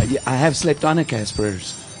so I have slept on a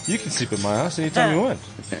Casper's. You can sleep at my house anytime you want.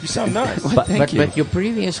 You sound nice. Well, thank you. But your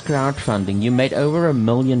previous crowdfunding, you made over $1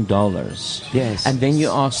 million. Yes. And then you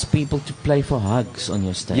asked people to play for hugs on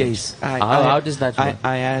your stage. Yes. How does that work?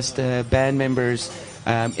 I asked band members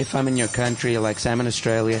if I'm in your country, like say I'm in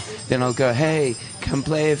Australia, then I'll go, hey, come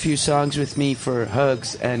play a few songs with me for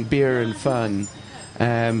hugs and beer and fun.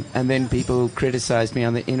 And then people criticized me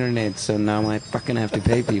on the internet, so now I fucking have to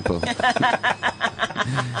pay people.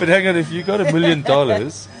 But hang on, if you got $1 million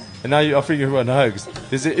and now you're offering everyone hugs,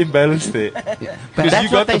 there's an imbalance there. Because you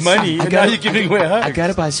got the money and now you're giving away hugs. I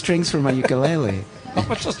gotta buy strings for my ukulele. How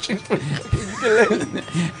much are strings for ukulele?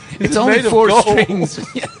 It's it only made of 4 gold? strings.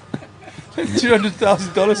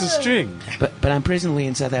 $200,000 a string. But I'm presently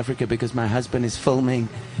in South Africa because my husband is filming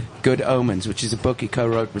Good Omens, which is a book he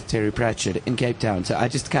co-wrote with Terry Pratchett in Cape Town. So I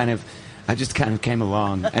just kind of came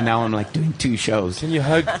along, and now I'm like doing 2 shows. Can you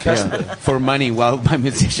hug Casper? For money while my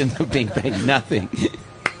musicians are being paid nothing.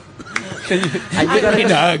 And you got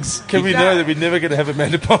hugs. Can we know that we're never going to have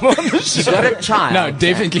Amanda Palmer on the show? You got a child. No,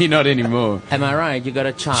 definitely not anymore. Am I right? You got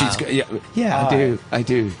a child. I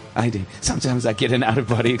do. Sometimes I get an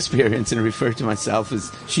out-of-body experience and refer to myself as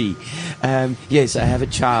she. Yes, I have a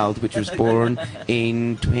child which was born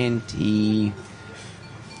in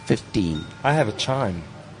 2015. I have a chime.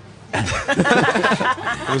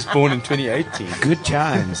 I was born in 2018. Good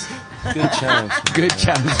chimes. Good chimes. Good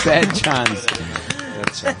chimes, bad chimes.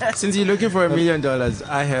 Since you're looking for $1 million,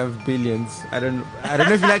 I have billions. I don't know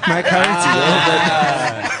if you like my currency,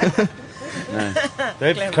 No.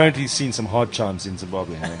 They've currently seen some hard chimes in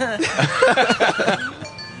Zimbabwe. Hey?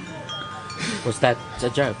 Was that a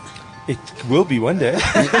joke? It will be one day.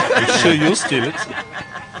 I'm sure you'll steal it.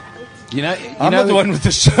 I'm not the one with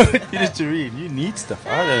the show you need to read. You need stuff.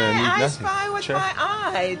 I don't need I nothing. spy with my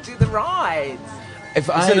eye to the rides. Is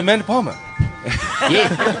that Amanda Palmer? Yeah.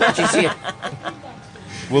 Did you see it?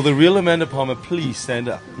 Will the real Amanda Palmer please stand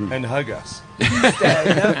up and hug us?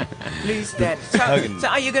 Please stand. So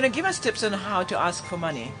are you going to give us tips on how to ask for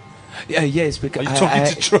money? Yes, because are you talking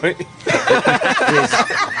to Troy? Yes.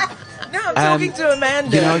 No, I'm talking to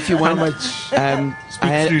Amanda. You know, if you want, I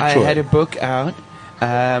had a book out,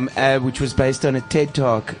 which was based on a TED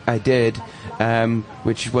Talk I did,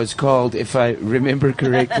 which was called, if I remember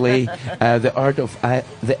correctly, the Art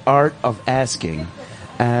of Asking.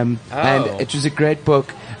 And it was a great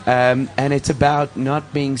book, and it's about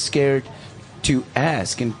not being scared to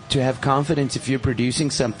ask and to have confidence if you're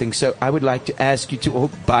producing something. So I would like to ask you to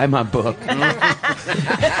all buy my book. You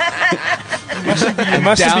mustn't be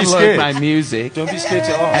download scared. my music. Don't be scared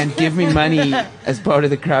to ask. And give me money as part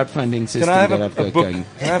of the crowdfunding system Can I have that a I've got book? going.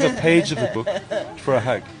 Can I have a page of the book for a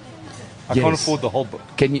hug? I can't Yes. afford the whole book.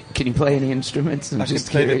 Can you play any instruments? I'm I can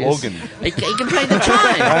just play curious. the organ. You can play the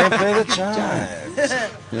chime. I can play the chimes.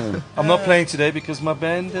 Yeah. I'm not playing today because my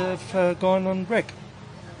band have gone on break.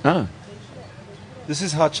 Oh. This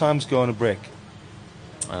is how chimes go on a break.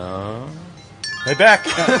 Oh. They're back.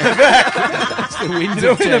 They're back. The winds You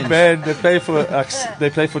know, have in a changed. band, they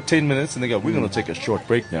play for 10 minutes and they go, we're going to take a short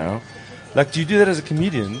break now. Like, do you do that as a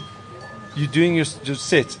comedian? you're doing your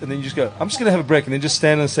set, and then you just go, I'm just going to have a break, and then just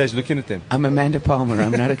stand on stage looking at them. I'm Amanda Palmer.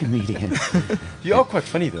 I'm not a comedian. You are quite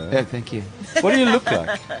funny, though. Yeah, thank you. What do you look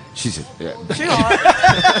like? She's a... Sure.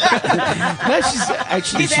 No, she's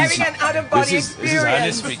actually... He's having an out-of-body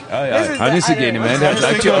experience. This is Hannes again, Amanda. I'd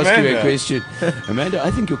like to ask you a question. Amanda,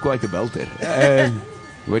 I think you're quite a belter.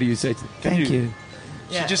 What do you say? Thank you.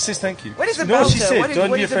 She just says thank you. What is a No, she belter? said, What is- don't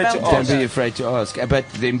what be is a afraid to belter? ask. Don't be afraid to ask, but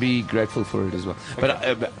then be grateful for it as well. But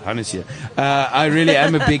Hannes here. I really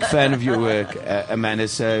am a big fan of your work, Amanda,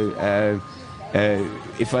 so...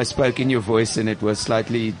 if I spoke in your voice and it was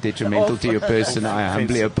slightly detrimental to your person, I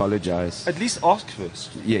humbly apologize. At least ask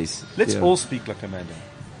first. Yes. Let's yeah. all speak like Amanda.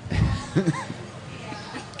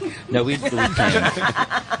 No, we can't.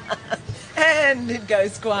 And it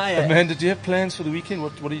goes quiet. Amanda, do you have plans for the weekend?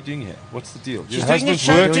 What are you doing here? What's the deal? She's Your doing a husband's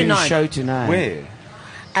show working. tonight. Show tonight. Where?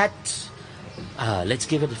 At, let's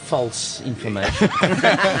give it false information.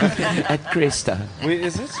 At Cresta. Where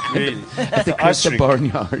is it? Really? At the ice Cresta rink.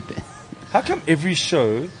 Barnyard. How come every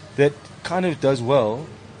show that kind of does well,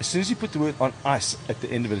 as soon as you put the word on ice at the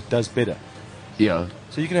end of it, it does better? Yeah.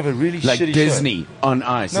 So you can have a really Like shitty Disney show. on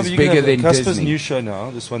ice. No, It's but you can bigger have than Casper's Disney. new show now,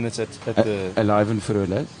 this one that's at the... Alive and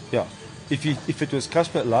Fröhlich. Yeah. If it was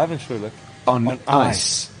Casper Live and Fröhlich On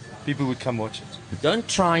ice. people would come watch it. Don't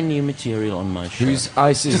try new material on my show. Whose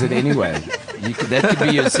ice is it anyway? That could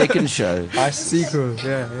be your second show. Ice Sequel,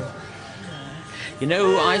 yeah. You know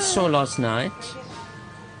who I saw last night?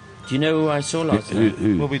 Do you know who I saw last night?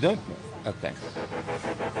 Well, we don't know. Okay.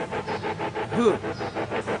 Who?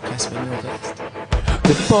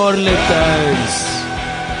 The Porletons.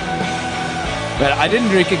 Well, I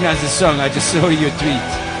didn't recognize the song. I just saw your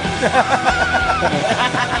tweet.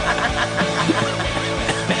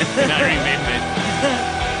 And I remembered.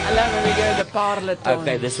 I love when we go to the Parletons.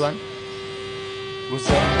 Okay, this one. Was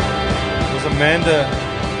Amanda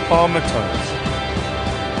Palmer tones?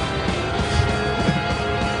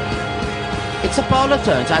 It's a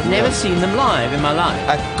Parlotones. I've never seen them live in my life.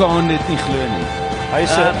 Ek kan dit nie glo nie.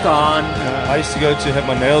 I used to go to have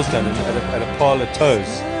my nails done at a parlor toes.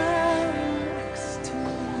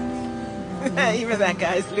 Even that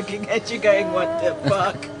guy's looking at you going, what the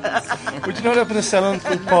fuck? Would you not open a salon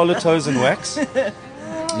called Parlor Toes and Wax?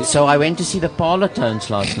 So I went to see the Parlotones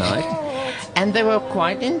last night, and they were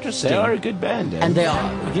quite interesting. They are a good band. And they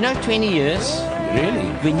are, 20 years. Really?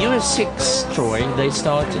 When you were 6, Troy, they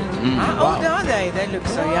started. How old are they? They look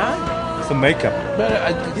so young. It's the makeup. But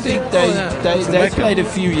I think they played a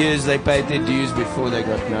few years. They paid their dues before they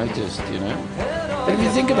got noticed, But if you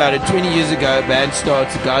think about it, 20 years ago, a band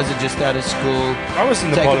starts, the guys are just out of school. I was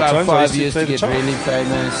in the Take about Parlotones. 5 years to get really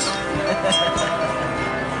famous.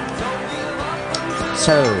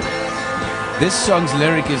 So, this song's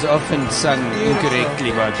lyric is often sung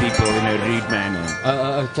incorrectly by people in a rude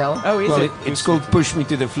manner. tell? Oh, is it? It's called Push Me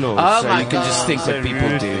to the Floor. Oh so my you can just God. think what So people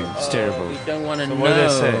rude. do. It's terrible. We don't want to know. What do they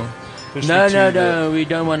say? Push me to No, we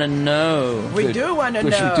don't want to know. We do want to know.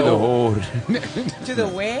 Push me to the whore. To the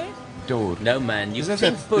where? Door. No, man. You Isn't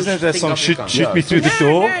think that, push, isn't that think song, of shoot Afrikaans. me through the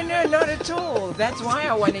door? No, not at all. That's why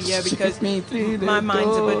I want to hear, because me through the my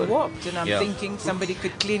mind's a door. bit warped, and I'm Yeah. thinking somebody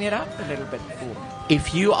could clean it up a little bit for me.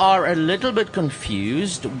 If you are a little bit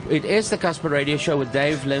confused, it is the Casper Radio Show with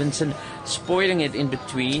Dave Levinsohn spoiling it in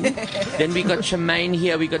between. Then we got Shemaine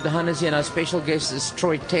here, we got the Hannes here, and our special guest is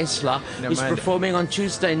Troy Tesla, who's Amanda. performing on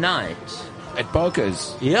Tuesday night. At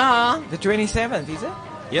Parker's. Yeah. The 27th, is it?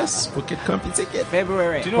 Yes, book it, comfy ticket.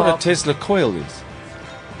 February. Do you know what a Tesla coil is?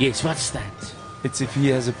 Yes, what's that? It's if he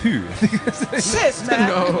has a poo. Sis, man.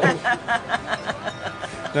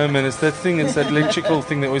 No, man, it's that thing, it's that electrical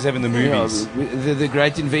thing they always have in the movies. The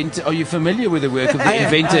great inventor. Are you familiar with the work of the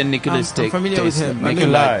inventor Nicholas I'm familiar with Tesla? him.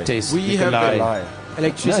 Nikolai Tesla. We have Nikolai.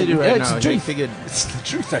 electricity No, right it's now. the He truth. figured. It's the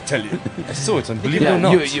truth, I tell you. I saw it, believe it Yeah, or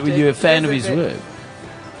not. you're a fan of his work.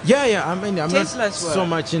 Yeah. I mean, I'm Tesla's not so work.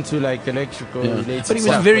 much into like electrical Yeah. related But he was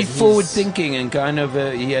stuff, very but he's- forward thinking and kind of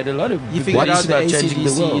he had a lot of He good figured ways out the about changing the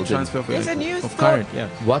AC/DC world. transfer There's a new of thought. current. Yeah,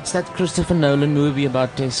 What's that Christopher Nolan movie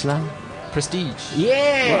about Tesla? Prestige.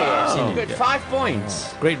 Yeah. Wow. Good. 5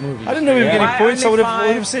 points. Great movie. I didn't know we were Yeah. getting Why points. I only would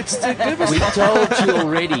have five? said We told you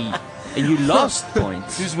already, and you lost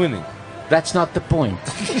points. who's winning? That's not the point.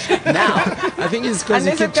 Now, I think it's because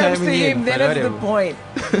you Unless keep it comes to chiming him, in. then but it's the whatever. point.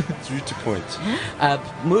 It's route to points.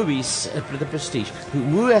 movies, the Prestige.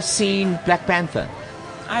 Who has seen Black Panther?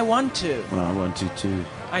 I want to. Well, I want to too.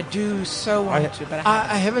 I do so want to, but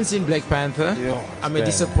I I haven't seen Black Panther. Yeah, I'm a damn.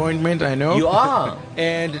 disappointment, I know. You are.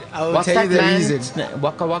 And I'll What's tell you that the land? reason.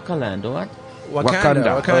 Waka Waka Land, or what?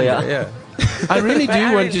 Wakanda. Oh, yeah. yeah. I really But do I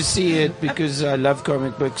want really- to see it because I love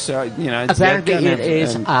comic books. So, it's Apparently, that kind it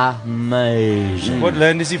is of, amazing. What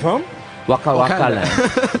land is he from? Waka Waka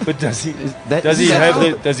Land. But does he that-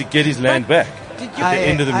 does he get his land back Did at the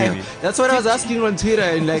end of the movie? That's what I was asking on Twitter,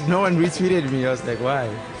 and like no one retweeted me. I was like, why?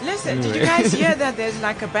 Listen, did you guys hear that there's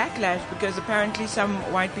like a backlash because apparently some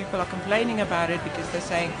white people are complaining about it because they're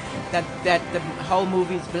saying that the whole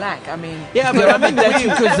movie is black. I mean, Yeah, but I mean That's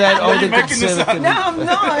because they're all the conservative. no, I'm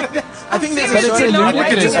not. I think there's seriously a sort of not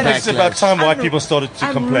ludicrous making it- It's about time white people started to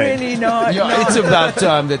I'm complain. really not. Yeah, not. it's about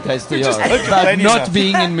time that they stay just about complaining not enough.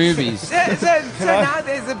 being in movies. So now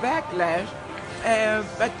there's a backlash.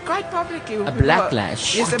 But quite publicly. A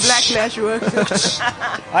blacklash. Yes, a blacklash works.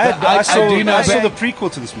 I saw do know the that-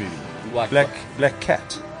 prequel to this movie. What? Black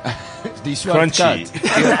Cat. Die swart Crunchy.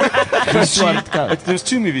 kat. There was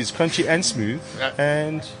two movies, Crunchy and Smooth,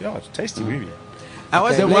 and yeah, it's a tasty movie. I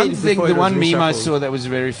was The one late thing, before the it was one meme I reshuffled. saw that was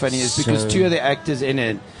very funny is because So- two of the actors in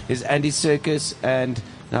it is Andy Serkis and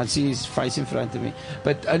now I see his face in front of me.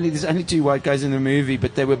 But there's only two white guys in the movie,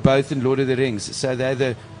 but they were both in Lord of the Rings, so they're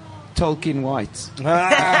the Tolkien whites.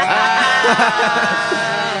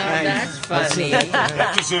 That's funny.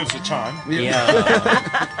 That deserves a chime. Yeah.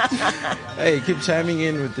 Hey, keep chiming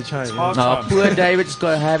in with the chime. No, poor David's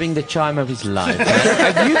having the chime of his life.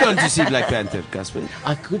 Have you gone to see Black Panther, Casper?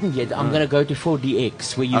 I couldn't yet. I'm going to go to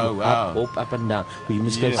 4DX where you Oh, wow. up and down. Where you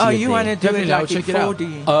must go see Oh, it you there. want to do it Definitely, I'll like in check it out.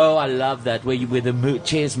 4D? Oh, I love that where the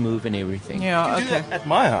chairs move and everything. Yeah, Do okay. that at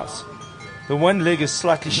my house. The one leg is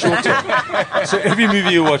slightly shorter, so every movie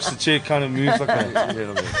you watch, the chair kind of moves like that a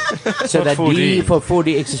little bit. So Not that 4D. D for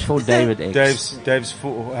 4DX is for David X. Dave's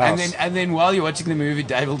house. And then while you're watching the movie,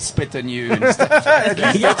 Dave will spit on you and stuff.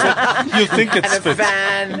 You'll think it's And a spit.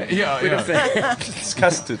 fan. Yeah. It's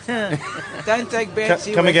custard. Don't take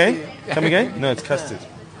Betsy. Come with again? you. Come again? No, it's custard.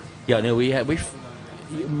 Yeah, no,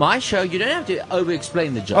 my show, you don't have to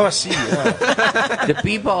over-explain the joke. Oh, I see. Yeah. The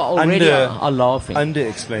people already are laughing.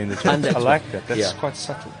 Under-explain the joke. I like that. That's quite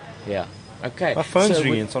subtle. Yeah. Okay. My phone's So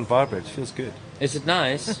ringing. It's on vibrate. It feels good. Is it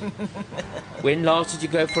nice? When last did you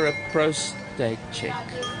go for a prostate check?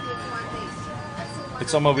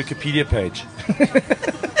 It's on my Wikipedia page.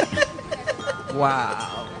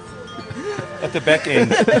 Wow. At the back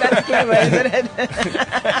end. That's clever, isn't it?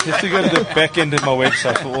 You have to go to the back end of my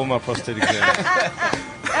website for all my prostate exams.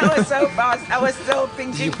 That was so fast. I was still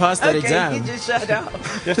thinking. You passed that okay, exam. You just shut up. You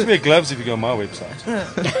have to wear gloves if you go on my website.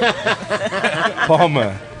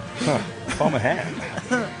 Palmer. Palmer ham.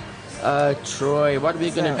 Troy, what are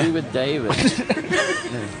we going to do with David?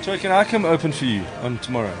 Troy, can I come open for you on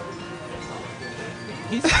tomorrow?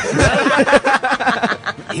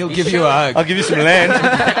 He'll give you a hug. I'll give you some land.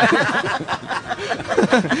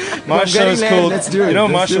 My show is land, called. let's do it, You know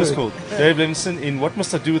what my let's do show is it. called? Dave Levinsohn in What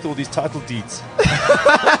Must I Do with All These Title Deeds?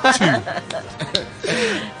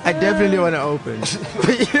 I definitely want to open.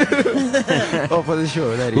 Oh, for the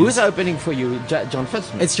show. That Who's is. opening for you? John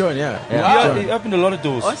Fitzman. It's John, yeah. He opened a lot of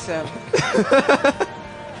doors. Awesome.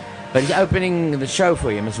 But he's opening the show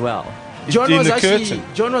for him as well. John in was the actually curtain.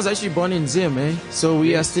 John was actually born in Zim, eh? So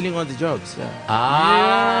we are stealing all the jobs. Yeah.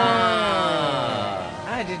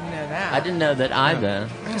 I didn't know that. I didn't know that either.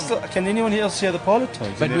 Can anyone else hear the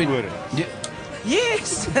polytones? But when,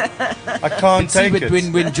 Yes. I can't see, take but it.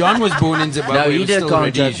 when John was born in Zimbabwe, No, he he was did a still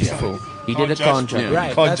contract Rhodesia. before. He did a Can't judge contract. me.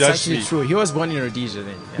 Right, Can't that's judge actually me. true. He was born in Rhodesia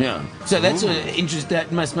then. Yeah. So that's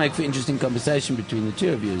that must make for interesting conversation between the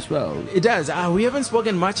two of you as well. It does. We haven't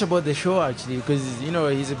spoken much about the show actually because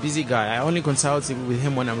he's a busy guy. I only consult with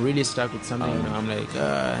him when I'm really stuck with something. I'm like,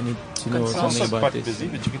 I need to know I'm something also about quite this. busy,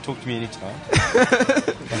 but you can talk to me anytime.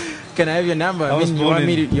 Can I have your number? I was you born want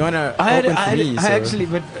in- you want to I open for me? had actually,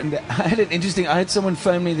 but I had an interesting. I had someone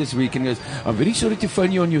phone me this week and goes, "I'm very sorry to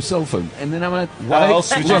phone you on your cell phone." And then I'm like, How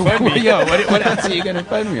else would you phone me? Yeah, what else are you going to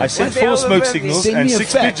phone me on? I sent Was they 4 over smoke 50? signals Send and me a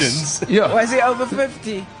 6 fax. pigeons. Yeah, Was he over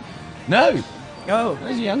 50? no, Oh.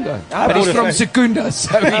 he's a young guy. Oh, But he's bought a from fax. Secunda,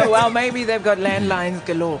 so Oh, well, maybe they've got landlines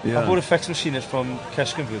galore. I bought a fax machine from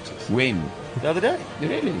Cash Converters when? the other day.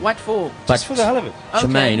 Really? What for? Just for the hell of it.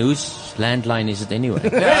 Jermaine, whose landline is it anyway?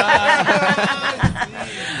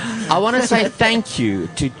 I want to say thank you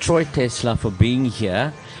to Troy Tesla for being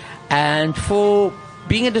here and for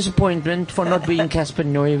being a disappointment for not being Casper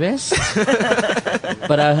Neuwest.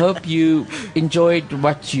 But I hope you enjoyed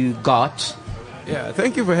what you got. Yeah,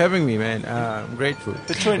 thank you for having me, man. I'm grateful.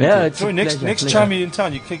 But Troy, Yeah, it's Troy a next pleasure. time you're in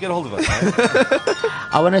town, you can get a hold of us. Right?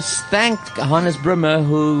 I want to thank Hannes Brimmer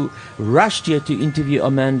who rushed here to interview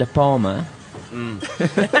Amanda Palmer.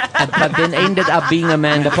 But then ended up being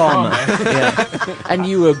Amanda Palmer. Yeah. And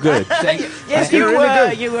you were good. Yes, you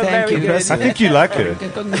were. You were very good. I think you like her.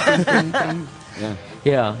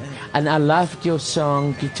 Yeah. And I loved your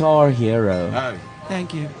song Guitar Hero. Oh,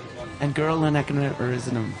 thank you. And girl and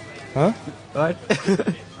aneurysm. Huh? What?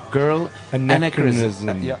 Girl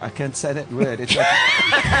Anachronism. Yeah, I can't say that word. It's like,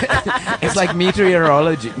 it's like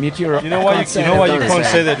meteorology. You know why you can't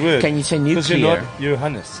say that word? Can you say Because you're nuclear? not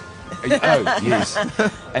Johannes. Oh, yes.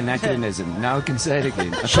 Anachronism. Now I can say it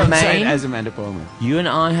again. I can't say it Charmaine? as Amanda Palmer. You and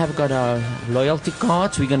I have got our loyalty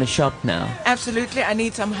cards. We're going to shop now. Absolutely. I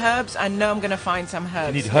need some herbs. I know I'm going to find some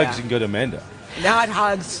herbs. You need hugs, you can go to Amanda. Not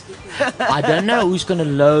hugs. I don't know who's going to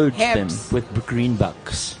load them Herbs. with green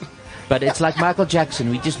bucks. But it's like Michael Jackson.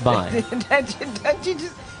 We just buy. don't you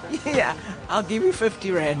just... Yeah, I'll give you 50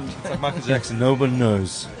 rand. It's like Michael Jackson. No one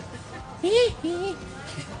knows.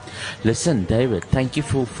 Listen, David, thank you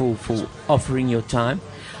for offering your time.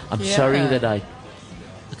 I'm sorry that I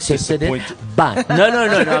accepted it. But, no,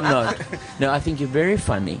 I'm not. No, I think you're very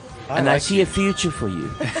funny. And I see a future for you.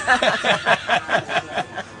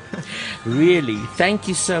 Really, thank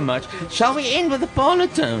you so much. Shall we end with the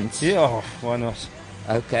Parlotones? Yeah, why not?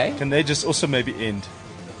 Okay. Can they just also maybe end?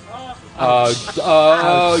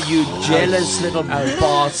 Oh, you jealous little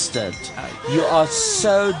bastard. You are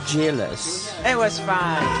so jealous. It was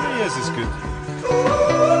fine. 3 years is good.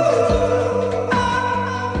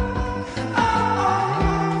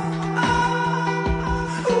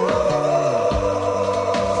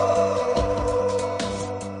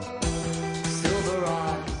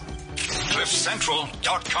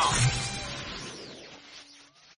 CliffCentral.com